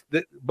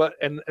 But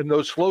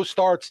those slow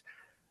starts,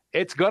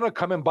 it's gonna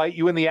come and bite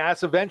you in the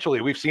ass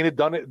eventually. We've seen it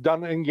done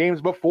in games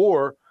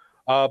before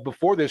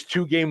this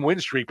 2-game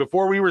win streak.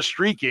 Before we were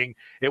streaking,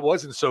 it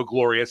wasn't so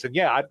glorious. And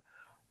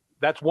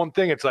that's one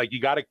thing. It's like you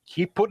got to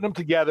keep putting them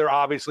together.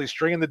 Obviously,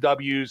 stringing the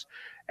W's.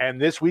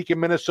 And this week in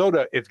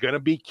Minnesota, it's gonna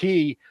be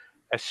key,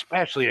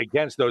 especially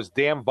against those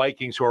damn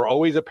Vikings who are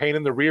always a pain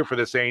in the rear for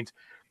the Saints.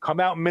 Come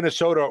out in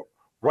Minnesota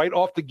right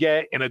off the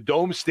get in a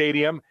dome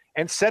stadium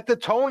and set the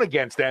tone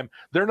against them.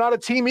 They're not a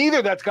team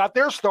either that's got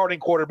their starting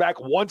quarterback.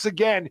 Once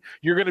again,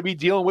 you're going to be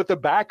dealing with a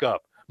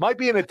backup. Might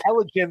be an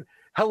intelligent,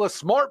 hella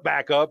smart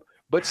backup,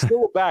 but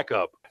still a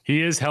backup.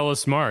 He is hella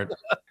smart.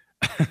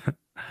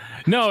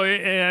 No,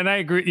 and I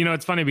agree.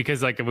 It's funny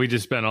because like we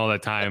just spent all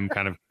that time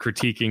kind of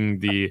critiquing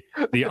the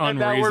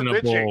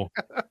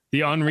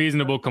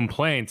unreasonable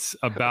complaints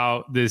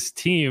about this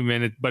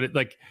team, but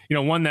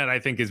one that I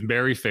think is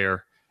very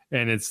fair.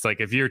 And it's like,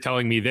 if you're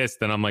telling me this,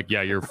 then I'm like,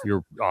 yeah, you're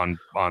on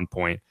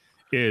point.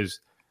 This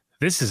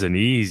is an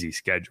easy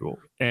schedule,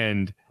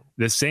 and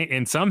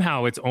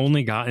somehow it's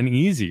only gotten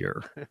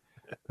easier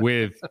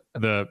with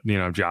the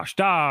Josh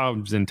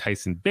Dobbs and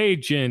Tyson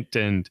Bagent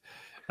and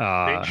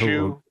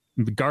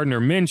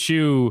Gardner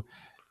Minshew.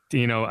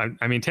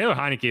 I mean Taylor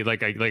Heineke.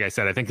 Like I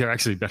said, I think they're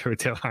actually better with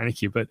Taylor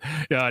Heineke, but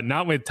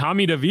not with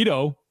Tommy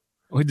DeVito.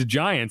 With the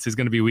Giants is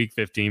going to be week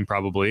 15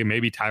 probably.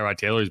 Maybe Tyrod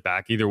Taylor's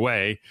back. Either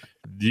way,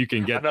 you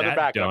can get another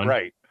backup done.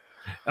 Right.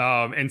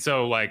 And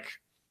so like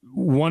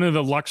one of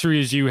the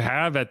luxuries you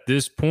have at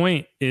this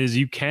point is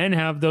you can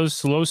have those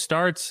slow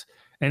starts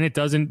and it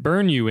doesn't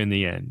burn you in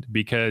the end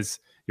because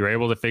you're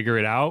able to figure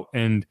it out.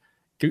 And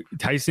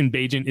Tyson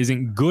Bagent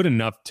isn't good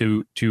enough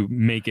to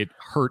make it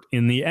hurt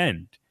in the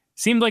end.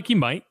 Seemed like he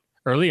might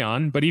early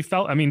on, but he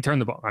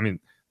turned the ball.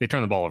 They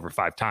turned the ball over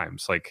 5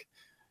 times. Like,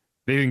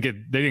 they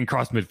didn't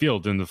cross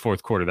midfield in the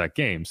fourth quarter of that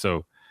game.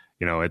 So,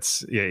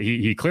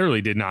 he clearly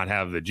did not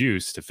have the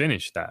juice to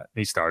finish that.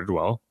 He started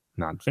well,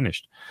 not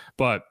finished.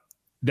 But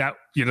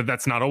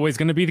that's not always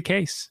going to be the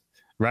case,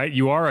 right?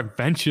 You are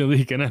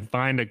eventually going to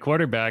find a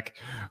quarterback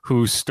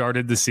who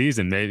started the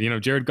season.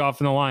 Jared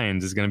Goff and the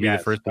Lions is going to be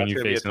the first one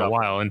you face in a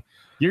while. And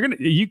you're not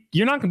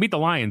going to beat the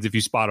Lions if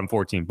you spot them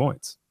 14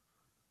 points.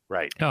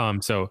 Right.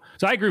 So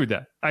I agree with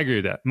that.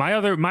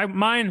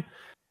 Mine,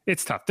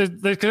 it's tough.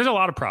 There's a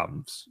lot of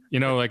problems.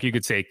 Like you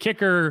could say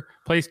kicker,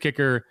 place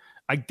kicker.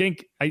 I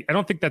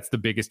don't think that's the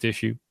biggest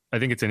issue. I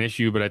think it's an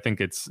issue, but I think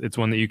it's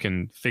one that you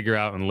can figure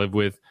out and live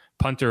with.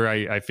 Punter,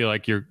 I feel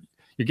like you're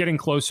getting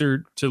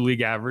closer to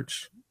league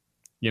average.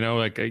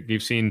 Like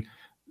you've seen,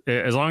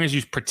 as long as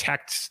you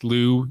protect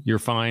Lou, you're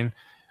fine.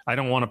 I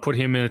don't want to put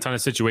him in a ton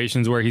of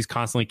situations where he's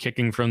constantly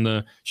kicking from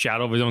the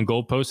shadow of his own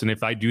goalpost. And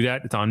if I do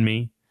that, it's on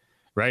me,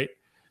 right?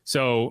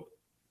 So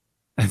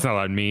it's not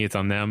on me, it's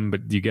on them,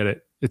 but you get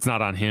it. It's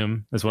not on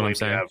him. That's what I'm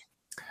saying.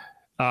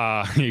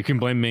 You can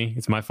blame me.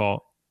 It's my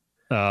fault.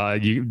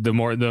 The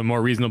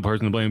more reasonable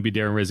person to blame would be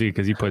Darren Rizzi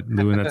because he put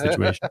Lou in that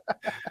situation.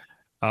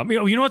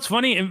 You know what's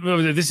funny?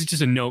 This is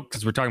just a note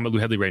because we're talking about Lou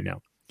Hedley right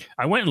now.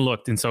 I went and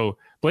looked, and so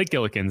Blake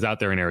Gillikin's out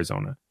there in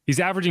Arizona. He's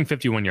averaging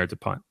 51 yards a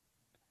punt.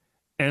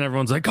 And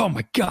everyone's like, oh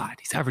my God,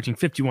 he's averaging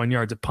 51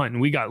 yards a punt.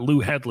 And we got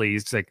Lou Hedley.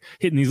 He's like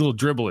hitting these little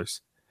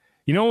dribblers.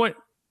 You know what?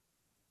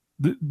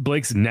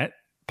 Blake's net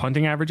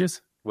punting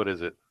averages? What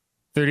is it?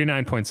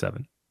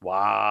 39.7.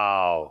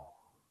 Wow.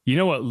 You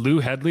know what Lou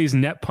Hedley's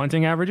net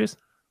punting averages?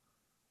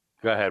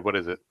 Go ahead. What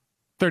is it?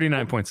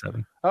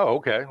 39.7. Oh,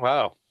 okay.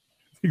 Wow.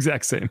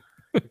 Exact same.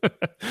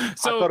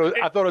 So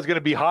I thought it was going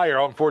to be higher.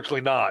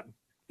 Unfortunately, not.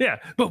 Yeah,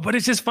 but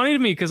it's just funny to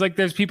me because like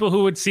there's people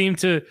who would seem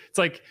to. It's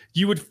like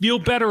you would feel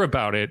better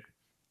about it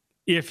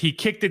if he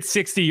kicked it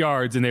 60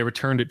 yards and they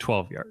returned it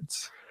 12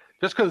 yards.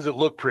 Just because it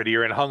looked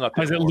prettier and hung up.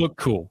 Because it looked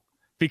cool.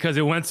 Because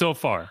it went so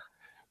far.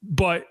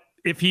 But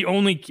if he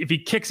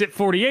kicks it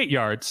 48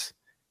 yards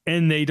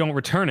and they don't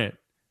return it,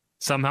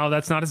 somehow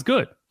that's not as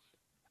good.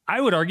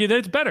 I would argue that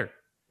it's better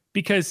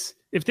because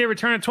if they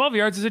return it 12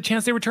 yards, there's a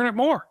chance they return it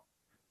more.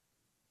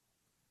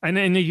 And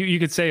then you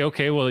could say,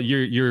 okay, well,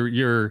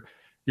 your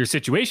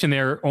situation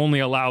there only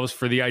allows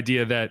for the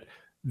idea that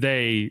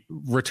they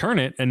return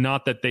it and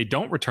not that they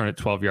don't return it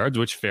 12 yards,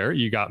 which fair,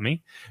 you got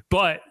me.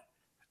 But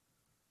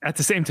at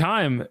the same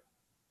time,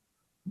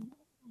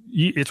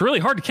 it's really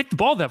hard to kick the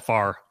ball that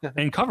far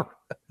and cover.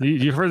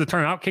 You've heard the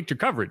term out kicked your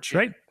coverage,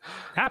 right?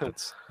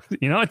 Happens.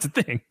 It's a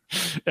thing.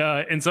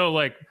 And so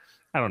like,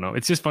 I don't know.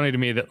 It's just funny to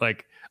me that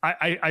like,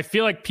 I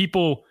feel like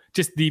people,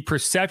 just the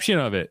perception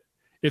of it,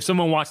 if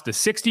someone watched a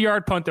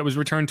 60-yard punt that was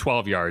returned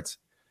 12 yards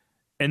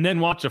and then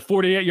watched a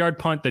 48-yard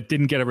punt that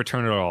didn't get a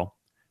return at all,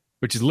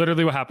 which is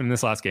literally what happened in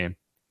this last game,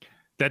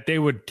 that they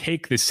would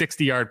take the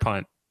 60-yard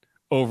punt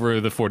over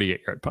the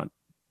 48-yard punt.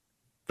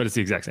 But it's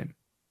the exact same.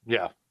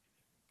 Yeah.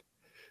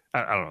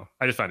 I don't know.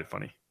 I just find it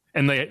funny.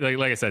 And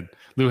like I said,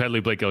 Lou Hedley,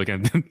 Blake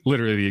Gilligan,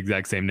 literally the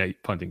exact same net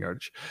punting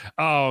yardage.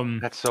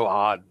 That's so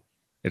odd.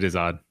 It is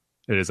odd.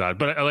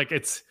 But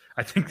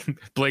I think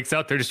Blake's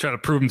out there just trying to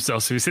prove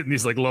himself. So he's hitting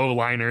these like low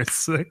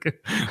liners,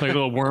 like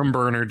little worm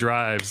burner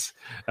drives.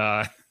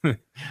 Anyway,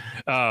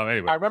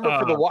 I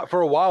remember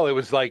for a while it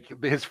was like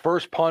his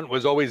first punt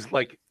was always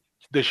like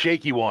the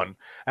shaky one,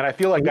 and I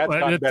feel like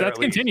that's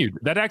continued.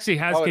 That actually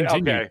has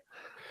continued. Okay.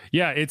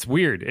 Yeah, it's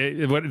weird.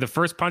 The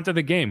first punt of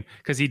the game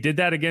because he did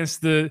that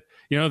against the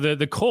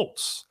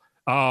Colts.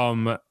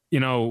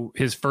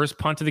 His first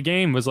punt of the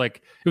game was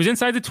like it was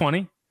inside the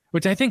 20.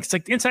 Which I think it's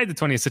like inside the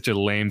 20 is such a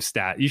lame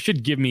stat. You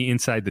should give me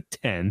inside the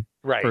 10,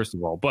 right? First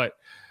of all, but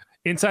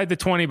inside the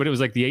 20, but it was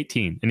like the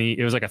 18, and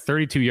it was like a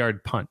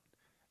 32-yard punt,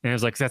 and I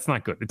was like, that's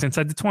not good. It's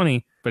inside the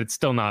 20, but it's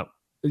still not,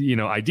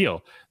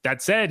 ideal.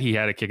 That said, he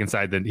had a kick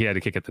he had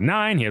a kick at the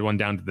 9, he had one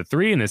down to the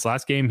 3. In this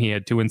last game, he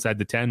had 2 inside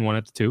the 10, 1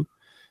 at the 2.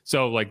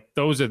 So like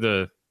those are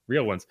the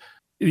real ones.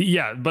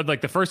 Yeah, but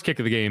like the first kick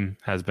of the game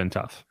has been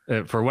tough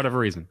for whatever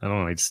reason. I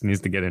don't know. He just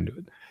needs to get into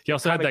it. He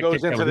also had that goes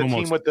kick into the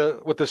team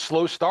with the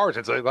slow starts.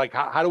 It's like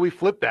how do we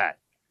flip that?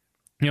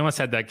 He almost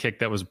had that kick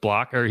that was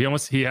blocked, or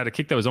he had a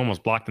kick that was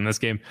almost blocked in this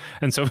game.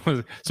 And so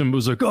someone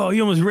was like, "Oh, he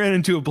almost ran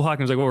into a block."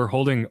 And I was like, "Well, we're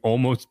holding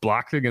almost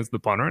blocked against the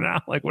punter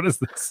now. Like, what is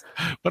this?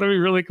 What are we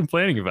really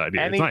complaining about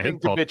here? Anything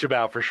to bitch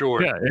about for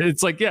sure." Yeah,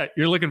 it's like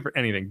you're looking for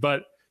anything,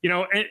 but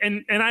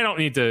and I don't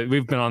need to.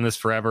 We've been on this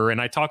forever, and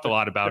I talked a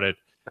lot about it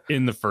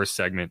in the first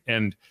segment,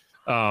 and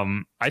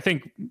I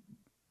think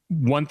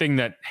one thing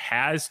that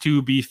has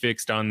to be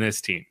fixed on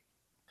this team,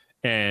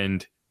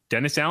 and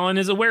Dennis Allen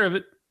is aware of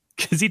it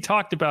because he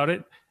talked about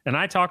it and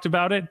I talked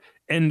about it,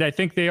 and I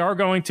think they are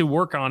going to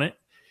work on it,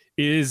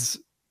 is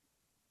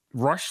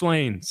rush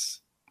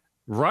lanes.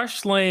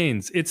 Rush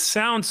lanes. It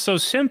sounds so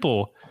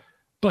simple,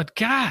 but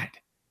God,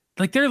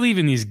 like they're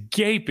leaving these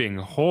gaping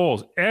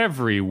holes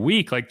every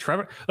week. Like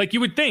you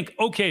would think,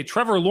 okay,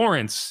 Trevor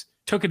Lawrence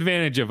took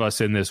advantage of us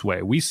in this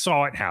way. We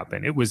saw it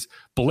happen. It was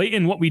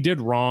blatant what we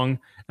did wrong,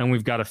 and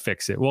we've got to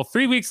fix it. Well,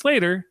 3 weeks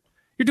later,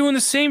 you're doing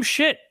the same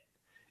shit,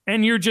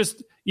 and you're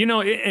just,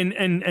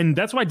 and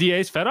that's why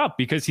DA is fed up,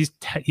 because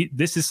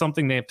this is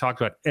something they have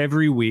talked about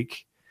every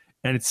week,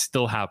 and it's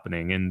still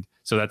happening. And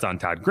so that's on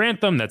Todd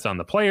Grantham, that's on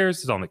the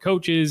players, it's on the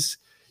coaches.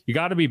 You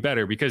got to be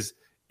better, because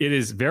it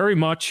is very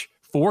much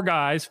 4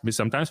 guys,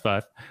 sometimes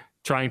 5,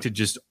 trying to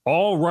just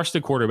all rush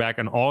the quarterback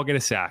and all get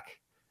a sack.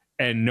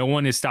 And no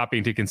one is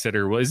stopping to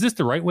consider, well, is this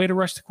the right way to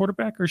rush the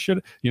quarterback? Or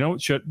should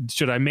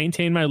I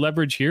maintain my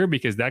leverage here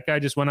because that guy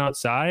just went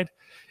outside?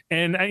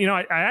 And,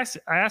 I asked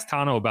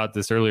Tano about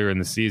this earlier in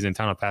the season,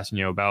 Tano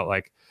Passanio, about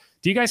like,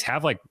 do you guys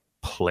have like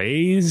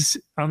plays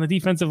on the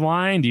defensive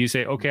line? Do you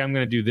say, okay, I'm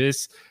going to do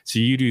this, so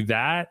you do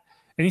that?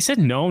 And he said,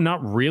 no,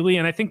 not really.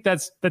 And I think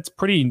that's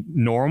pretty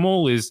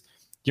normal. Is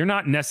you're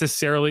not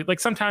necessarily like,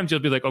 sometimes you'll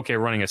be like, okay,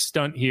 running a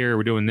stunt here,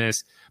 we're doing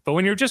this. But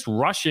when you're just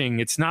rushing,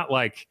 it's not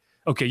like,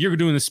 okay, you're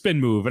doing the spin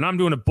move and I'm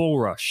doing a bull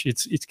rush.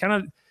 It's kind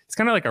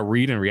of like a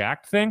read and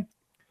react thing.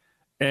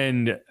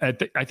 And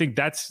I think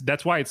that's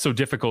why it's so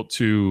difficult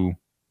to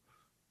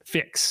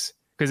fix,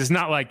 because it's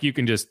not like you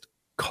can just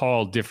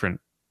call different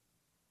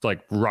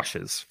like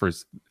rushes for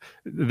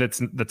that's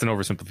an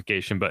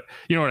oversimplification, but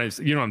you know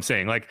what I'm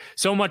saying? Like,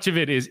 so much of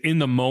it is in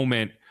the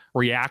moment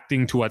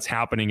reacting to what's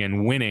happening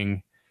and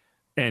winning.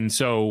 And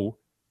so,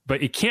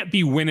 but it can't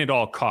be win at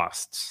all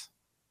costs.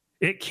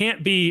 It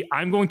can't be,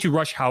 I'm going to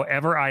rush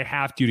however I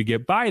have to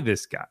get by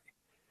this guy.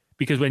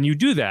 Because when you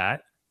do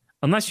that,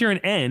 unless you're an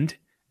end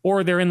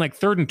or they're in like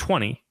 3rd and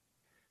 20,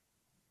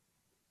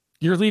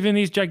 you're leaving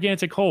these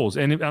gigantic holes.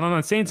 And on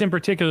the Saints in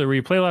particular, where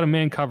you play a lot of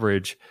man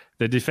coverage,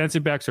 the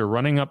defensive backs are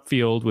running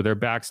upfield with their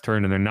backs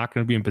turned, and they're not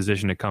going to be in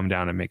position to come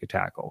down and make a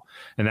tackle.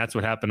 And that's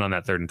what happened on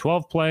that 3rd and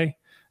 12 play.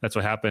 That's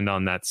what happened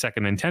on that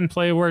 2nd and 10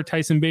 play where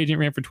Tyson Bagent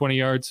ran for 20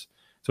 yards.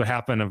 That's what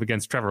happened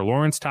against Trevor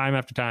Lawrence time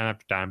after time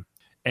after time.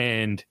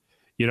 And,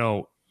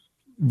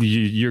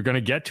 you're going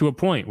to get to a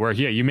point where,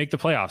 you make the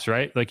playoffs,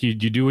 right? Like you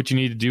do what you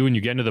need to do and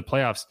you get into the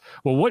playoffs.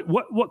 Well,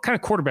 what kind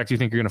of quarterback do you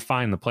think you're going to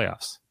find in the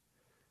playoffs?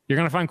 You're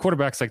going to find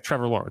quarterbacks like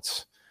Trevor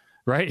Lawrence,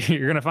 right?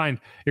 You're going to find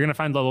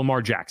the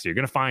Lamar Jackson. You're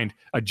going to find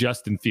a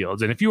Justin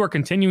Fields. And if you are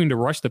continuing to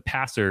rush the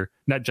passer,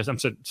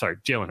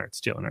 Jalen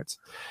Hurts.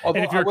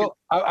 Although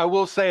I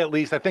will say, at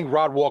least I think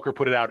Rod Walker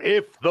put it out.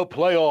 If the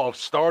playoffs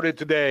started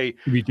today,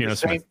 it'd be Geno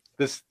Smith.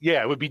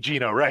 It would be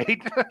Geno,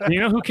 right? You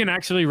know who can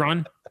actually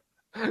run?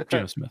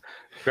 Geno Smith.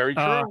 Very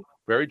true.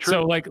 Very true.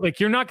 So like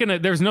you're not gonna.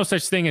 There's no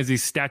such thing as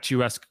these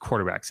statuesque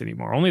quarterbacks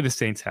anymore. Only the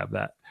Saints have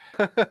that.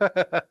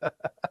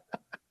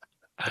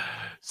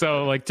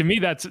 So like to me,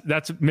 that's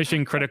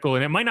mission critical,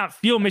 and it might not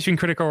feel mission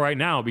critical right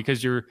now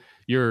because you're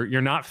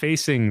not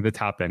facing the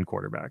top end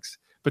quarterbacks.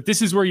 But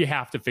this is where you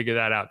have to figure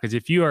that out, because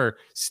if you are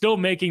still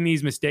making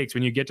these mistakes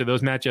when you get to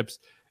those matchups,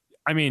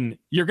 I mean,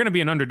 you're going to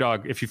be an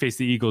underdog if you face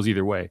the Eagles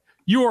either way.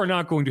 You are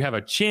not going to have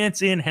a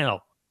chance in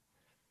hell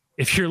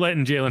if you're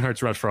letting Jalen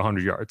Hurts rush for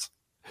 100 yards.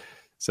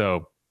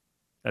 So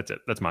that's it.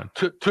 That's mine.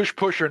 Tush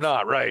push or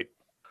not, right?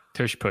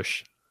 Tush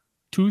push.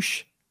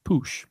 Tush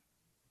push.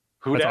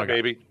 Who dat,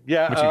 baby?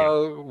 Yeah.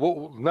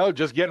 No,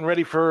 just getting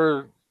ready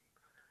for,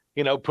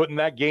 putting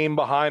that game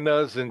behind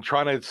us and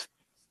trying to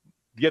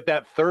get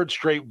that 3rd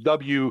straight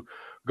W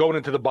going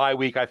into the bye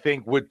week, I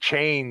think would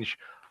change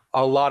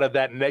a lot of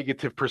that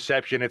negative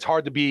perception. It's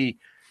hard to be,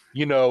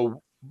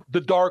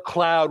 the dark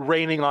cloud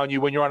raining on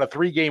you when you're on a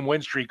 3-game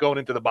win streak going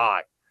into the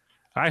bye.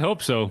 I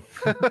hope so.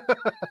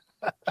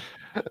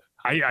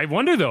 I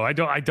wonder though. I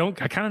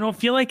kind of don't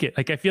feel like it.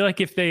 Like I feel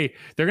like if they're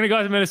going to go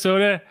out to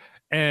Minnesota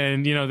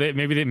and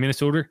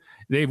Minnesota,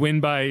 they win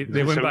by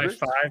 5,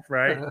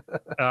 right?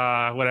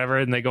 Whatever.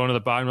 And they go into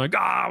the bottom like,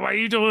 why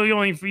you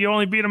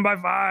only beat them by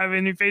 5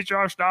 and you face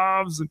Josh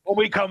Dobbs. When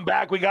we come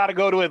back, we got to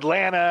go to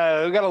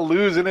Atlanta. We got to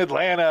lose in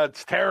Atlanta.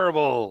 It's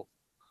terrible.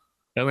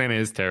 Atlanta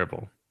is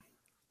terrible.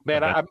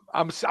 Man,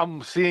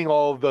 I'm seeing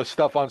all the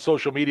stuff on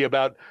social media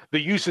about the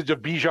usage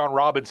of Bijan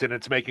Robinson.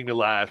 It's making me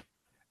laugh.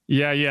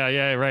 Yeah,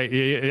 right.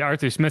 Yeah,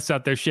 Arthur Smith's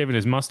out there shaving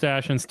his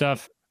mustache and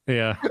stuff.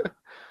 Yeah.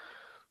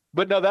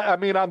 But no,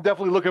 I'm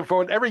definitely looking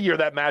forward. Every year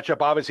that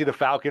matchup, obviously the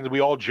Falcons, we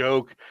all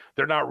joke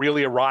they're not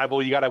really a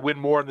rival. You got to win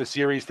more in the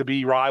series to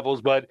be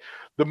rivals. But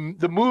the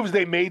moves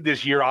they made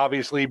this year,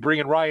 obviously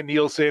bringing Ryan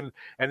Nielsen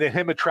and then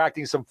him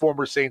attracting some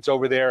former Saints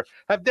over there,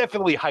 have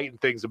definitely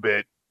heightened things a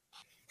bit.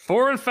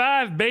 4 and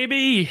 5,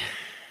 baby.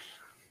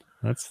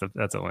 That's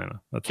Atlanta.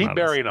 Keep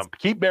burying them.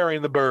 Keep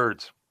burying the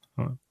birds.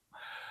 All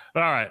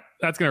right,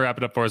 that's gonna wrap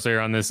it up for us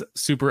here on this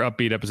super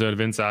upbeat episode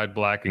of Inside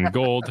Black and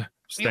Gold.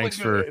 Thanks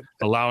for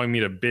allowing me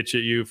to bitch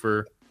at you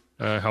for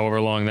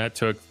however long that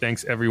took.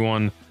 Thanks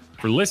everyone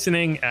for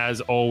listening.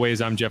 As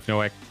always, I'm Jeff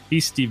Nowak.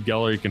 He's Steve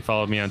Geller. You can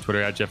follow me on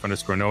Twitter at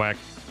Jeff_Nowak.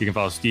 You can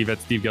follow Steve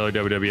at Steve Geller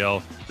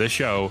WWL. The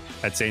show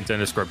at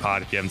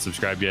Saints_pod. If you haven't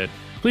subscribed yet,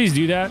 please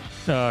do that.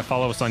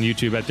 Follow us on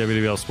YouTube at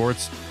WWL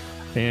Sports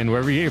and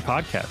wherever you get your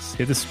podcasts.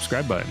 Hit the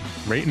subscribe button,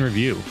 rate and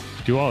review,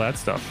 do all that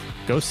stuff.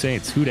 Go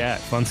Saints. Who dat?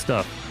 Fun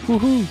stuff.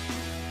 Woohoo!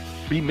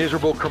 Be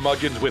miserable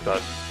curmudgeons with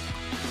us.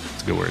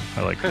 It's a good word.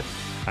 I like it.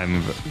 I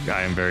am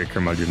very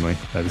curmudgeonly.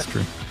 That is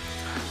true.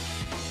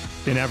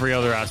 In every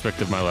other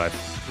aspect of my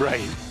life.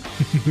 Right.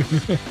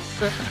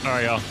 All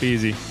right, y'all. Be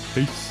easy.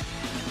 Peace.